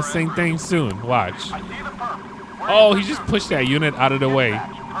some 4 Mustang en route. things soon. Watch. I see the perp. Oh, he just pushed that unit out of the way.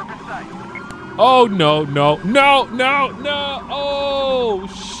 Dispatch, perp in sight. Oh, no, no, no, no, no. Oh,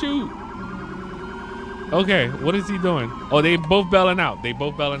 shoot. Okay, what is he doing? Oh, they both bailing out. They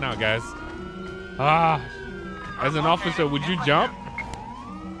both bailing out, guys. Ah. As an officer, would you jump?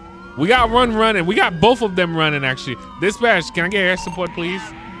 We got one running. We got both of them running, actually. Dispatch, can I get air support, please?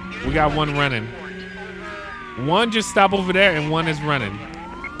 We got one running. One just stopped over there, and one is running.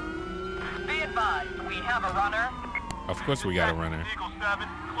 Be advised, we have a runner. Of course we got a runner. Eagle 7,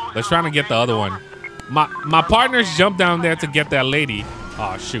 close Let's try to get the other one. My partners jumped down there to get that lady.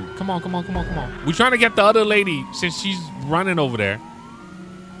 Oh, shoot. Come on, come on, come on, come on. We're trying to get the other lady since she's running over there.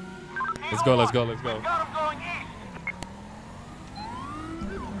 Let's go, let's go, let's go. Got him going east.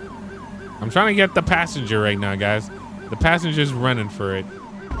 I'm trying to get the passenger right now, guys. The passenger's running for it.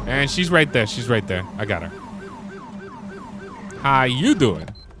 And she's right there. She's right there. I got her. How you doing?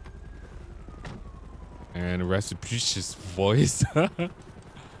 And rest in peace voice.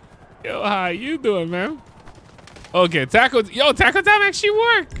 Yo, how you doing, man? Okay, tackle. Yo, tackle time actually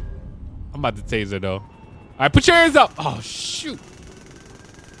work. I'm about to taser though. All right, put your hands up. Oh, shoot.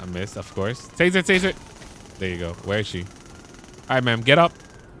 I missed, of course. Taser, taser. There you go. Where is she? All right, ma'am, get up.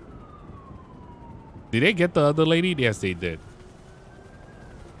 Did they get the other lady? Yes, they did.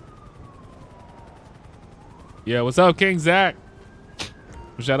 Yeah, what's up, King Zach?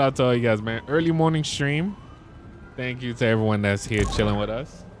 Shout out to all you guys, man. Early morning stream. Thank you to everyone that's here chilling with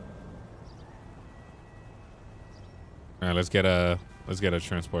us. All right, let's get a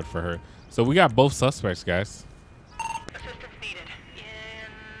transport for her. So we got both suspects, guys. Assistance needed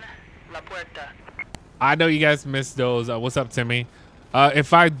in La Puerta. I know you guys missed those. What's up, Timmy?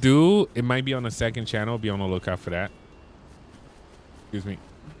 If I do, it might be on the second channel. Be on the lookout for that. Excuse me.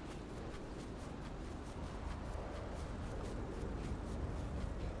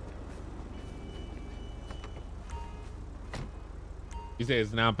 You say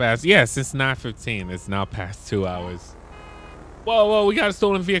it's now past. Yes, it's 9:15. It's now past 2 hours. Whoa, whoa, we got a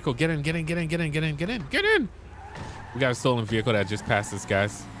stolen vehicle. Get in, get in, get in, get in, get in, get in, get in. We got a stolen vehicle that just passed us,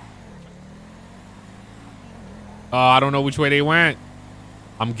 guys. Oh, I don't know which way they went.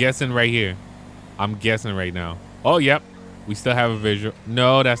 I'm guessing right here. I'm guessing right now. Oh, yep. We still have a visual.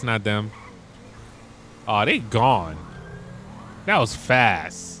 No, that's not them. Oh, they gone. That was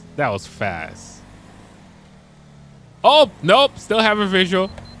fast. That was fast. Oh, nope. Still have a visual.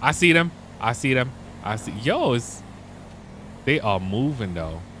 I see them. I see them. I see. Yo, they are moving,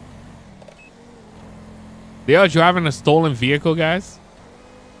 though. They are driving a stolen vehicle, guys.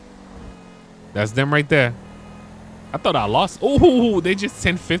 That's them right there. I thought I lost. Oh, they just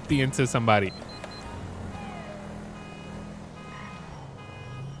 1050 into somebody.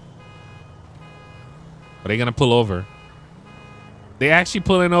 Are they going to pull over? They actually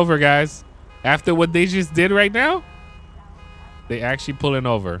pulling over, guys. After what they just did right now, they actually pulling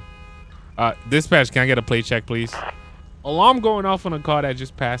over. Dispatch, can I get a plate check, please? Alarm going off on a car that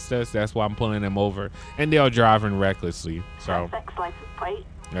just passed us. That's why I'm pulling them over. And they are driving recklessly. So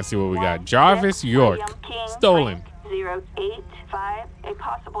let's see what we got. Jarvis York. Stolen. 085. A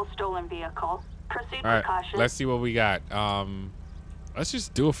possible stolen vehicle. Proceed with caution. Let's see what we got. Let's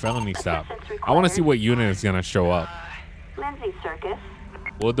just do a felony stop. I want to see what unit is going to show up. Lindsay Circus.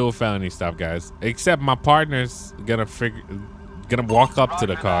 We'll do a felony stop, guys. Except my partner's gonna walk up to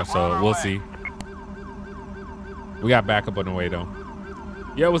the car, so we'll see. We got backup on the way though.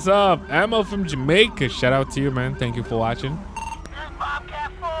 Yo, what's up? Ammo from Jamaica. Shout out to you, man. Thank you for watching.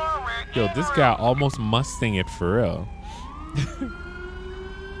 Yo, this guy almost Mustang it for real.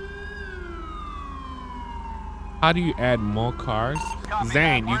 How do you add more cars?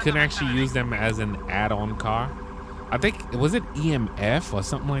 Zane, you can actually use them as an add-on car. I think, was it EMF or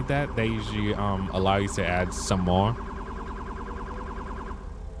something like that? They usually allow you to add some more.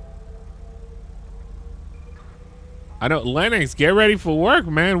 I know, Lennox, get ready for work,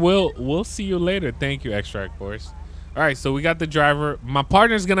 man. We'll see you later. Thank you, Extract Force. All right, so we got the driver. My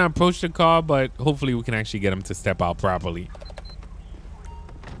partner's gonna approach the car, but hopefully we can actually get him to step out properly.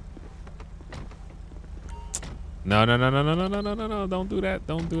 No, no, no, no, no, no, no, no, no, no. Don't do that.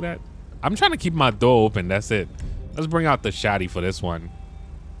 Don't do that. I'm trying to keep my door open. That's it. Let's bring out the shotty for this one.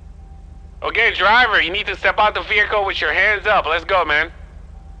 Okay, driver, you need to step out the vehicle with your hands up. Let's go, man.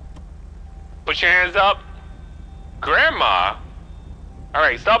 Put your hands up. Grandma? All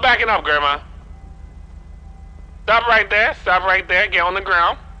right, stop backing up, Grandma. Stop right there. Stop right there. Get on the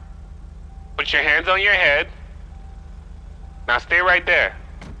ground. Put your hands on your head. Now stay right there.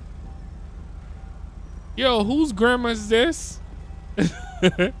 Yo, whose grandma is this?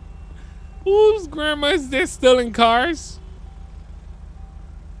 Whose grandma is this stealing cars?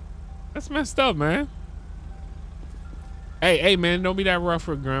 That's messed up, man. Hey, man, don't be that rough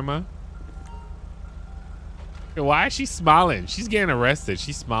for grandma. Yo, why is she smiling? She's getting arrested.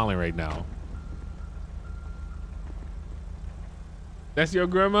 She's smiling right now. That's your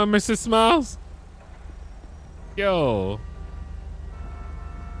grandma, Mrs. Smiles? Yo.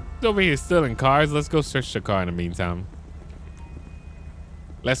 He's over here stealing cars. Let's go search the car in the meantime.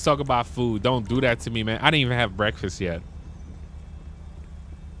 Let's talk about food. Don't do that to me, man. I didn't even have breakfast yet.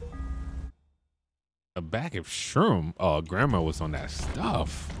 A bag of shroom. Oh, grandma was on that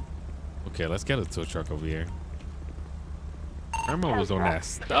stuff. Okay, let's get a tow truck over here. Grandma was on that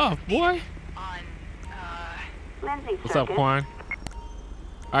stuff, boy. What's up, Quan?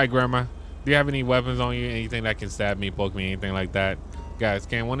 All right, grandma. Do you have any weapons on you? Anything that can stab me, poke me, anything like that? Guys,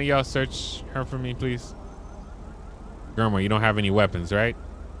 can one of y'all search her for me, please? Grandma, you don't have any weapons, right?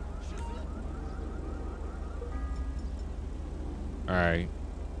 All right.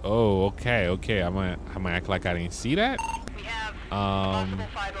 Oh, okay, okay. I'm gonna act like I didn't see that. We have possible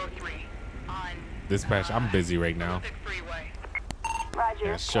 503 on dispatch. I'm busy right now. Roger.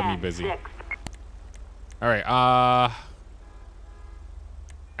 Yeah, show me busy. 6. All right.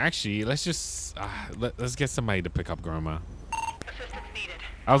 Actually, let's just let's get somebody to pick up grandma.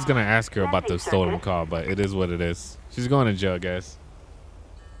 I was gonna ask her about the stolen car, but it is what it is. She's going to jail, guys.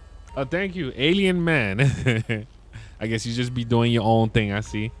 Oh, thank you, Alien Man. I guess you just be doing your own thing. I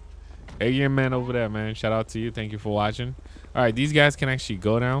see. Alien Man over there, man. Shout out to you. Thank you for watching. All right, these guys can actually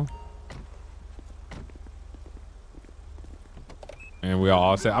go now. And we are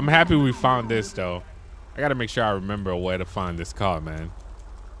all set. I'm happy we found this, though. I got to make sure I remember where to find this car, man.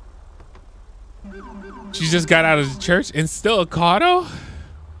 She just got out of the church and still a car, though?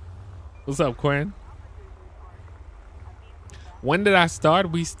 What's up, Quinn? When did I start?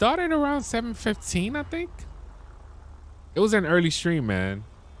 We started around 7:15, I think. It was an early stream, man.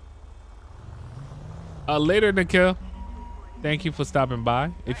 Later, Nikhil. Thank you for stopping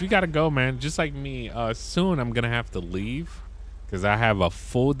by. If you gotta go, man, just like me, soon I'm gonna have to leave because I have a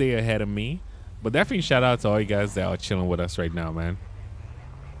full day ahead of me. But definitely shout out to all you guys that are chilling with us right now, man.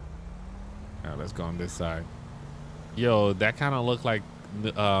 All right, let's go on this side. Yo, that kind of looked like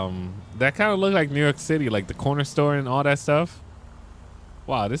New York City, like the corner store and all that stuff.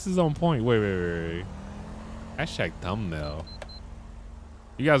 Wow, this is on point. Wait. Hashtag thumbnail.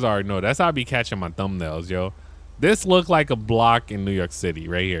 You guys already know that's how I be catching my thumbnails, yo. This looked like a block in New York City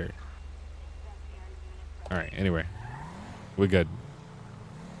right here. All right, anyway, we're good.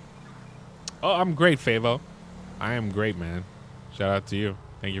 Oh, I'm great, Favo. I am great, man. Shout out to you.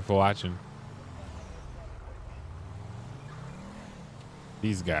 Thank you for watching.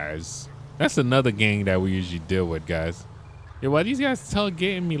 These guys. That's another gang that we usually deal with, guys. Yo, why these guys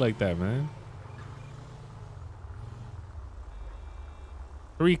tailgating me like that, man?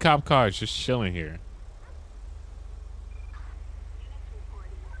 3 cop cars just chilling here.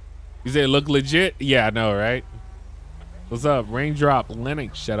 You say it look legit? Yeah, I know, right? What's up? Raindrop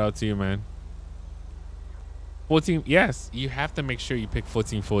Lennox, shout out to you, man. 14, yes, you have to make sure you pick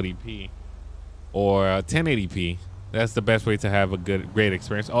 1440p or 1080p. That's the best way to have a great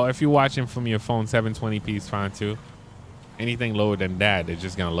experience. Or if you're watching from your phone, 720p is fine too. Anything lower than that, it's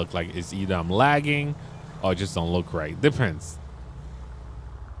just gonna look like it's either I'm lagging or just don't look right. Depends.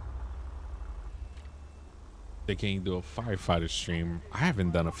 They can't do a firefighter stream. I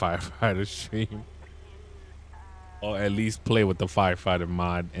haven't done a firefighter stream. Or at least play with the firefighter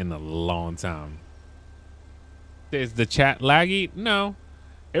mod in a long time. Is the chat laggy? No.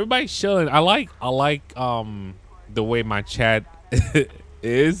 Everybody's chilling. I like the way my chat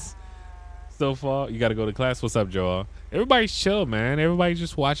is so far. You gotta go to class. What's up, Joel? Everybody's chill, man. Everybody's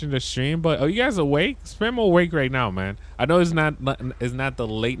just watching the stream. But are you guys awake? Spam awake right now, man. I know it's not the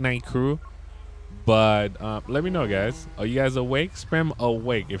late night crew, but let me know, guys. Are you guys awake? Spam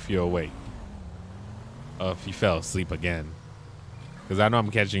awake if you're awake. If you fell asleep again, because I know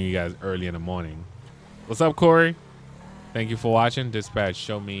I'm catching you guys early in the morning. What's up, Corey? Thank you for watching. Dispatch,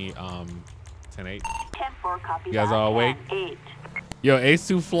 show me 10-8. You guys all awake? Yo,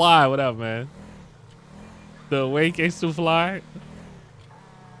 Ace2 Fly, what up, man? The awake Ace2 Fly?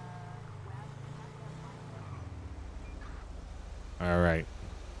 All right.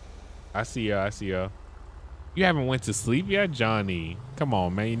 I see ya. You haven't went to sleep yet, Johnny? Come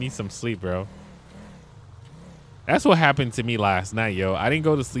on, man. You need some sleep, bro. That's what happened to me last night, yo. I didn't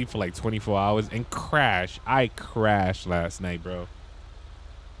go to sleep for like 24 hours and crash. I crashed last night, bro.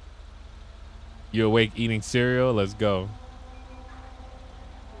 You awake eating cereal? Let's go.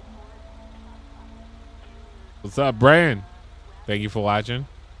 What's up, Brian? Thank you for watching.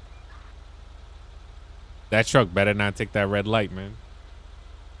 That truck better not take that red light, man.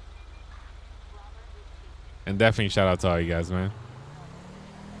 And definitely shout out to all you guys, man.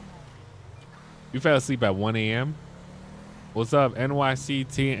 You fell asleep at 1 a.m.? What's up, NYC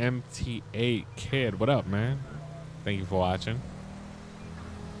TMT8 Kid? What up, man? Thank you for watching.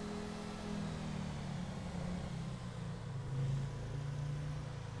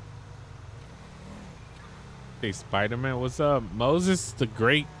 Hey, Spider-Man, what's up? Moses the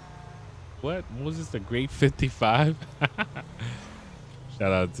Great. What? Moses the Great 55?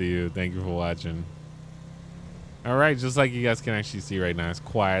 Shout out to you. Thank you for watching. All right, just like you guys can actually see right now, it's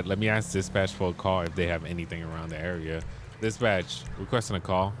quiet. Let me ask dispatch for a call if they have anything around the area. Dispatch, requesting a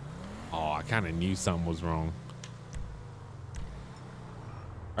call. Oh, I kind of knew something was wrong.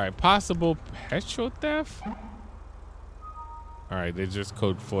 All right, possible petrol theft. All right, they just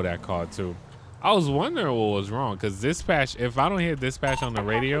code for that call too. I was wondering what was wrong because dispatch, if I don't hear dispatch on the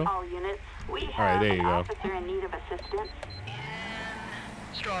radio. All units, we have all right, there you go. officer in need of assistance.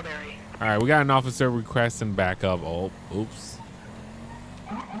 Strawberry. All right, we got an officer requesting backup. Oh, oops.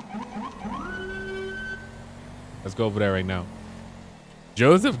 Let's go over there right now.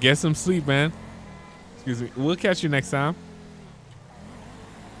 Joseph, get some sleep, man. Excuse me. We'll catch you next time.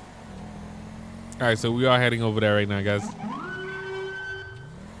 All right, so we are heading over there right now, guys.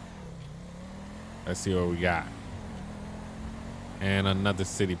 Let's see what we got. And another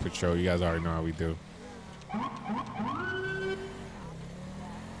city patrol. You guys already know how we do.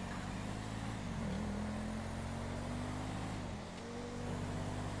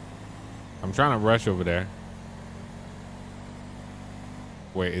 I'm trying to rush over there.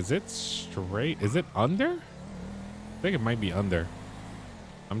 Wait, is it straight? Is it under? I think it might be under.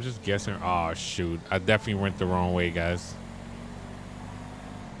 I'm just guessing. Oh, shoot. I definitely went the wrong way, guys.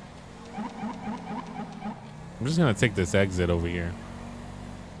 I'm just going to take this exit over here.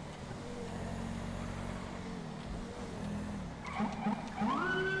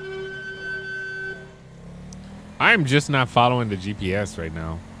 I am just not following the GPS right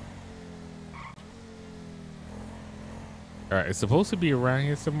now. All right, it's supposed to be around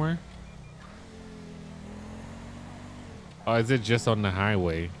here somewhere. Oh, is it just on the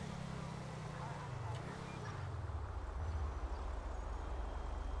highway?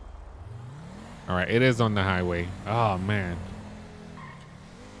 All right, it is on the highway. Oh, man.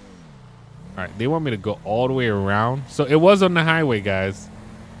 All right, they want me to go all the way around. So it was on the highway, guys.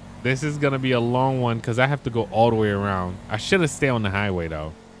 This is going to be a long one because I have to go all the way around. I should have stayed on the highway,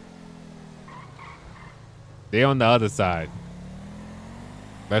 though. They're on the other side.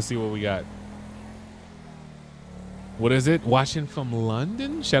 Let's see what we got. What is it? Watching from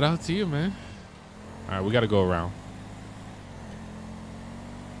London? Shout out to you, man. All right, we got to go around.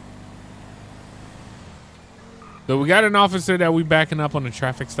 So we got an officer that we backing up on the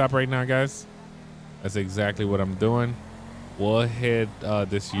traffic stop right now, guys. That's exactly what I'm doing. We'll hit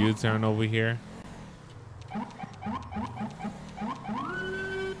this U-turn over here.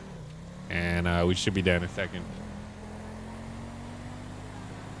 And we should be there in a second.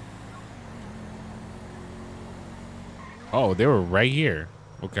 Oh, they were right here.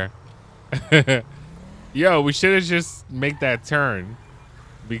 Okay. Yo, we should have just make that turn.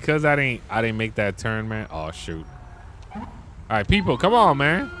 Because I didn't make that turn, man. Oh, shoot. All right, people, come on,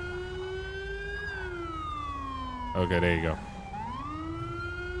 man. Okay, there you go.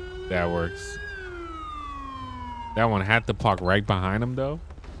 That works. That one had to park right behind him, though.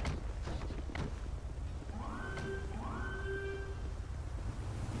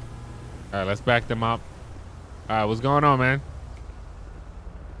 All right, let's back them up. All right, what's going on, man?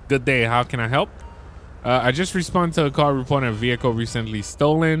 Good day. How can I help? I just responded to a call reporting a vehicle recently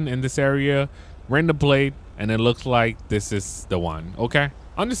stolen in this area. Ran the plate, and it looks like this is the one. Okay,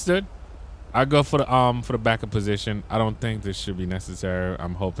 understood. I'll go for the backup position. I don't think this should be necessary.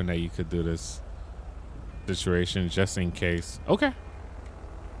 I'm hoping that you could do this situation just in case. Okay.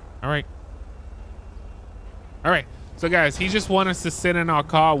 All right. All right. So, guys, he just wants us to sit in our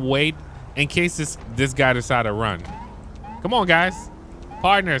car, wait in case this guy decide to run. Come on, guys.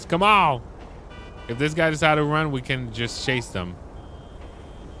 Partners, come on. If this guy decide to run, we can just chase them.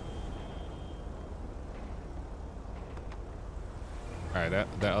 All right,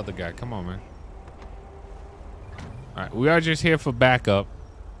 that other guy, come on, man. All right, we are just here for backup.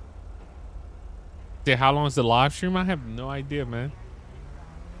 How long is the live stream? I have no idea, man.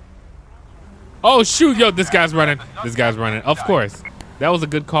 Oh, shoot, yo, this guy's running. This guy's running. Of course. That was a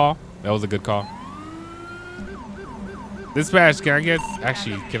good call. That was a good call. Dispatch, can I get,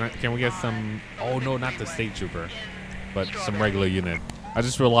 actually, can we get some, oh no, not the state trooper, but some regular unit. I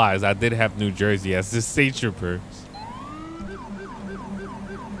just realized I did have New Jersey as the state trooper.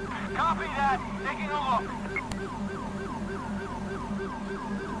 Copy that. Taking a look.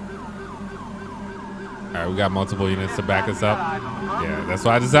 All right, we got multiple units to back us up. Yeah, that's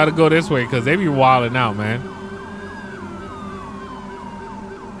why I decided to go this way, because they be wilding out, man.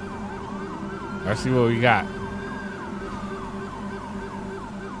 Let's see what we got.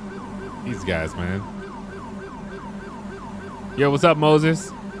 These guys, man. Yo, what's up,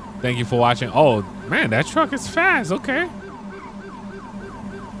 Moses? Thank you for watching. Oh, man, that truck is fast. Okay.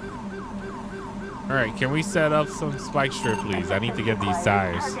 All right, can we set up some spike strip, please? I need to get these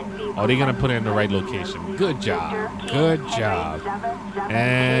tires. Oh, they're going to put it in the right location. Good job. Good job.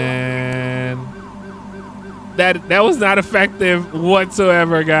 And that was not effective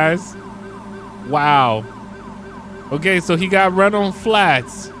whatsoever, guys. Wow. Okay, so he got run on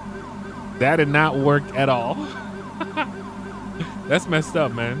flats. That did not work at all. That's messed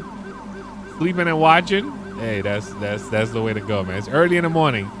up, man. Sleeping and watching. Hey, that's the way to go, man. It's early in the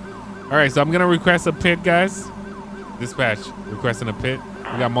morning. All right, so I'm gonna request a pit, guys. Dispatch, requesting a pit.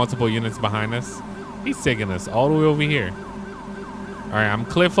 We got multiple units behind us. He's taking us all the way over here. All right, I'm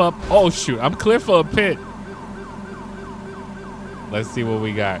clear for. Oh shoot, I'm clear for a pit. Let's see what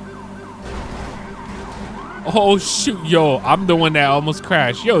we got. Oh shoot, yo, I'm the one that almost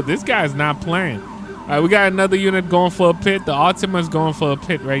crashed. Yo, this guy's not playing. All right, we got another unit going for a pit. The Altima's going for a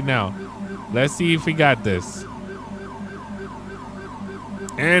pit right now. Let's see if we got this.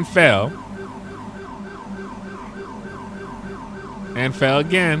 And fell. And fell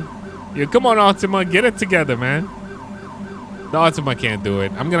again. Yeah, come on, Ultima. Get it together, man. The Ultima can't do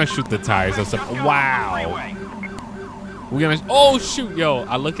it. I'm going to shoot the tires. Wow. We're going to... Oh, shoot. Yo,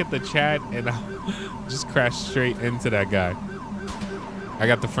 I look at the chat and I just crashed straight into that guy. I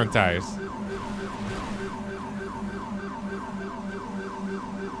got the front tires.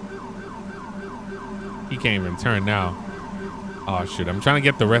 He can't even turn now. Oh, shoot. I'm trying to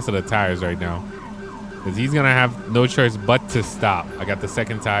get the rest of the tires right now. Because he's going to have no choice but to stop. I got the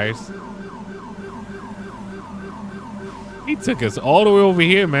second tires. He took us all the way over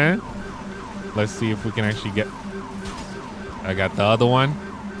here, man. Let's see if we can actually get... I got the other one.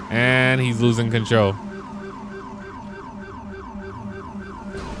 And he's losing control.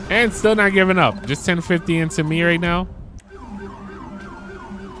 And still not giving up. Just 1050 into me right now.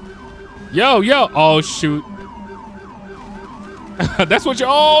 Yo, yo. Oh, shoot. That's what you...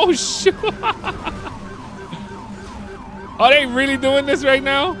 Oh, shoot. Are they really doing this right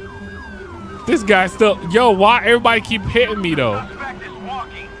now? This guy still... Yo, why everybody keep hitting me, though?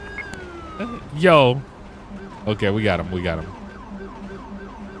 Yo. Okay, we got him. We got him.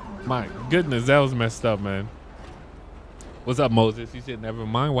 My goodness, that was messed up, man. What's up, Moses? He said, never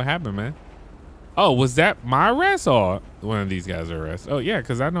mind. What happened, man? Oh, was that my arrest or one of these guys' arrest? Oh, yeah,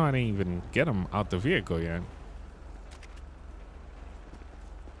 because I know I didn't even get him out the vehicle yet.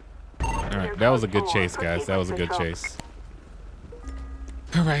 All right, that was a good chase, guys. That was a good chase.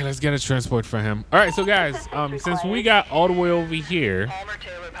 All right, let's get a transport for him. All right, so guys, since we got all the way over here,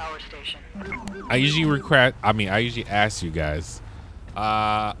 I usually ask you guys,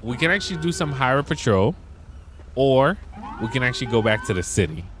 we can actually do some highway patrol, or we can actually go back to the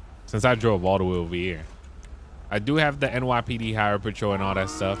city. Since I drove all the way over here, I do have the NYPD highway patrol and all that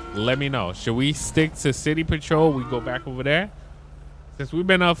stuff. Let me know. Should we stick to city patrol? We go back over there. Since we've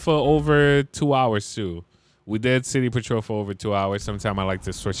been up for over 2 hours too. We did city patrol for over 2 hours. Sometimes I like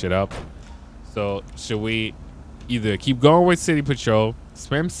to switch it up. So should we either keep going with city patrol,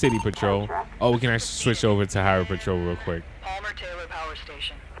 spam city patrol, or we can actually switch over to highway patrol real quick? Palmer Taylor Power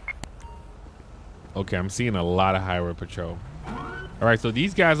Station. Okay, I'm seeing a lot of highway patrol. All right, so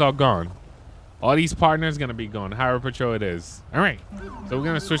these guys are gone. All these partners gonna be gone. Highway patrol it is. All right, so we're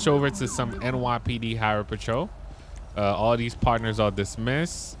gonna switch over to some NYPD highway patrol. All these partners are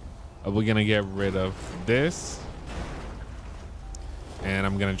dismissed. We're gonna get rid of this, and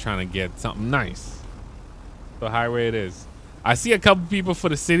I'm gonna try to get something nice. So highway it is. I see a couple people for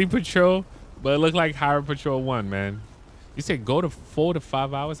the city patrol, but it looked like highway patrol won, man. You said go to 4 to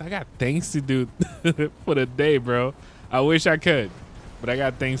 5 hours. I got things to do for the day, bro. I wish I could, but I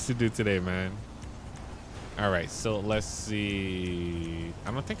got things to do today, man. All right, so let's see.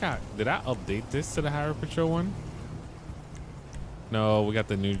 I don't think did I update this to the highway patrol one? No, we got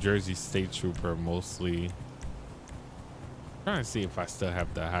the New Jersey State Trooper mostly. I'm trying to see if I still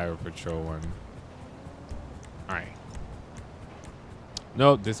have the highway patrol one. All right.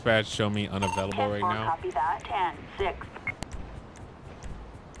 Nope, dispatch show me unavailable right now. Copy that. 10-6.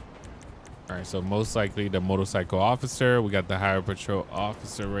 All right, so most likely the motorcycle officer. We got the highway patrol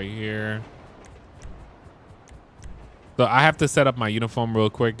officer right here. So I have to set up my uniform real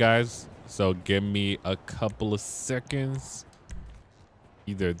quick, guys. So give me a couple of seconds.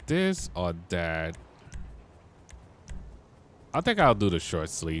 Either this or that. I think I'll do the short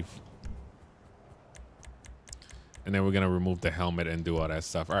sleeve. And then we're going to remove the helmet and do all that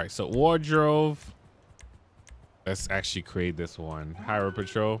stuff. All right, so wardrobe. Let's actually create this one. Highway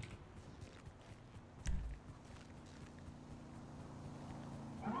patrol.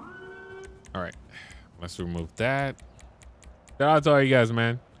 All right, let's remove that. Shout out to all you guys,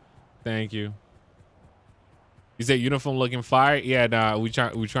 man. Thank you. You said uniform looking fire? Yeah, nah, we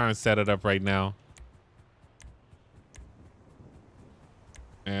trying to set it up right now.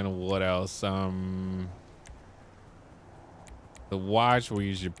 And what else? The watch we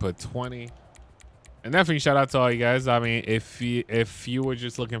usually put 20. And definitely shout out to all you guys. I mean, if you were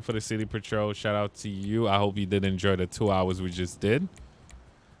just looking for the city patrol, shout out to you. I hope you did enjoy the 2 hours we just did.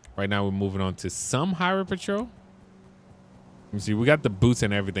 Right now we're moving on to some highway patrol. Let me see, we got the boots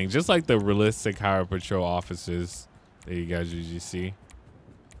and everything, just like the realistic highway patrol officers that you guys usually see.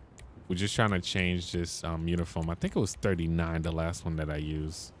 We're just trying to change this uniform. I think it was 39, the last one that I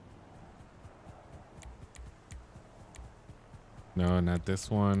used. No, not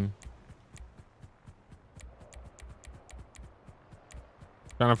this one.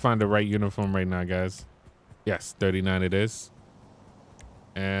 Trying to find the right uniform right now, guys. Yes, 39 it is.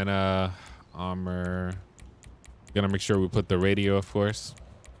 And armor. Gonna make sure we put the radio, of course.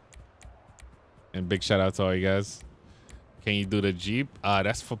 And big shout out to all you guys. Can you do the Jeep?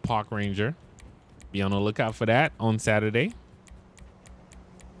 That's for Park Ranger. Be on the lookout for that on Saturday.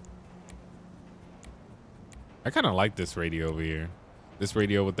 I kind of like this radio over here. This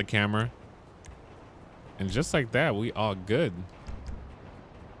radio with the camera. And just like that, we all good.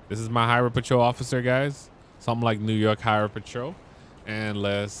 This is my Highway Patrol officer, guys. Something like New York Highway Patrol. And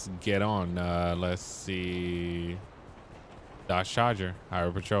let's get on. Let's see. Dodge Charger,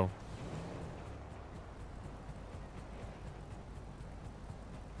 Highway Patrol.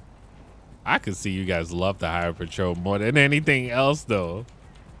 I could see you guys love the Highway Patrol more than anything else, though.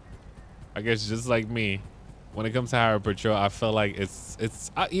 I guess just like me, when it comes to Highway Patrol, I feel like it's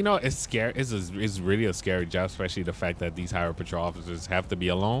you know, it's scary. It's really a scary job, especially the fact that these Highway Patrol officers have to be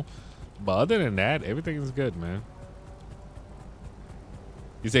alone. But other than that, everything is good, man.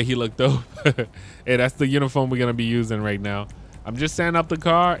 You say he looked dope. Hey, that's the uniform we're gonna be using right now. I'm just setting up the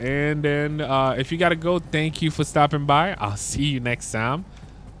car, and then if you gotta go, thank you for stopping by. I'll see you next time.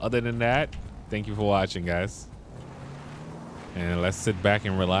 Other than that, thank you for watching, guys. And let's sit back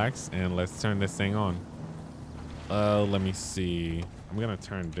and relax, and let's turn this thing on. Let me see. I'm gonna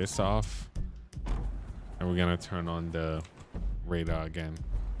turn this off, and we're gonna turn on the radar again.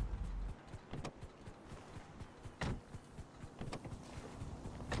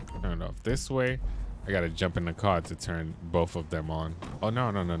 Turn it off this way. I gotta jump in the car to turn both of them on. Oh,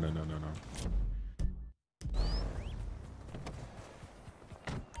 no.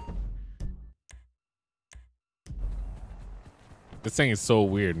 This thing is so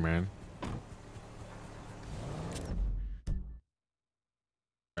weird, man.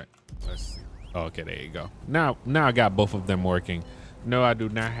 All right, let's see. Oh, okay, there you go. Now I got both of them working. No, I do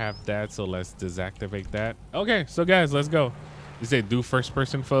not have that, so let's deactivate that. Okay, so guys, let's go. You say do first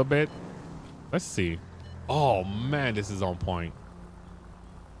person for a bit. Let's see. Oh man, this is on point.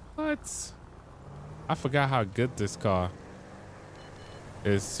 What? I forgot how good this car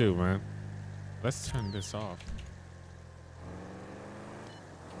is too, man. Let's turn this off.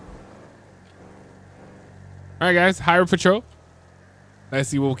 All right, guys, Highway Patrol. Let's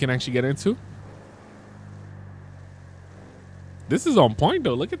see what we can actually get into. This is on point,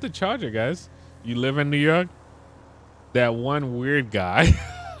 though. Look at the Charger, guys. You live in New York? That one weird guy.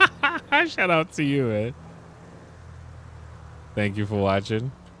 Shout out to you, man. Thank you for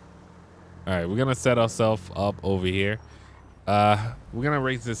watching. All right, we're going to set ourselves up over here. We're going to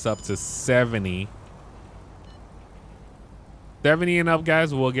raise this up to 70. 70 and up,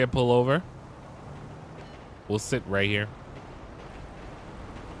 guys, we'll get pulled over. We'll sit right here.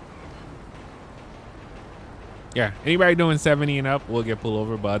 Yeah, anybody doing 70 and up, we'll get pulled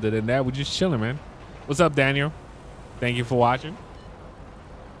over. But other than that, we're just chilling, man. What's up, Daniel? Thank you for watching.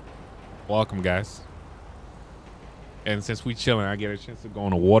 Welcome, guys. And since we chilling, I get a chance to go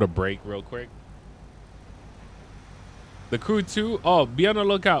on a water break real quick. The Crew 2. Oh, be on the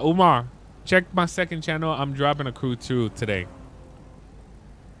lookout. Umar, check my second channel. I'm dropping a Crew 2 today.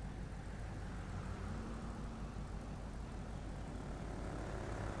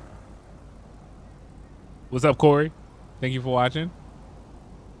 What's up, Corey? Thank you for watching.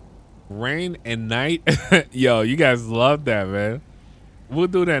 Rain and night. Yo, you guys love that, man. We'll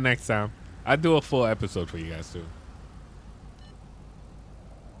do that next time. I'll do a full episode for you guys, too.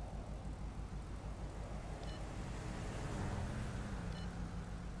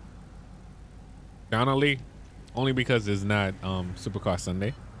 Donnelly, only because it's not Supercar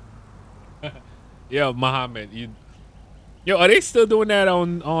Sunday. Yo, Muhammad, yo, are they still doing that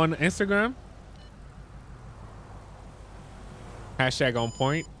on Instagram? Hashtag on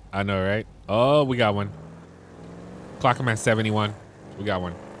point. I know, right? Oh, we got one. Clock him at 71. We got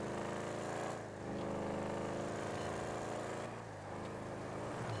one.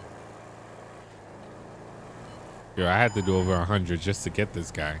 Yo, I had to do over 100 just to get this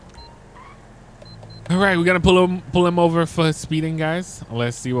guy. All right, we're gonna pull him over for speeding, guys.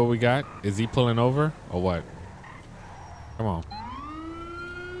 Let's see what we got. Is he pulling over or what? Come on.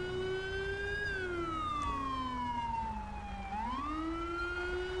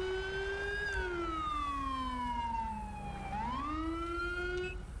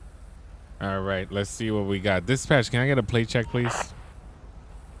 All right, let's see what we got. Dispatch, can I get a plate check, please?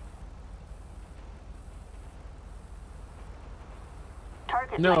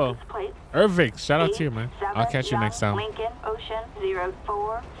 Target No. license plate. Irvik, shout out to you, man. I'll catch you next time. Lincoln Ocean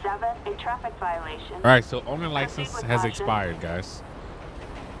 047, a traffic violation. All right, so owner license has expired, guys.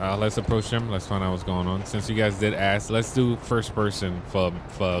 Let's approach him. Let's find out what's going on. Since you guys did ask, let's do first person for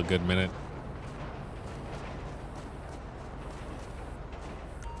a good minute.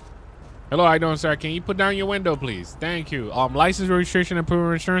 Hello, how you doing, sir? Can you put down your window, please? Thank you. License, registration, and proof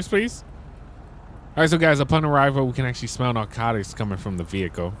of insurance, please. All right, so guys, upon arrival, we can actually smell narcotics coming from the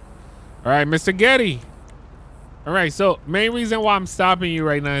vehicle. All right, Mr. Getty. All right, so main reason why I'm stopping you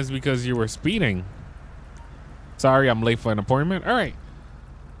right now is because you were speeding. Sorry, I'm late for an appointment. All right.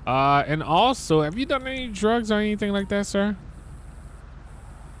 And also, have you done any drugs or anything like that, sir?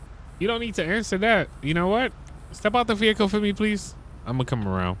 You don't need to answer that. You know what? Step out the vehicle for me, please. I'm gonna come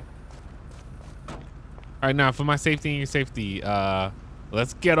around. All right, now for my safety and your safety,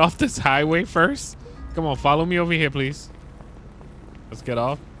 let's get off this highway first. Come on, follow me over here, please. Let's get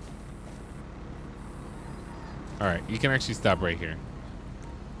off. All right, you can actually stop right here.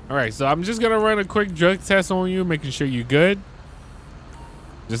 All right, so I'm just gonna run a quick drug test on you, making sure you're good.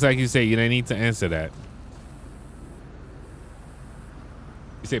 Just like you say, you don't need to answer that.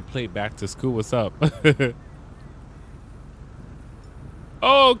 You say play back to school. What's up?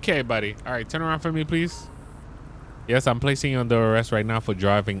 Okay, buddy. All right, turn around for me, please. Yes, I'm placing you under arrest right now for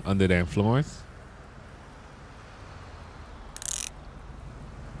driving under the influence.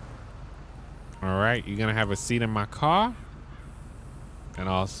 All right, you're gonna have a seat in my car. And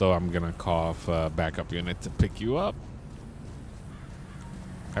also, I'm gonna call for a backup unit to pick you up.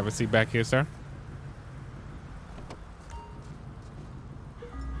 Have a seat back here, sir.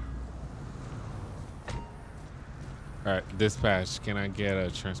 All right, dispatch, can I get a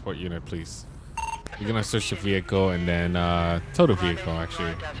transport unit, please? You're gonna search the vehicle and then tow the vehicle,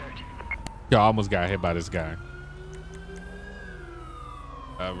 actually. Yo, I almost got hit by this guy.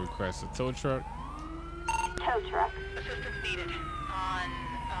 Request a tow truck. Tow truck. Assistance needed on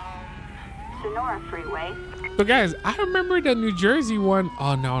Sonora Freeway. So guys, I remember the New Jersey one.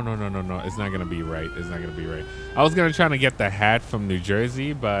 Oh, no. It's not gonna be right. It's not gonna be right. I was gonna try to get the hat from New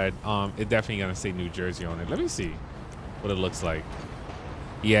Jersey, but it definitely gonna say New Jersey on it. Let me see what it looks like.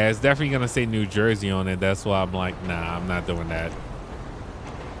 Yeah, it's definitely gonna say New Jersey on it. That's why I'm like, nah, I'm not doing that.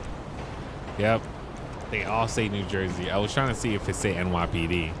 Yep, they all say New Jersey. I was trying to see if it say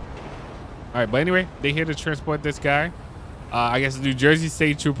NYPD. All right, but anyway, they here to transport this guy. I guess the New Jersey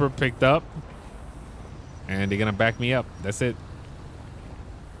State Trooper picked up, and they're gonna back me up. That's it.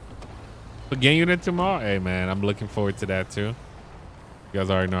 But gang unit tomorrow. Hey man, I'm looking forward to that too. You guys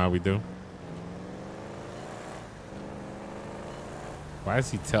already know how we do. Why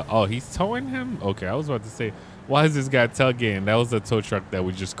is he oh, he's towing him? Okay, I was about to say, why is this guy tailgating? That was the tow truck that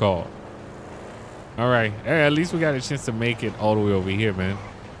we just called. All right, hey, at least we got a chance to make it all the way over here, man.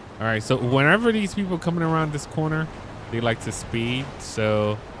 All right, so whenever these people coming around this corner, they like to speed,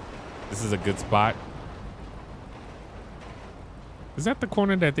 so this is a good spot. Is that the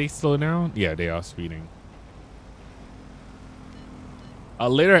corner that they slow down? Yeah, they are speeding.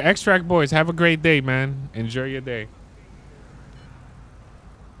 Later, Extract boys, have a great day, man. Enjoy your day.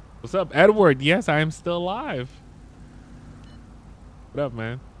 What's up, Edward? Yes, I am still alive. What up,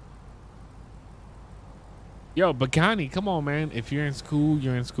 man? Yo, Bugatti, come on, man. If you're in school,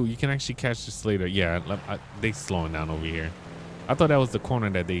 you're in school. You can actually catch this later. Yeah, they slowing down over here. I thought that was the corner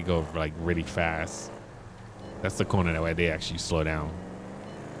that they go like really fast. That's the corner that way they actually slow down.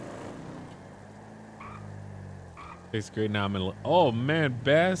 It's great. Now I'm in. Oh man,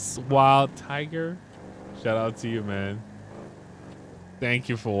 Best Wild Tiger. Shout out to you, man. Thank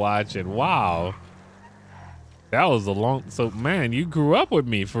you for watching. Wow. That was a long... So, man, you grew up with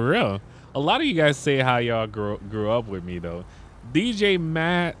me, for real. A lot of you guys say how y'all grew up with me, though. DJ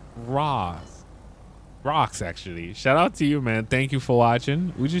Matt Rocks, actually. Shout out to you, man. Thank you for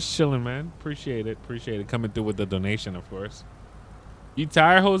watching. We just chilling, man. Appreciate it. Appreciate it. Coming through with the donation, of course. You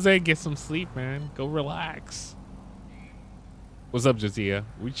tired, Jose? Get some sleep, man. Go relax. What's up, Jazia?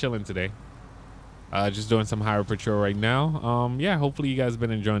 We chilling today. Just doing some highway patrol right now. Yeah, hopefully you guys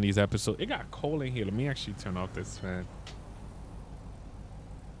been enjoying these episodes. It got cold in here. Let me actually turn off this fan.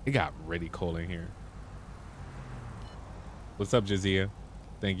 It got really cold in here. What's up, Jazia?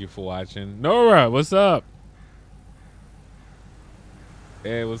 Thank you for watching. Nora, what's up?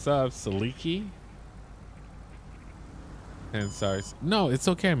 Hey, what's up, Saliki? And sorry. No, it's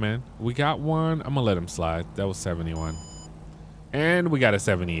okay, man. We got one. I'm gonna let him slide. That was 71. And we got a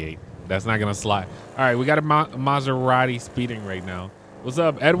 78. That's not gonna slide. All right, we got a Maserati speeding right now. What's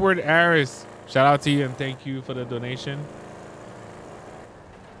up, Edward Aris? Shout out to you and thank you for the donation.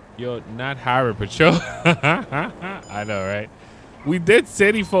 Yo, not highway patrol. I know, right? We did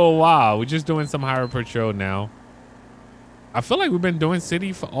city for a while. We're just doing some highway patrol now. I feel like we've been doing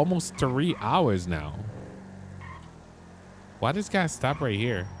city for almost 3 hours now. Why this guy stop right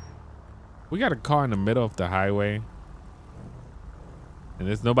here? We got a car in the middle of the highway. And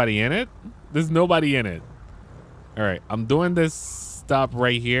there's nobody in it? There's nobody in it. All right, I'm doing this stop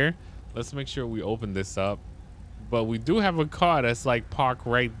right here. Let's make sure we open this up. But we do have a car that's like parked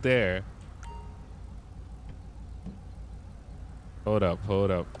right there. Hold up,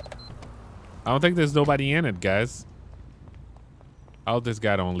 hold up. I don't think there's nobody in it, guys. I hope this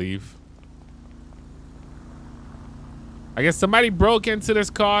guy don't leave. I guess somebody broke into this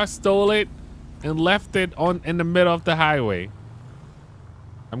car, stole it, and left it in the middle of the highway.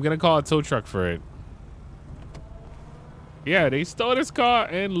 I'm gonna call a tow truck for it. Yeah, they stole this car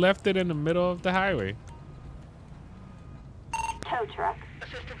and left it in the middle of the highway. Tow truck.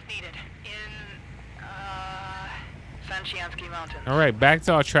 Assistance needed in Sanchiansky Mountains. All right, back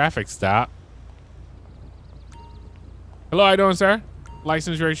to our traffic stop. Hello, how you doing, sir?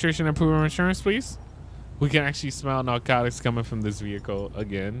 License, registration, and proof of insurance, please. We can actually smell narcotics coming from this vehicle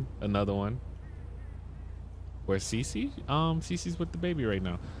again. Another one. Where's Cece? Cece's with the baby right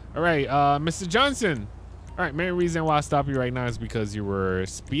now. All right, Mr. Johnson. All right, main reason why I stopped you right now is because you were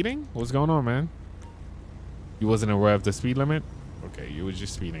speeding. What's going on, man? You wasn't aware of the speed limit? Okay, you were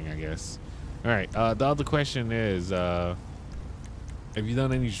just speeding, I guess. All right, the other question is, have you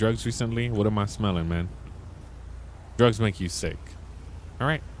done any drugs recently? What am I smelling, man? Drugs make you sick. All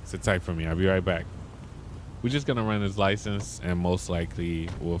right, sit tight for me. I'll be right back. We're just gonna run his license, and most likely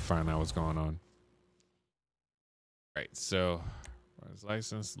we'll find out what's going on. Right, so his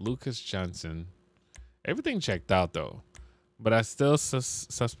license, Lucas Johnson. Everything checked out though, but I still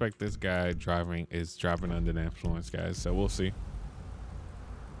suspect this guy is driving under the influence, guys. So we'll see.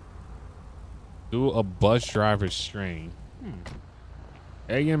 Do a bus driver strain.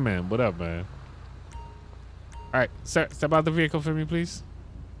 Hey, yeah, man. What up, man? All right, sir, step out the vehicle for me, please.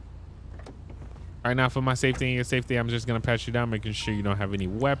 All right, now for my safety and your safety, I'm just gonna pat you down, making sure you don't have any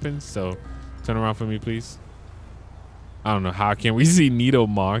weapons. So turn around for me, please. I don't know how can we see needle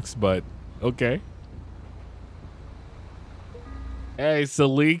marks, but okay. Hey,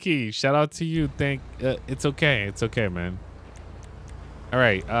 Saliki, shout out to you. It's okay. It's okay, man. All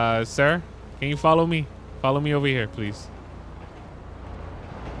right, sir, can you follow me? Follow me over here, please.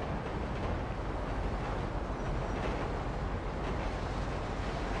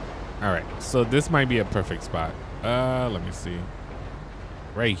 All right, so this might be a perfect spot. Let me see.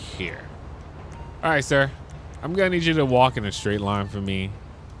 Right here. All right, sir. I'm gonna need you to walk in a straight line for me.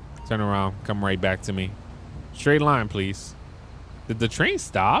 Turn around, come right back to me. Straight line, please. Did the train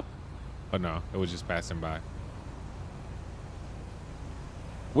stop? Oh no, it was just passing by.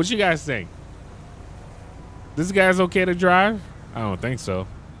 What you guys think? This guy's okay to drive? I don't think so.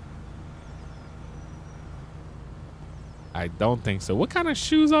 I don't think so. What kind of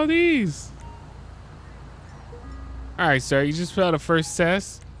shoes are these? All right, sir, you just failed the first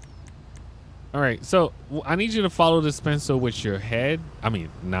test. All right, so I need you to follow the pencil with your head. I mean,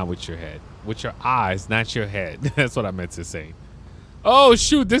 not with your head. With your eyes, not your head. That's what I meant to say. Oh,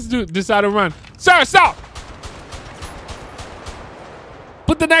 shoot, this dude decided to run. Sir, stop!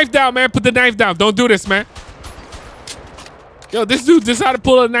 Put the knife down, man. Put the knife down. Don't do this, man. Yo, this dude decided to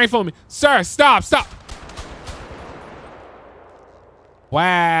pull a knife on me. Sir, stop, stop.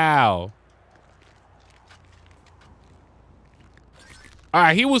 Wow. All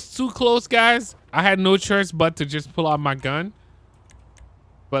right, he was too close, guys. I had no choice but to just pull out my gun.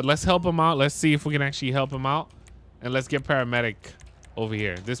 But let's help him out. Let's see if we can actually help him out. And let's get paramedic over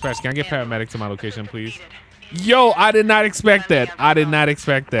here. Dispatch, can I get paramedic to my location, please? Yo, I did not expect that. I did not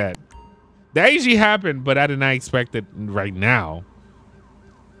expect that. That usually happened, but I did not expect it right now.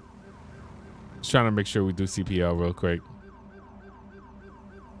 Just trying to make sure we do CPR real quick.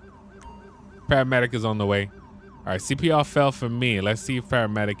 Paramedic is on the way. All right, CPR fell for me. Let's see if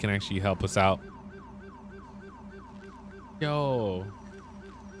paramedic can actually help us out. Yo.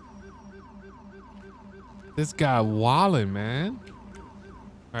 This guy wildin', man.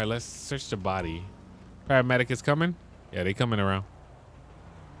 All right, let's search the body. Paramedic is coming? Yeah, they coming around.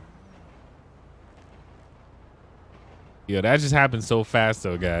 Yo, that just happened so fast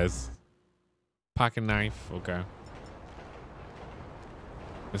though, guys. Pocket knife, okay.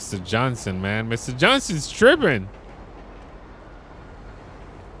 Mr. Johnson, man. Mr. Johnson's tripping.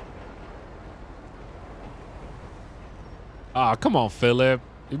 Oh, come on, Philip.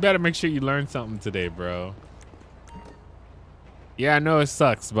 You better make sure you learn something today, bro. Yeah, I know it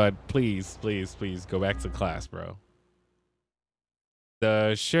sucks, but please, please, please go back to class, bro.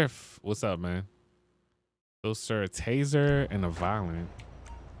 The sheriff, what's up, man? So, sir, a taser and a violent.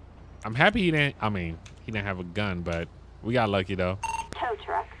 I'm happy he didn't have a gun, but we got lucky, though. Tow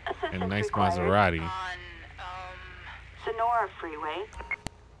truck. And a nice required. Maserati. On, Sonora Freeway.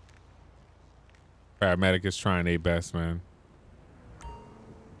 Paramedic is trying their best, man.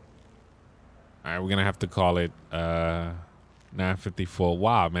 All right, we're gonna have to call it 954.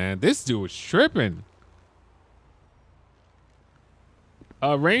 Wow, man, this dude was tripping.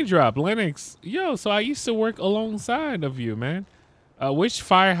 Raindrop, Lennox. Yo, so I used to work alongside of you, man. Which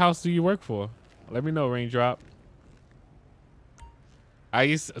firehouse do you work for? Let me know, Raindrop.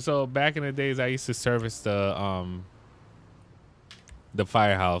 So back in the days, I used to service the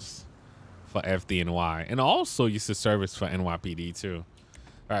firehouse for FDNY, and also used to service for NYPD too.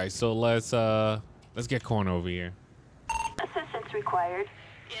 All right, so let's get corner over here. Assistance required.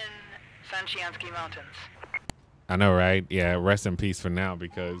 In Sanchiansky Mountains. I know, right? Yeah, rest in peace for now,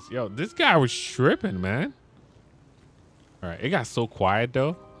 because yo, this guy was tripping, man. All right, it got so quiet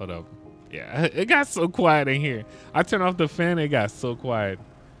though. Hold up. Yeah, it got so quiet in here. I turned off the fan, it got so quiet.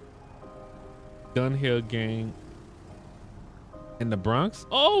 Dunhill gang in the Bronx.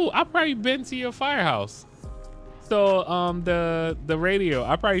 Oh, I probably been to your firehouse. So the radio,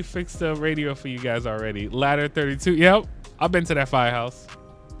 I probably fixed the radio for you guys already. Ladder 32. Yep, I've been to that firehouse.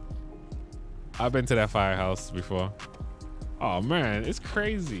 I've been to that firehouse before. Oh man, it's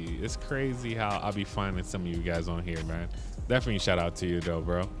crazy. It's crazy how I'll be finding some of you guys on here, man. Definitely shout out to you though,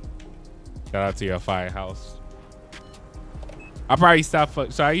 bro. Shout out to your firehouse. I probably stop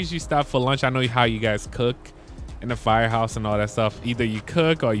for, so I usually stop for lunch. I know how you guys cook in the firehouse and all that stuff. Either you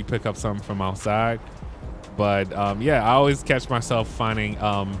cook or you pick up something from outside. But yeah, I always catch myself finding,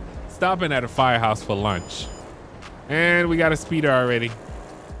 stopping at a firehouse for lunch. And we got a speeder already.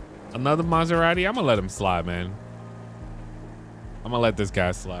 Another Maserati. I'm gonna let him slide, man. I'm gonna let this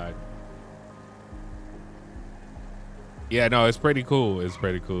guy slide. Yeah, no, it's pretty cool. It's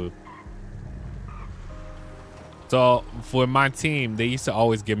pretty cool. So for my team, they used to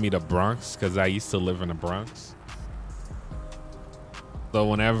always give me the Bronx because I used to live in the Bronx. So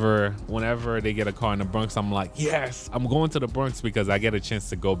whenever they get a car in the Bronx, I'm like, yes, I'm going to the Bronx because I get a chance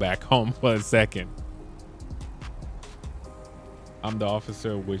to go back home for a second. I'm the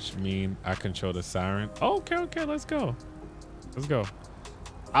officer, which means I control the siren. Oh, okay, let's go. Let's go.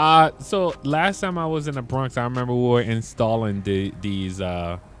 So last time I was in the Bronx, I remember we were installing these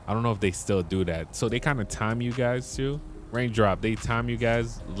I don't know if they still do that. So they kind of time you guys too. Raindrop, they time you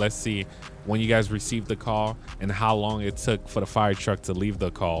guys. Let's see when you guys received the call and how long it took for the fire truck to leave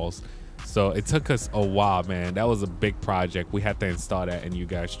the calls. So it took us a while, man. That was a big project. We had to install that in you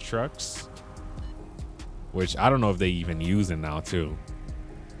guys' trucks, which I don't know if they even using now too.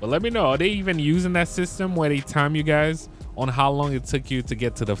 But let me know, are they even using that system where they time you guys on how long it took you to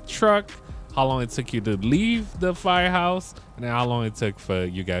get to the truck, how long it took you to leave the firehouse, and then how long it took for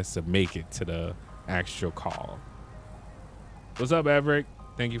you guys to make it to the actual call? What's up, Everett?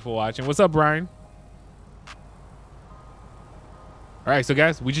 Thank you for watching. What's up, Brian? All right, so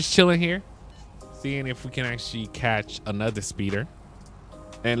guys, we just chilling here, seeing if we can actually catch another speeder.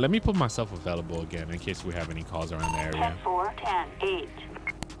 And let me put myself available again in case we have any calls around the area. 10-4, 10-8.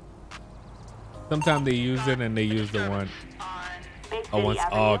 Sometimes they use it and they use the one. Oh, once.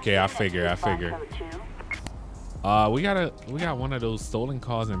 Oh, okay. I figure. We got one of those stolen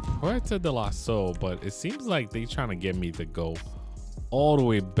cars in Puerto de la Sol, but it seems like they trying to get me to go all the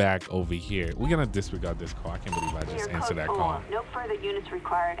way back over here. We're gonna disregard this car. I can't believe I just answered that call. No further units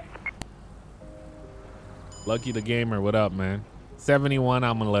required. Lucky the gamer, what up, man? 71.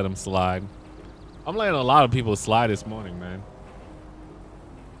 I'm gonna let him slide. I'm letting a lot of people slide this morning, man.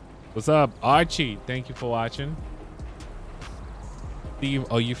 What's up, Archie? Thank you for watching. Steve,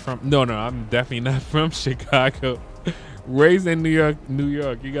 are you from? No, I'm definitely not from Chicago. Raised in New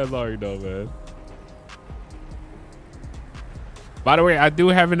York. You guys already know, man. By the way, I do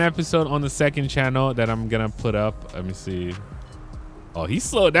have an episode on the second channel that I'm gonna put up. Let me see. Oh, he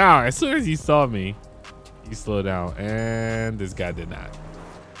slowed down as soon as he saw me. He slowed down, and this guy did not.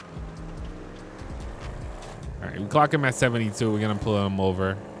 All right, we clock him at 72. We're gonna pull him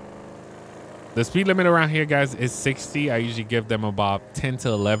over. The speed limit around here, guys, is 60. I usually give them about 10 to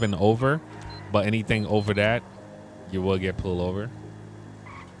 11 over, but anything over that, you will get pulled over.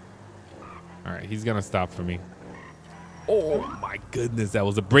 All right, he's gonna stop for me. Oh my goodness, that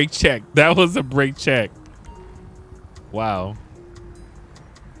was a brake check. That was a brake check. Wow.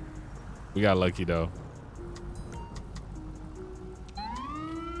 We got lucky though.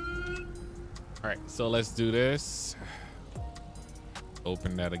 All right, so let's do this.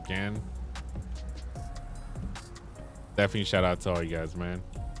 Open that again. Definitely shout out to all you guys, man.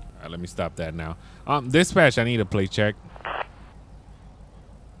 All right, let me stop that now. Dispatch, I need a plate check.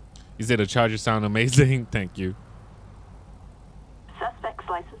 You said the Charger sound amazing. Thank you. Suspect's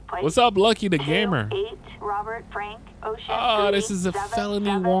license plate. What's up, Lucky the Gamer? 8 Robert Frank Ocean. Oh, this is a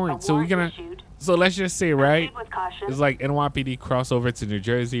felony warrant. So we're gonna. So let's just say, right? It's like NYPD crossover to New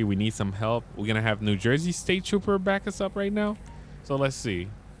Jersey. We need some help. We're gonna have New Jersey State Trooper back us up right now. So let's see.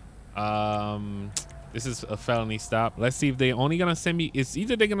 This is a felony stop. Let's see if they only gonna send me. It's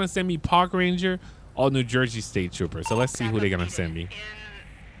either they're gonna send me Park Ranger all New Jersey State Troopers. So let's see who they're gonna send me.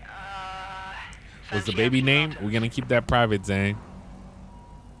 What's the baby name? We're gonna keep that private, Zane.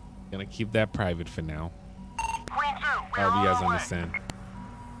 Gonna keep that private for now. I hope you guys understand.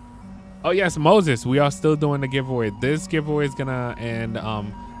 Oh yes, Moses. We are still doing the giveaway. This giveaway is gonna end.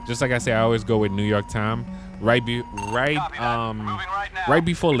 Just like I say, I always go with New York time. Right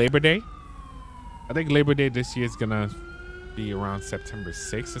before Labor Day. I think Labor Day this year is gonna be around September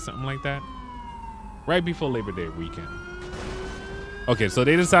 6th or something like that. Right before Labor Day weekend. Okay, so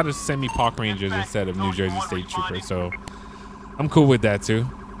they decided to send me park rangers instead of New Jersey State Troopers, so I'm cool with that too.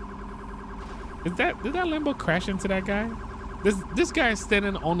 Did that Lambo crash into that guy? This guy is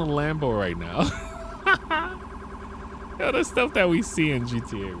standing on a Lambo right now. Yo, the stuff that we see in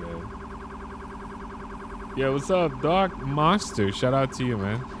GTA, man. Yo, what's up, Dark Monster? Shout out to you,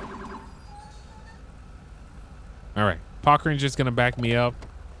 man. All right, park ranger's gonna back me up.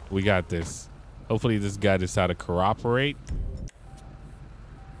 We got this. Hopefully this guy decided to cooperate.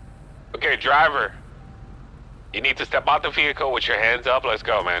 Okay, driver. You need to step out the vehicle with your hands up. Let's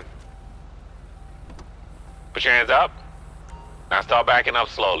go, man. Put your hands up. Now start backing up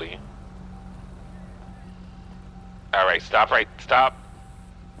slowly. All right, stop.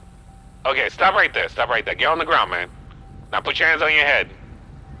 Okay, stop right there. Get on the ground, man. Now put your hands on your head.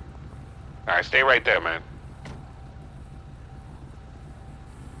 All right, stay right there, man.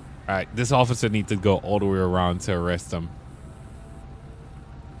 All right, this officer needs to go all the way around to arrest him.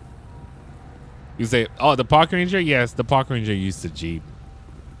 You say, oh, the park ranger? Yes, the park ranger used the Jeep.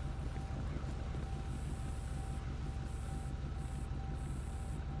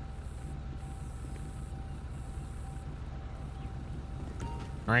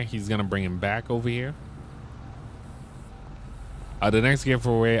 All right, he's gonna bring him back over here. The next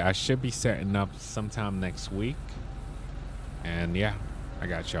giveaway I should be setting up sometime next week. And yeah, I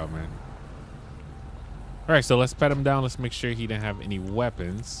got y'all, man. All right, so let's pet him down. Let's make sure he didn't have any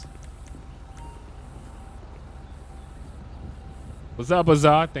weapons. What's up,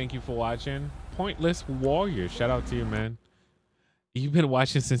 Azar? Thank you for watching. Pointless Warrior, shout out to you, man. You've been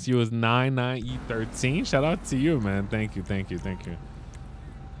watching since you was 99E13. Shout out to you, man. Thank you.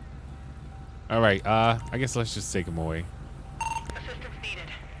 All right, I guess let's just take him away. Assistance needed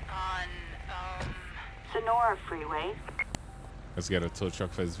on Sonora Freeway. Let's get a tow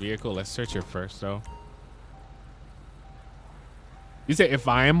truck for his vehicle. Let's search it first, though. You say if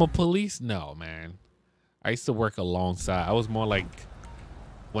I am a police? No, man. I used to work alongside. I was more like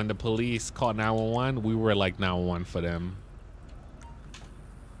when the police called 911, we were like 911 for them.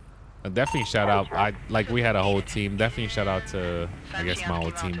 Definitely shout out. We had a whole team. Definitely shout out to I guess my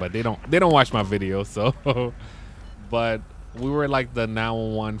whole team, but they don't watch my videos, so but we were like the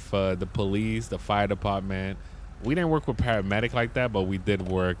 911 for the police, the fire department. We didn't work with paramedic like that, but we did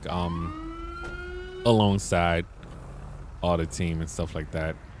work alongside all the team and stuff like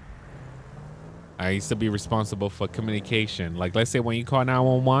that. I used to be responsible for communication. Like, let's say when you call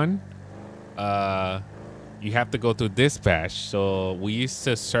 911, you have to go through dispatch. So we used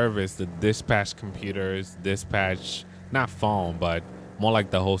to service the dispatch computers, dispatch, not phone, but more like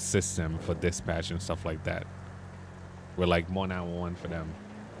the whole system for dispatch and stuff like that. We're like more 911 for them.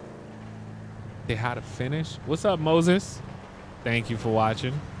 They how to finish. What's up, Moses? Thank you for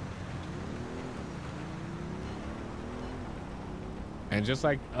watching. And just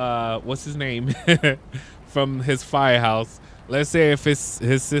like what's his name from his firehouse, let's say if his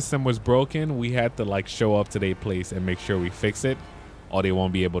system was broken, we had to like show up to their place and make sure we fix it, or they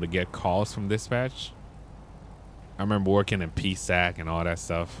won't be able to get calls from dispatch. I remember working in PSAC and all that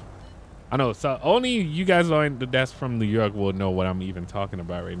stuff. I know, so only you guys on the desk from New York will know what I'm even talking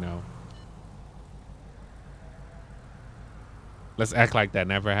about right now. Let's act like that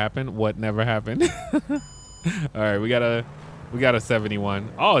never happened. What never happened? All right, we got a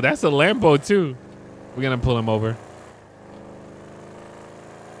 71. Oh, that's a Lambo too. We're gonna pull him over.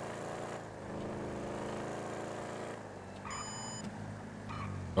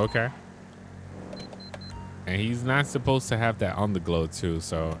 Okay. And he's not supposed to have that underglow too,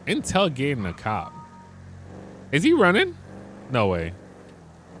 so Intel getting a cop. Is he running? No way.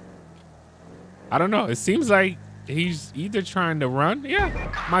 I don't know. It seems like he's either trying to run.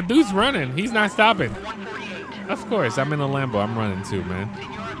 Yeah, my dude's running. He's not stopping. Of course, I'm in a Lambo. I'm running too, man.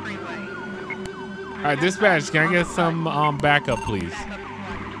 All right, dispatch, can I get some backup, please?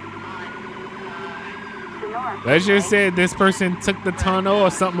 Let's just say this person took the tunnel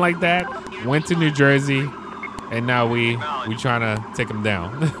or something like that, went to New Jersey, and now we trying to take him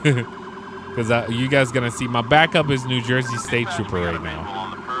down. Because you guys gonna see my backup is New Jersey State Trooper right now.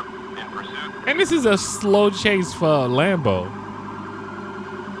 And this is a slow chase for a Lambo.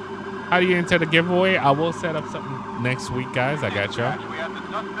 How do you enter the giveaway? I will set up something next week, guys. I got y'all. We have the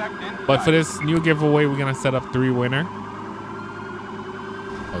suspect in But for this new giveaway, we're gonna set up 3 winner.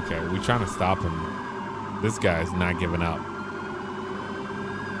 Okay, we're trying to stop him. This guy's not giving up.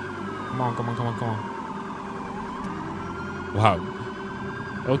 Come on, come on, come on, come on. Wow.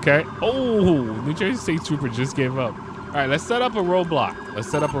 Okay. Oh, New Jersey State Trooper just gave up. All right, let's set up a roadblock. Let's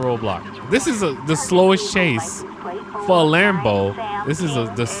set up a roadblock. This is the slowest chase for a Lambo. This is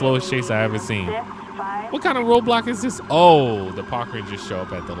the slowest chase I ever seen. What kind of roadblock is this? Oh, the park rangers show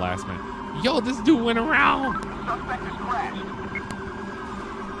up at the last minute. Yo, this dude went around. suspect has crashed.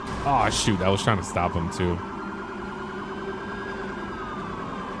 Oh, shoot. I was trying to stop him, too.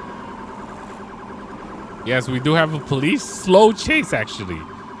 Yes, we do have a police slow chase, actually.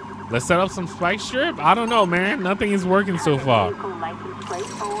 Let's set up some spike strip. I don't know, man. Nothing is working so far.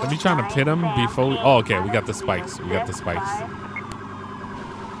 Let me try to pit him before we... Oh, okay. We got the spikes. We got the spikes.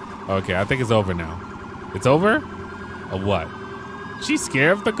 Okay, I think it's over now. It's over? Or what? She's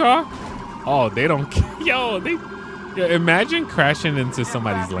scared of the car? Oh, they don't... Yo, imagine crashing into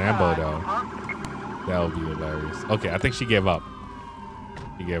somebody's Lambo, though. That would be hilarious. Okay, I think she gave up.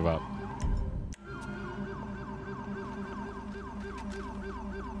 She gave up.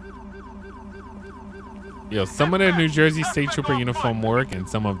 Yo, some of the New Jersey State Trooper uniform work and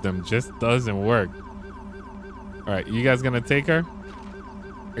some of them just doesn't work. All right, you guys gonna take her?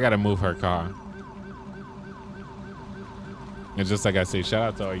 I gotta move her car. And just like I say, shout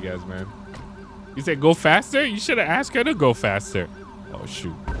out to all you guys, man. You said go faster? You should have asked her to go faster. Oh,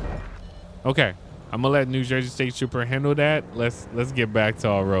 shoot. Okay, I'm gonna let New Jersey State Trooper handle that. Let's get back to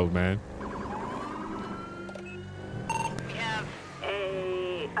our road, man.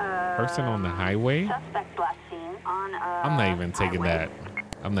 Person on the highway? I'm not even taking that.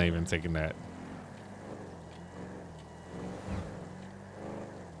 I'm not even taking that.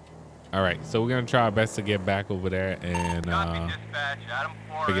 All right, so we're gonna try our best to get back over there and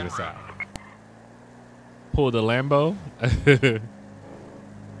figure this out. Pull the Lambo.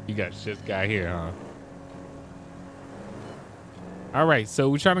 You got shit guy here, huh? All right, so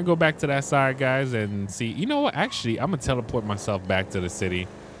we're trying to go back to that side, guys, and see. You know what? Actually, I'm gonna teleport myself back to the city.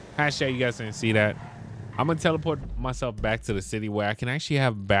 Hashtag, you guys didn't see that. I'm gonna teleport myself back to the city where I can actually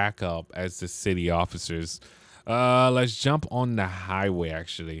have backup as the city officers. Let's jump on the highway.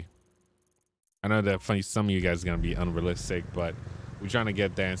 Actually, I know that funny. Some of you guys are gonna be unrealistic, but we're trying to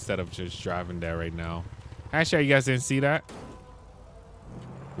get there instead of just driving there right now. Hashtag, you guys didn't see that.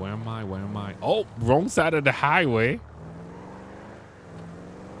 Where am I? Where am I? Oh, wrong side of the highway.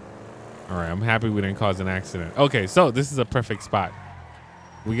 All right, I'm happy we didn't cause an accident. Okay, so this is a perfect spot.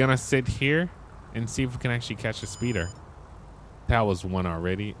 We're gonna sit here and see if we can actually catch a speeder. That was one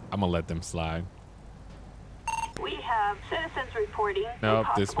already. I'm gonna let them slide. We have citizens reporting. Nope,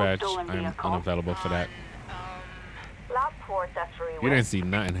 dispatch. I'm unavailable for that. You didn't see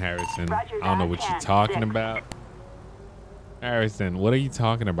nothing, Harrison. I don't know what you're talking about. Harrison, what are you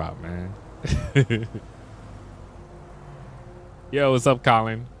talking about, man? Yo, what's up,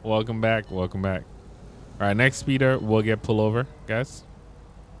 Colin? Welcome back. Welcome back. All right, next speeder will get pulled over, guys.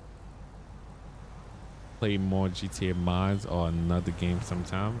 Play more GTA mods or another game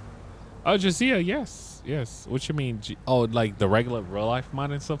sometime. Oh, Jazia, yes, yes. What you mean? Oh, like the regular real life mod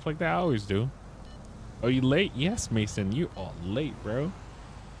and stuff like that? I always do. Are you late? Yes, Mason, you are late, bro.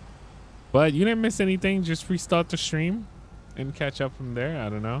 But you didn't miss anything. Just restart the stream and catch up from there. I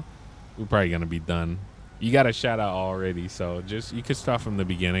don't know. We're probably gonna be done. You got a shout out already, so just you could start from the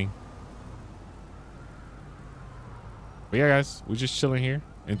beginning. But yeah, guys, we're just chilling here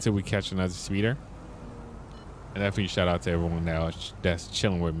until we catch another speeder. And definitely shout out to everyone that's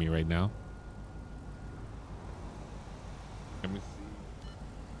chilling with me right now. Let me see.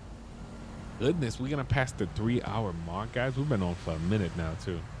 Goodness, we're gonna pass the 3-hour mark, guys. We've been on for a minute now,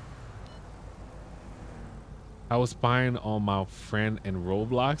 too. I was spying on my friend in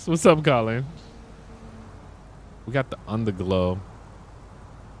Roblox. What's up, Colin? We got the underglow.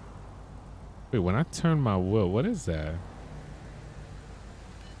 Wait, when I turn my wheel, what is that?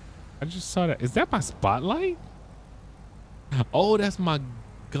 I just saw that. Is that my spotlight? Oh, that's my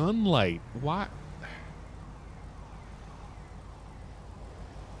gun light. What?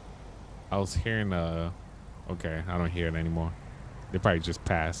 I was hearing okay, I don't hear it anymore. They probably just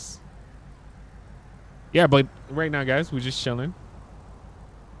passed. Yeah, but right now, guys, we're just chilling.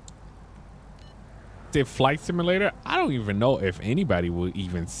 Did Flight Simulator? I don't even know if anybody will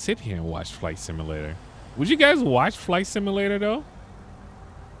even sit here and watch Flight Simulator. Would you guys watch Flight Simulator though?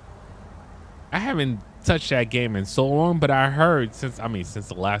 I haven't touched that game in so long, but I heard since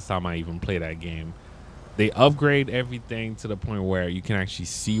the last time I even played that game, They upgrade everything to the point where you can actually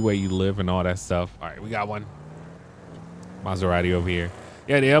see where you live and all that stuff. All right, we got one. Maserati over here.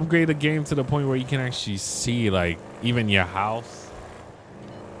 Yeah, they upgrade the game to the point where you can actually see like even your house.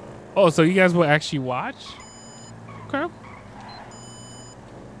 Oh, so you guys will actually watch? Okay.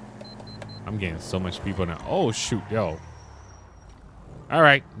 I'm getting so much people now. Oh, shoot, yo. All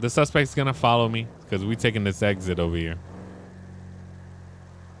right, the suspect's gonna follow me because we taking this exit over here.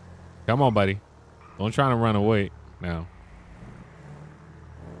 Come on, buddy. Don't try to run away now.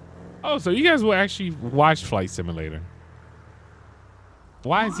 Oh, so you guys will actually watch Flight Simulator.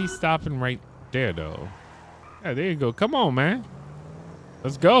 Why is he stopping right there, though? Yeah, there you go. Come on, man.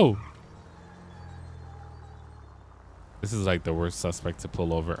 Let's go. This is like the worst suspect to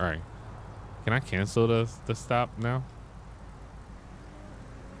pull over. All right. Can I cancel the stop now?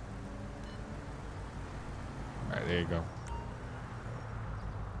 All right, there you go.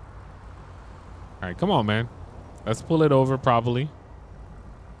 All right, come on, man. Let's pull it over properly.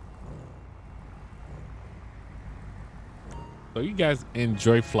 So you guys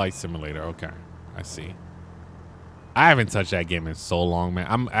enjoy Flight Simulator. Okay, I see. I haven't touched that game in so long, man.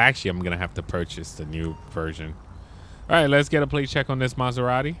 I'm gonna have to purchase the new version. All right, let's get a plate check on this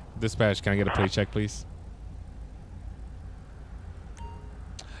Maserati. Dispatch, can I get a plate check, please?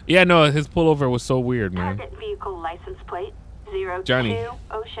 Yeah, no, his pullover was so weird, man. Target vehicle license plate 02 Johnny.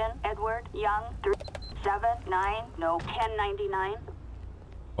 Ocean Edward Young 379 no 1099.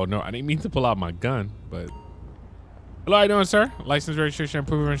 Oh no, I didn't mean to pull out my gun, but hello, how you doing, sir? License, registration, and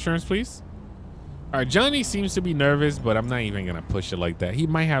proof of insurance, please. All right, Johnny seems to be nervous, but I'm not even gonna push it like that. He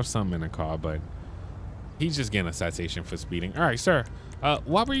might have something in the car, but he's just getting a citation for speeding. All right, sir.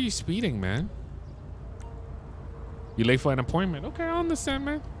 Why were you speeding, man? You late for an appointment? Okay, I understand,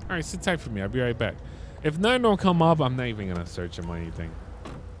 man. All right, sit tight for me. I'll be right back. If nothing don't come up, I'm not even gonna search him or anything.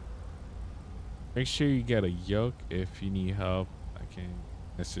 Make sure you get a yoke if you need help. I can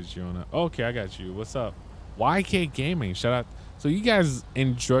message you on a. Okay, I got you. What's up? YK Gaming. Shout out. So you guys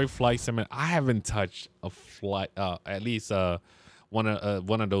enjoy Flight Simulator. I haven't touched a flight, at least one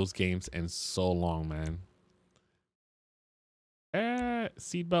of those games in so long, man.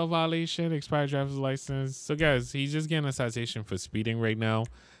 Seatbelt violation, expired driver's license. So guys, he's just getting a citation for speeding right now,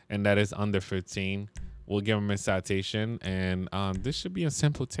 and that is under 15. We'll give him a citation, and this should be a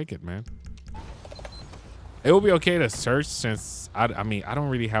simple ticket, man. It will be okay to search since I mean I don't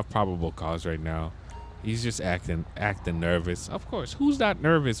really have probable cause right now. He's just acting nervous. Of course, who's not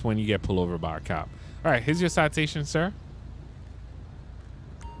nervous when you get pulled over by a cop? All right, here's your citation, sir.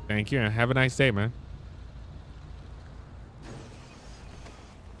 Thank you, and have a nice day, man.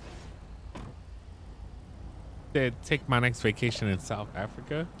 Said take my next vacation in South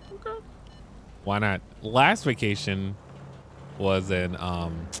Africa. Okay. Why not? Last vacation was in I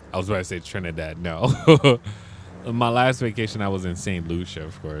was about to say Trinidad. No. My last vacation I was in St. Lucia,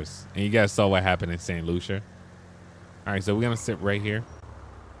 of course. And you guys saw what happened in St. Lucia. All right, so we're gonna sit right here.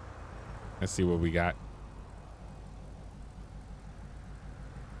 Let's see what we got.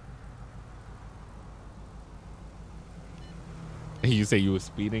 You say you were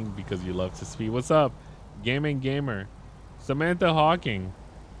speeding because you love to speed. What's up? Gaming Gamer. Samantha Hawking.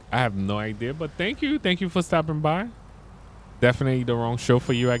 I have no idea, but thank you. Thank you for stopping by. Definitely the wrong show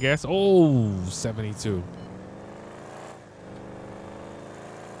for you, I guess. Oh, 72.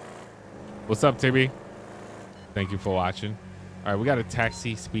 What's up, Tibby? Thank you for watching. All right, we got a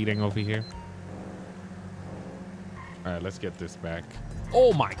taxi speeding over here. All right, let's get this back.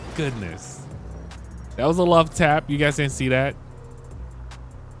 Oh my goodness. That was a love tap. You guys didn't see that?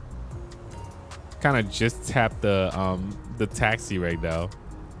 Kind of just tapped the taxi right now.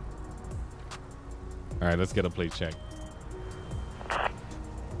 All right, let's get a plate check.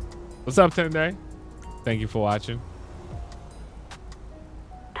 What's up, Tende? Thank you for watching.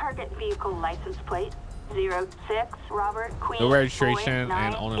 Target vehicle license plate 06 Robert Queen. No registration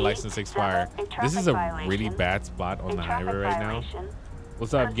and owner license expired. This is a really bad spot on the highway right now.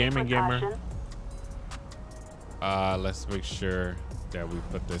 What's up, Gaming Gamer? Let's make sure that we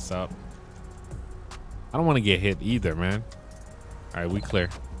put this up. I don't want to get hit either, man. All right, we clear.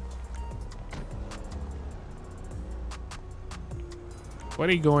 What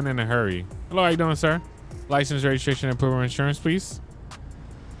are you going in a hurry? Hello, how you doing, sir? License, registration, and proof of insurance, please.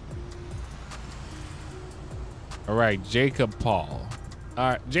 All right, Jacob Paul.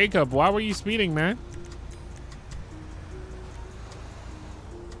 All right, Jacob, why were you speeding, man?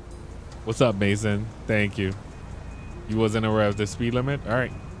 What's up, Mason? Thank you. You wasn't aware of the speed limit? All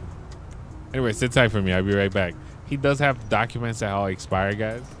right. Anyway, sit tight for me. I'll be right back. He does have documents that all expire,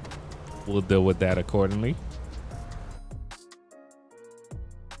 guys. We'll deal with that accordingly.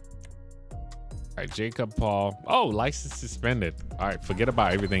 All right, right, Jacob Paul. Oh, license suspended. All right, forget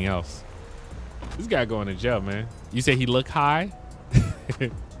about everything else. This guy going to jail, man. You say he look high?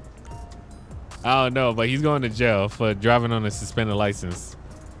 I don't know, but he's going to jail for driving on a suspended license.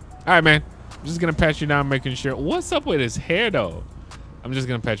 All right, man. I'm just going to pat you down, making sure. What's up with his hair, though? I'm just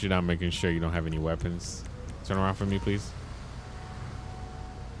going to pat you down, making sure you don't have any weapons. Turn around for me, please.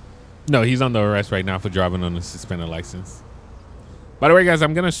 No, he's under arrest right now for driving on a suspended license. By the way, guys,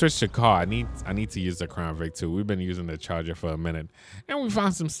 I'm going to switch the car. I need to use the Crown Vic, too. We've been using the Charger for a minute. And we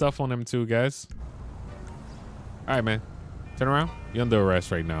found some stuff on them, too, guys. All right, man. Turn around. You're under arrest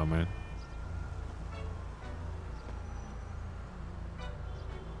right now, man.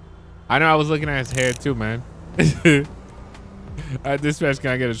 I know I was looking at his hair too, man. Dispatch,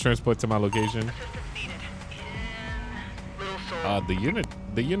 can I get a transport to my location? The unit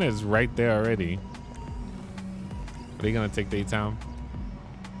is right there already. Are they gonna take their time?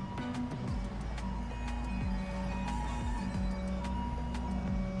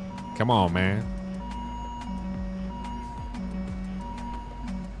 Come on, man.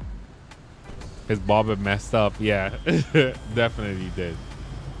 His barber messed up. Yeah, definitely did.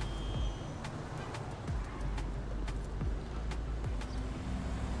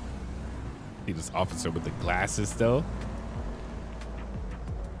 See this officer with the glasses, though.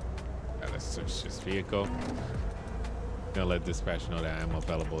 Right, let's search this vehicle. Gonna let dispatch know that I'm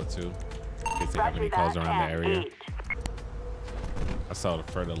available too, in case they have any calls around the area. I saw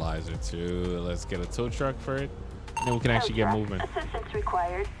the fertilizer too. Let's get a tow truck for it, and then we can actually get moving. Assistance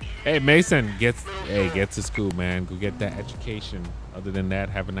required. Hey, Mason, get to school, man. Go get that education. Other than that,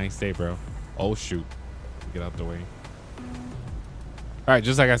 have a nice day, bro. Oh shoot, get out the way. All right,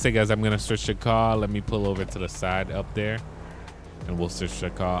 just like I said, guys, I'm gonna switch the car. Let me pull over to the side up there, and we'll switch the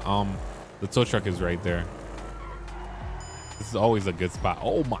car. The tow truck is right there. This is always a good spot.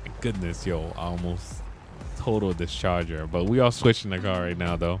 Oh my goodness, yo, I almost totaled this Charger, but we are switching the car right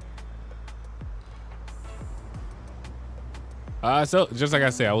now, though. So just like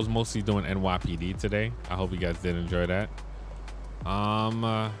I said, I was mostly doing NYPD today. I hope you guys did enjoy that.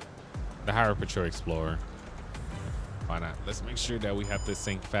 The Highway Patrol Explorer. Why not? Let's make sure that we have this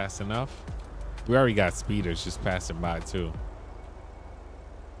thing fast enough. We already got speeders just passing by too.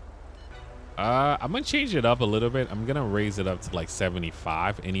 I'm gonna change it up a little bit. I'm gonna raise it up to like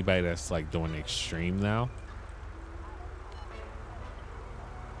 75. Anybody that's like doing extreme now.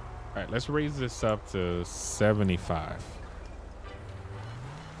 All right, let's raise this up to 75.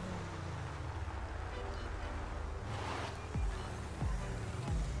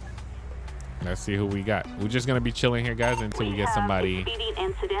 Let's see who we got. We're just gonna be chilling here, guys, until we get somebody.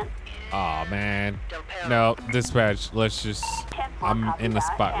 Oh man, no, dispatch. Let's just. I'm in the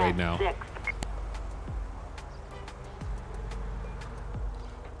spot right now.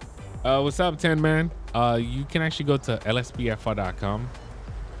 What's up, 10 man? You can actually go to lspdfr.com.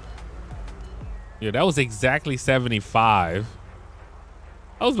 Yeah, that was exactly 75.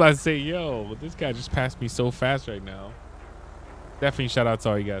 I was about to say, yo, this guy just passed me so fast right now. Definitely shout out to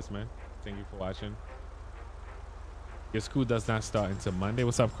all you guys, man. Thank you for watching. Your school does not start until Monday.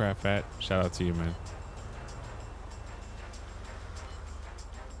 What's up, Craft Fat? Shout out to you, man.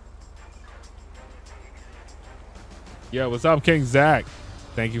 Yo, what's up, King Zach?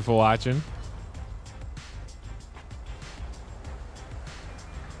 Thank you for watching.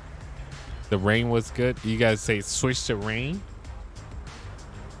 The rain was good. You guys say switch to rain?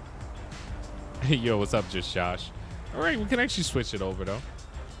 Yo, what's up, Just Josh? All right, we can actually switch it over, though.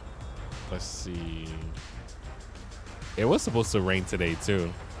 Let's see. It was supposed to rain today,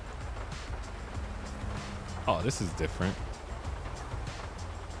 too. Oh, this is different.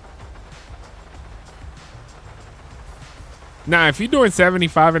 Now, if you're doing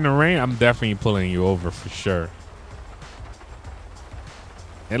 75 in the rain, I'm definitely pulling you over for sure.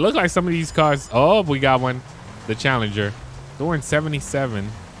 It looks like some of these cars. Oh, we got one. The Challenger. Doing 77.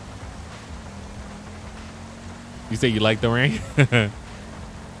 You say you like the rain?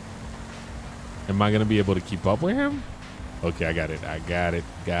 Am I going to be able to keep up with him? Okay, I got it. I got it.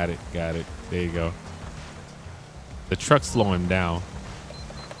 Got it. Got it. There you go. The truck's slowing down.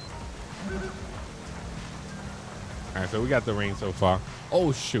 All right, so we got the rain so far.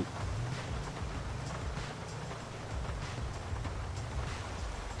 Oh, shoot.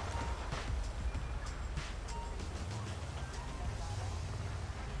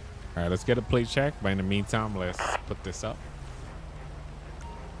 All right, let's get a plate check. But in the meantime, let's put this up.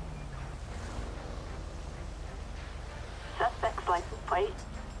 Suspect's license plate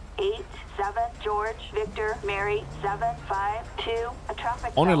 87 George Victor Mary 752. A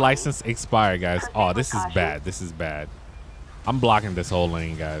traffic Owner felony. license expired, guys. Oh, this is bad. This is bad. I'm blocking this whole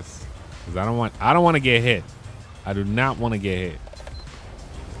lane, guys. Because I don't want to get hit. I do not want to get hit.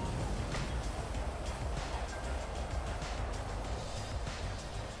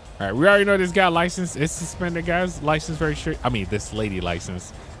 All right, we already know this guy license is suspended, guys. License very strict. I mean, this lady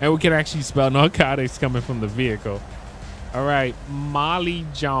license. And we can actually spell narcotics coming from the vehicle. All right, Molly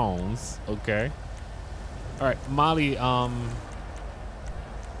Jones. Okay. All right, Molly,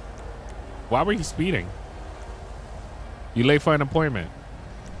 why were you speeding? You late for an appointment.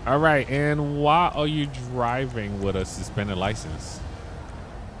 All right, and why are you driving with a suspended license?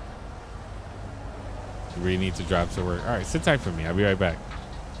 You really need to drive to work. All right, sit tight for me. I'll be right back.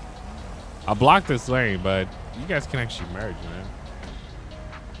 I blocked this lane, but you guys can actually merge, man.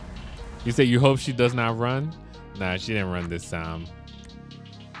 You say you hope she does not run? Nah, she didn't run this time.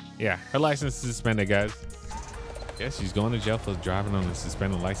 Yeah, her license is suspended, guys. Yeah, she's going to jail for driving on a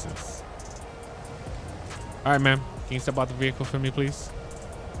suspended license. All right, ma'am. Can you step out the vehicle for me, please?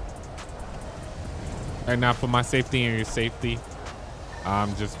 All right, now for my safety and your safety,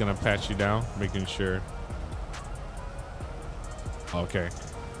 I'm just going to pat you down, making sure. Okay.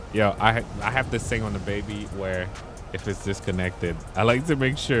 Yo, I have this thing on the baby where if it's disconnected, I like to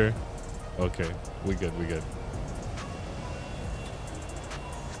make sure. Okay, we good.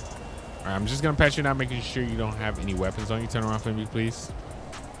 All right, I'm just gonna pat you down, making sure you don't have any weapons on you. Turn around for me, please.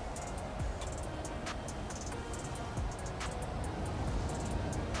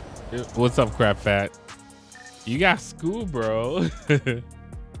 What's up, crap fat? You got school, bro. All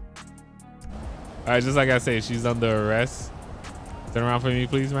right, just like I said, she's under arrest. Turn around for me,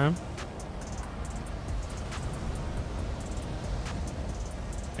 please, ma'am.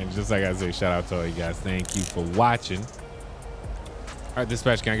 And just like I say, shout out to all you guys. Thank you for watching. All right,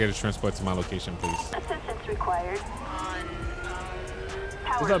 dispatch, can I get a transport to my location, please? Assistance required.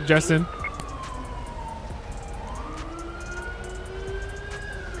 What's up, Justin?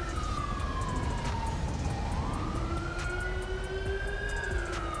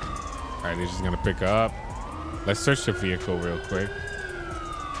 All right, they're just gonna pick her up. Let's search the vehicle real quick.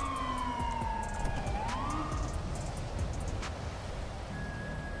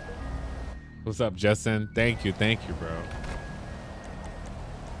 What's up, Justin? Thank you, bro.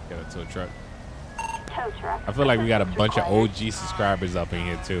 Get it to a truck. Tow truck. I feel like we got a bunch of OG subscribers up in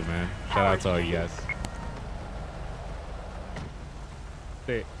here too, man. Shout out to all you guys.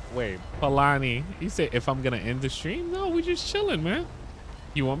 Wait, Palani, you said if I'm gonna end the stream? No, we just chilling, man.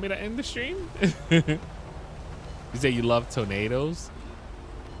 You want me to end the stream? You say you love tornadoes?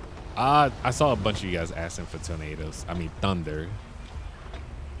 I saw a bunch of you guys asking for tornadoes. I mean, thunder.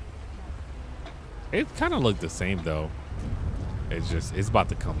 It kind of looked the same though. It's about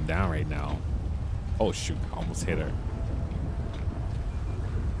to come down right now. Oh shoot, I almost hit her.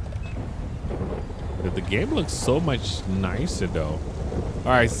 The game looks so much nicer though.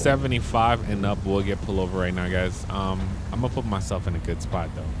 All right, 75 and up will get pulled over right now, guys. I'm gonna put myself in a good spot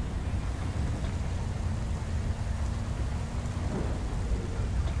though.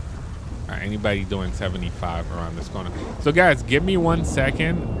 All right, anybody doing 75 around this corner? So guys, give me 1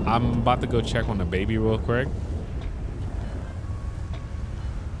 second. I'm about to go check on the baby real quick.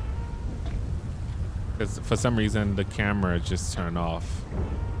 Because for some reason the camera just turned off.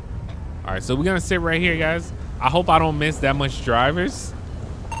 All right, so we're gonna sit right here, guys. I hope I don't miss that much drivers.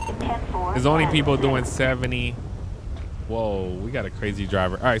 There's only people doing 70. Whoa, we got a crazy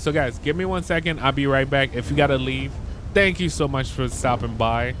driver. All right, so guys, give me 1 second. I'll be right back. If you gotta leave, thank you so much for stopping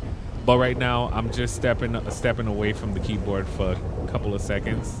by. But right now, I'm just stepping away from the keyboard for a couple of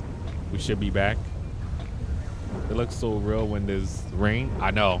seconds. We should be back. It looks so real when there's rain. I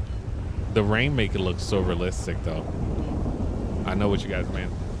know. The rain make it look so realistic, though. I know what you guys mean.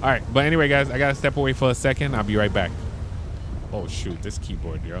 All right, but anyway, guys, I gotta step away for a second. I'll be right back. Oh shoot, this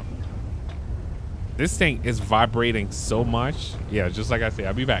keyboard, yo. This thing is vibrating so much. Yeah, just like I said,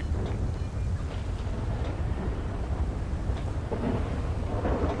 I'll be back.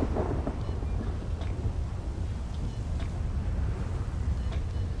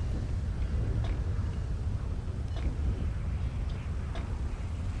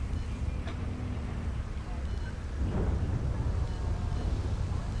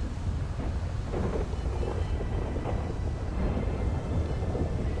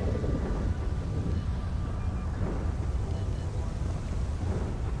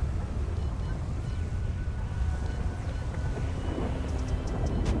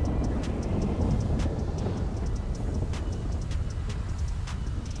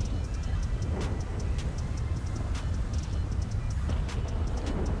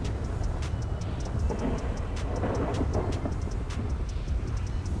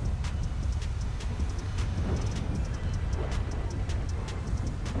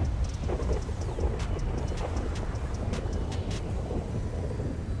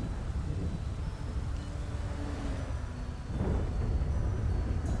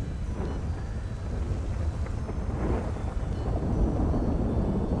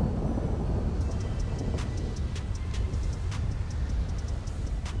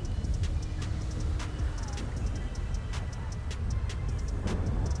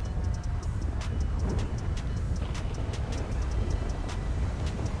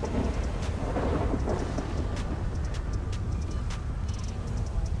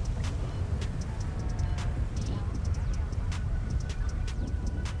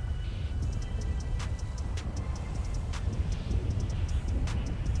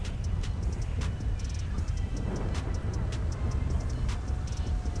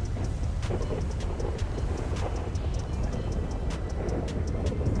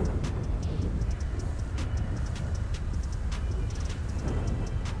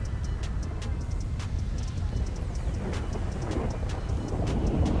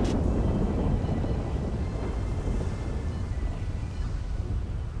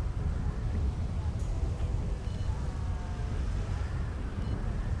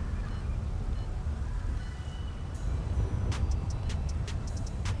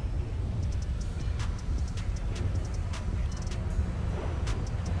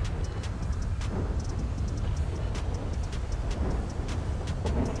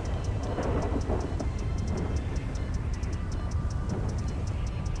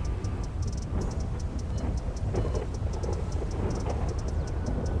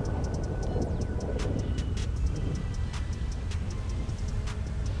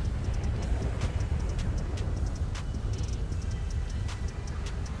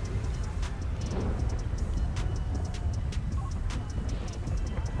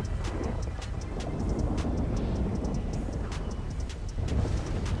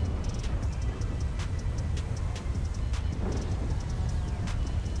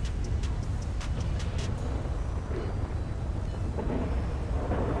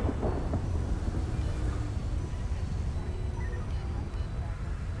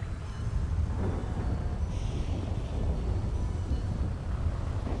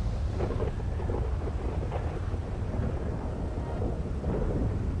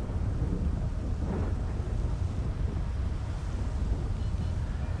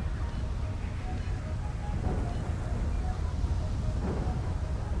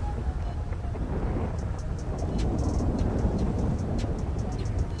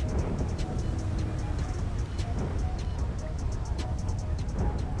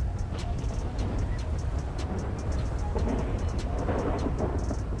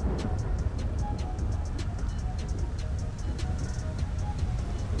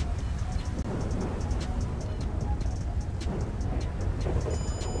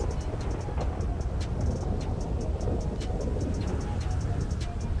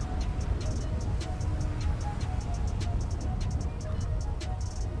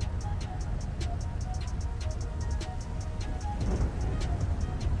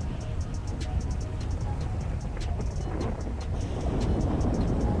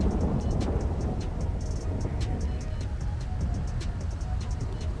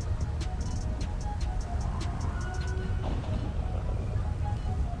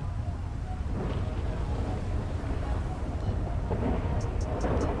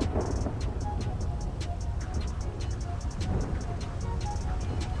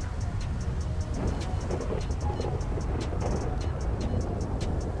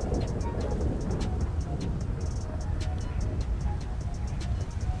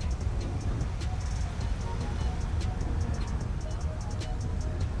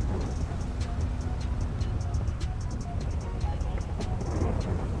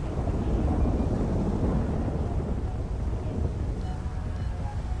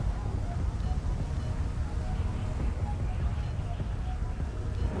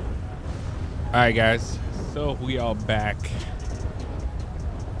 All right, guys. So we are back.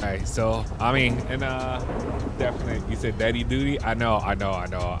 All right. So I mean, and definitely, you said daddy duty. I know. I'm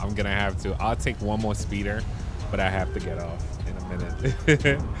gonna have to. I'll take one more speeder, but I have to get off in a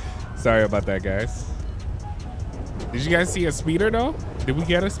minute. Sorry about that, guys. Did you guys see a speeder though? Did we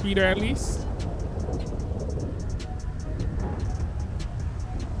get a speeder at least?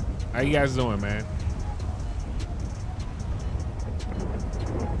 How you guys doing, man?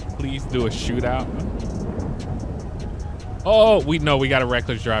 Please do a shootout. Oh, we got a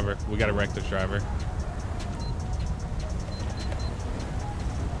reckless driver. We got a reckless driver.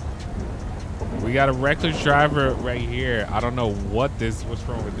 We got a reckless driver right here. I don't know what's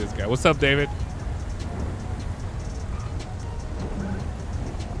wrong with this guy. What's up, David?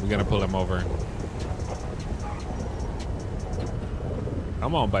 We're gonna pull him over.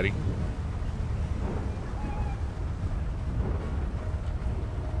 Come on, buddy.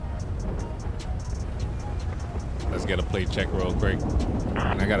 Let's get a plate check real quick.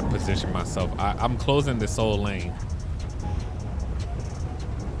 And I gotta position myself. I'm closing this whole lane.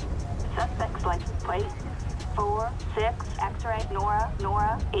 Suspect's license plate 46 X-ray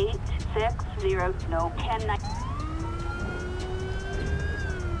Nora 860 no 10.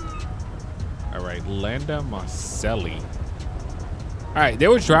 All right, Landa Marcelli. All right, they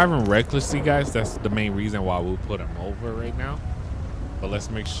were driving recklessly, guys. That's the main reason why we'll put them over right now. But let's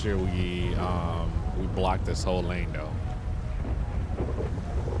make sure we block this whole lane though.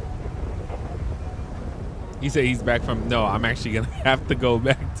 He said he's back from. No, I'm actually gonna have to go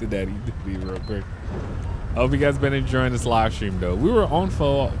back to that real quick. I hope you guys been enjoying this live stream though. We were on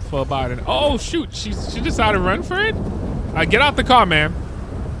for about an. Oh shoot, she decided to run for it. Get out the car, man.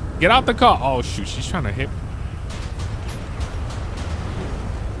 Get out the car. Oh shoot, she's trying to hit.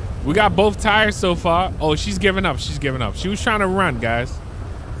 We got both tires so far. Oh, she's giving up. She's giving up. She was trying to run, guys.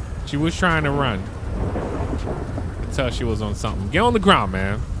 She was trying to run. I could tell she was on something. Get on the ground,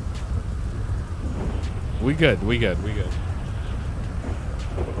 man. We good. We good. We good.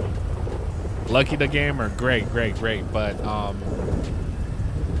 Lucky the gamer. Great, great, great. But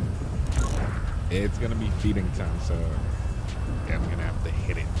it's gonna be feeding time, so yeah, I'm gonna have to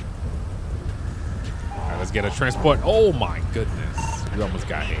hit it. All right, let's get a transport. Oh my goodness. We almost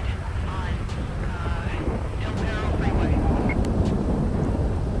got hit.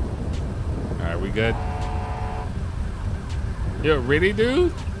 All right, we good? Yo, really,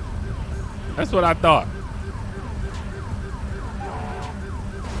 dude? That's what I thought.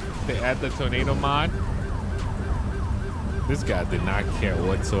 They add the tornado mod. This guy did not care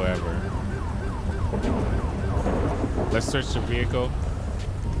whatsoever. Let's search the vehicle.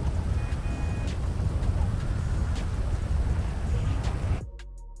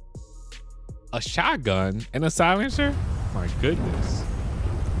 A shotgun and a silencer? My goodness.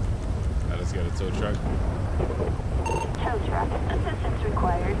 Now let's get a tow truck. Tow truck. Assistance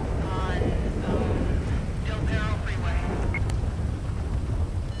required. On Del Perro Freeway.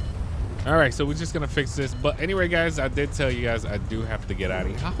 All right, so we're just gonna fix this. But anyway, guys, I did tell you guys I do have to get out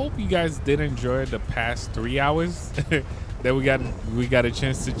of here. I hope you guys did enjoy the past 3 hours that we got a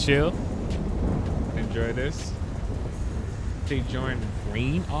chance to chill. Enjoy this. They joined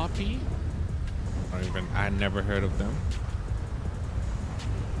Green RP. I never heard of them.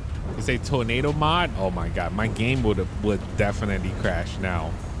 You say tornado mod? Oh my god, my game would definitely crash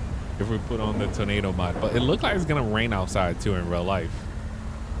now if we put on the tornado mod. But it looked like it's gonna rain outside too in real life.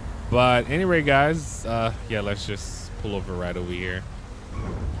 But anyway, guys, yeah, let's just pull over right over here.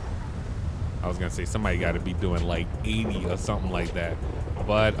 I was gonna say somebody got to be doing like 80 or something like that.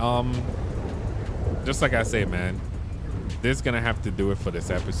 But just like I say, man, this is gonna have to do it for this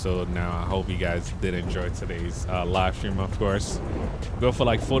episode now. I hope you guys did enjoy today's live stream. Of course, go for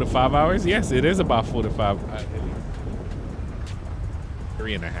like 4 to 5 hours. Yes, it is about 4 to 5,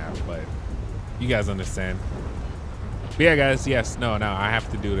 3.5, but you guys understand. But yeah, guys, yes, no, I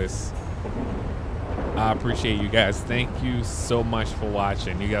have to do this. I appreciate you guys. Thank you so much for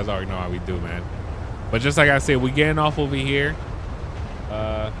watching. You guys already know how we do, man. But just like I said, we're getting off over here.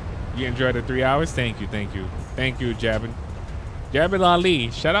 You enjoyed the 3 hours? Thank you, Jabin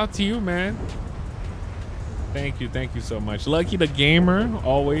Ali, shout out to you, man. Thank you so much. Lucky the gamer,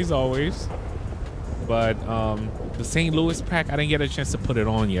 always. But the St. Louis pack, I didn't get a chance to put it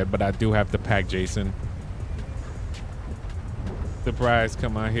on yet, but I do have the pack, Jason. Surprise,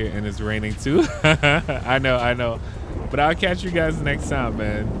 come out here and it's raining too. I know. But I'll catch you guys next time,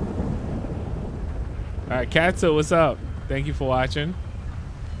 man. All right, Katsu, what's up? Thank you for watching.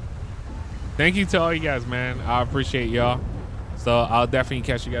 Thank you to all you guys, man. I appreciate y'all. So I'll definitely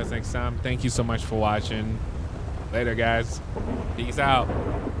catch you guys next time. Thank you so much for watching. Later, guys. Peace out.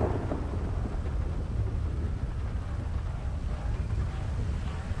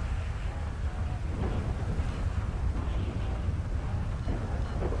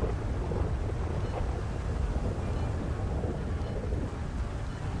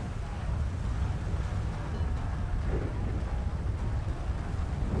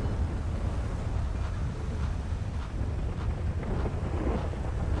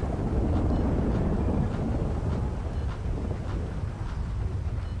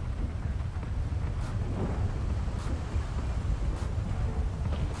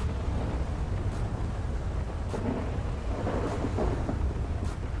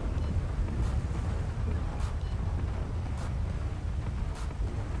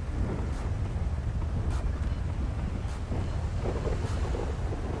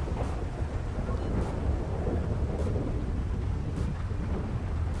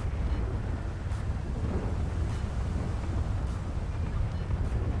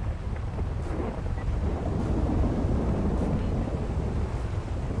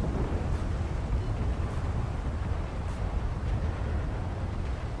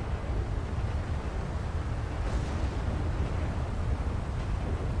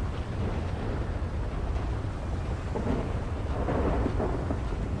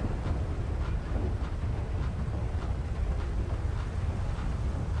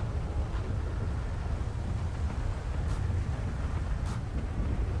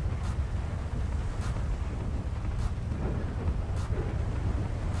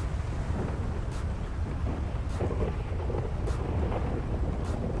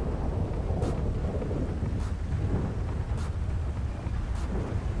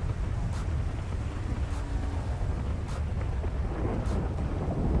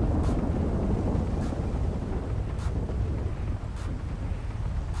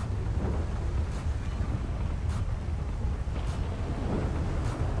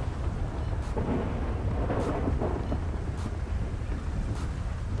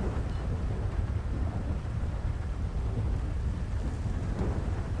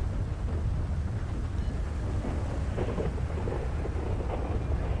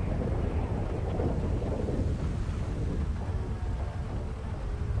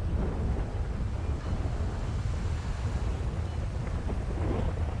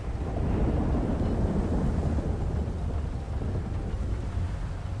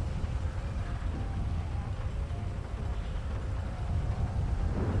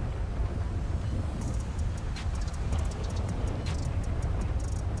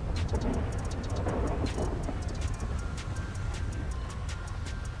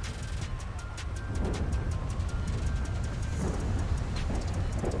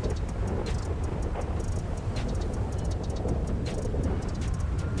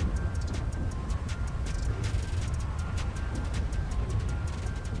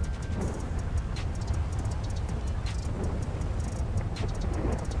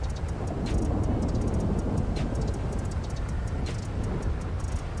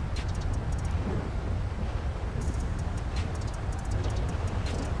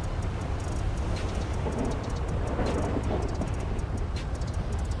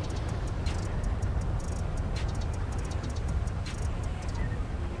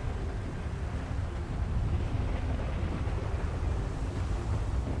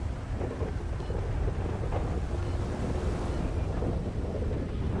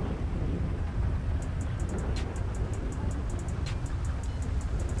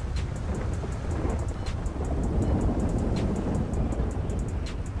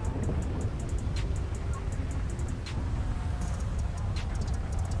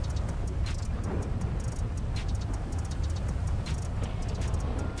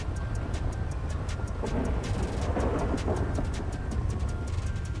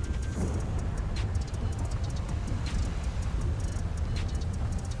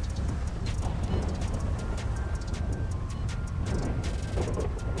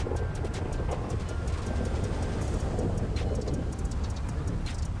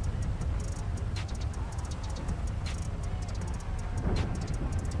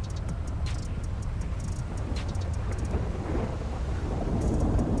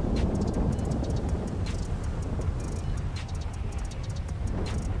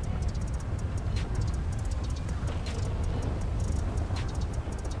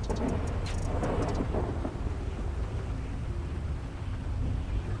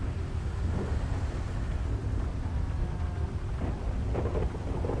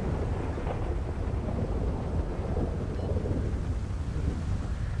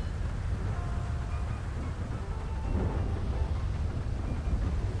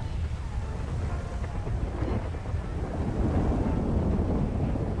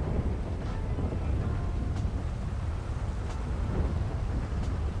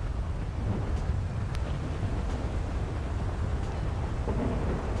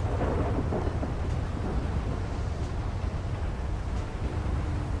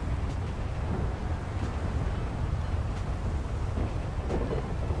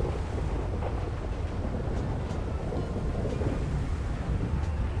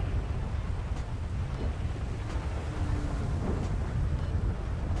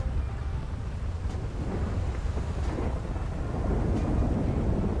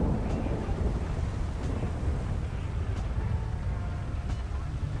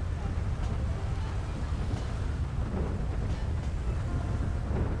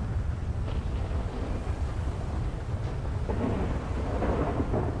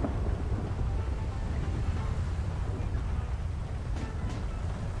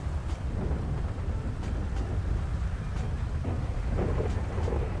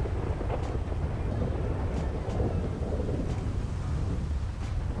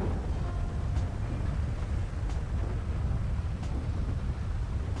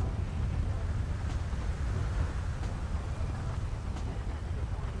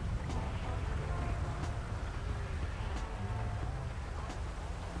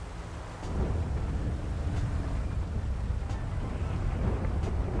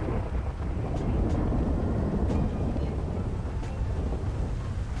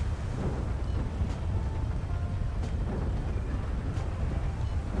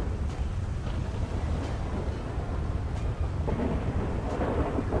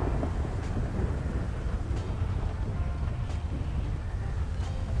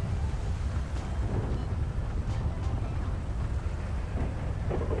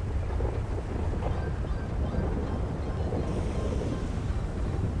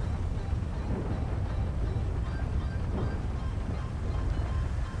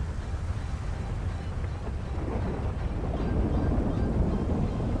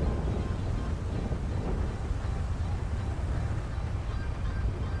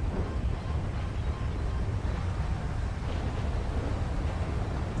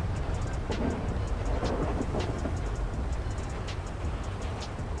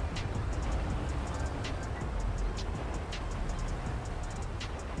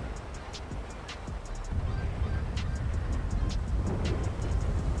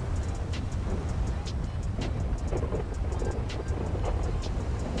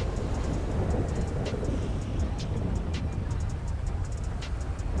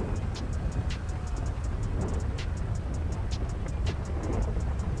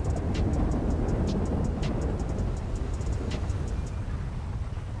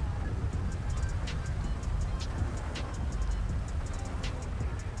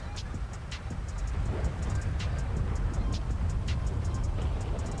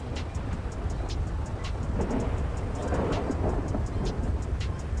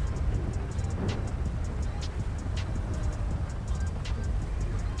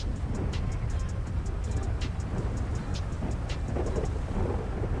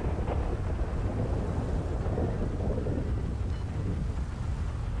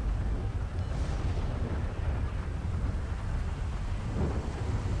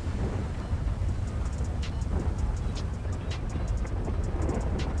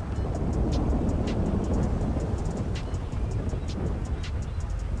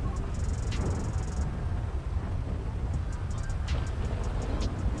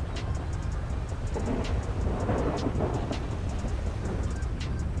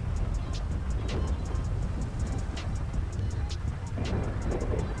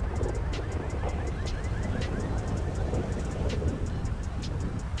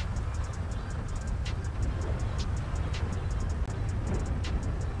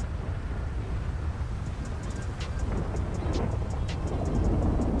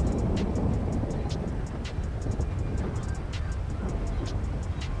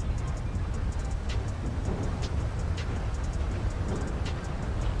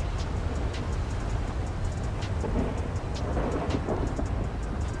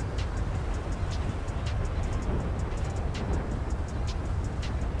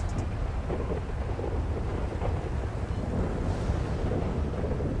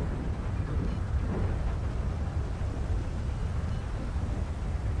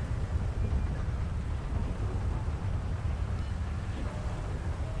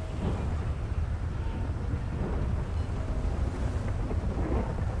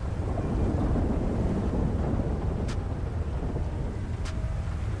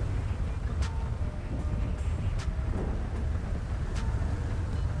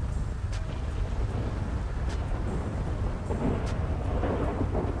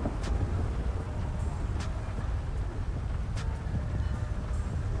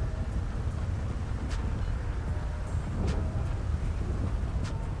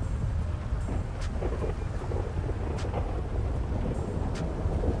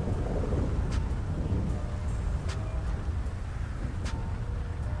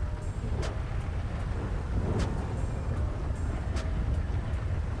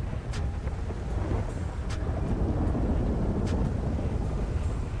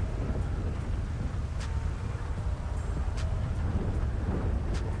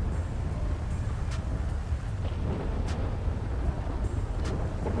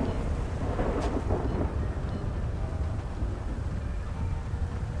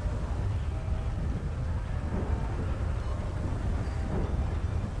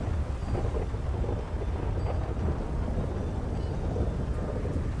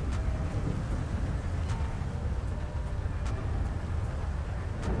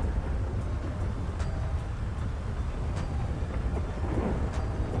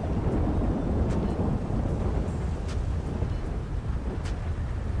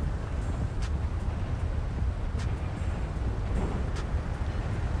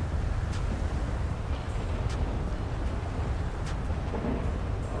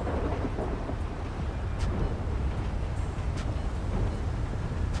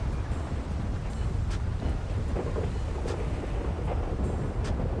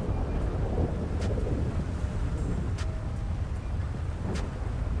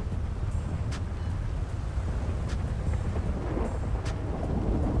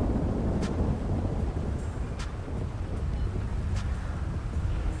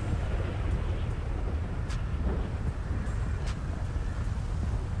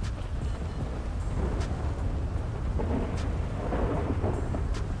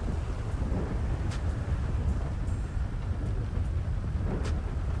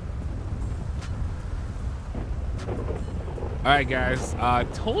 All right, guys.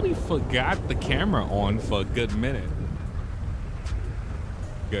 Totally forgot the camera on for a good minute.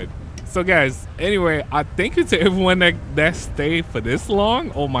 Good. So, guys, anyway, I thank you to everyone that stayed for this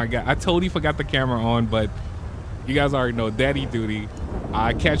long. Oh, my God. I totally forgot the camera on, but you guys already know daddy duty.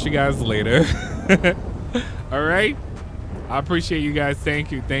 I'll catch you guys later. All right? I appreciate you guys.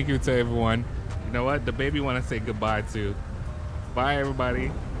 Thank you. Thank you to everyone. You know what? The baby want to say goodbye, too. Bye,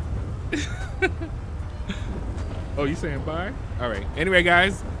 everybody. Oh, you saying bye? All right. Anyway,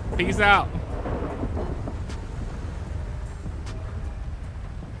 guys, peace out.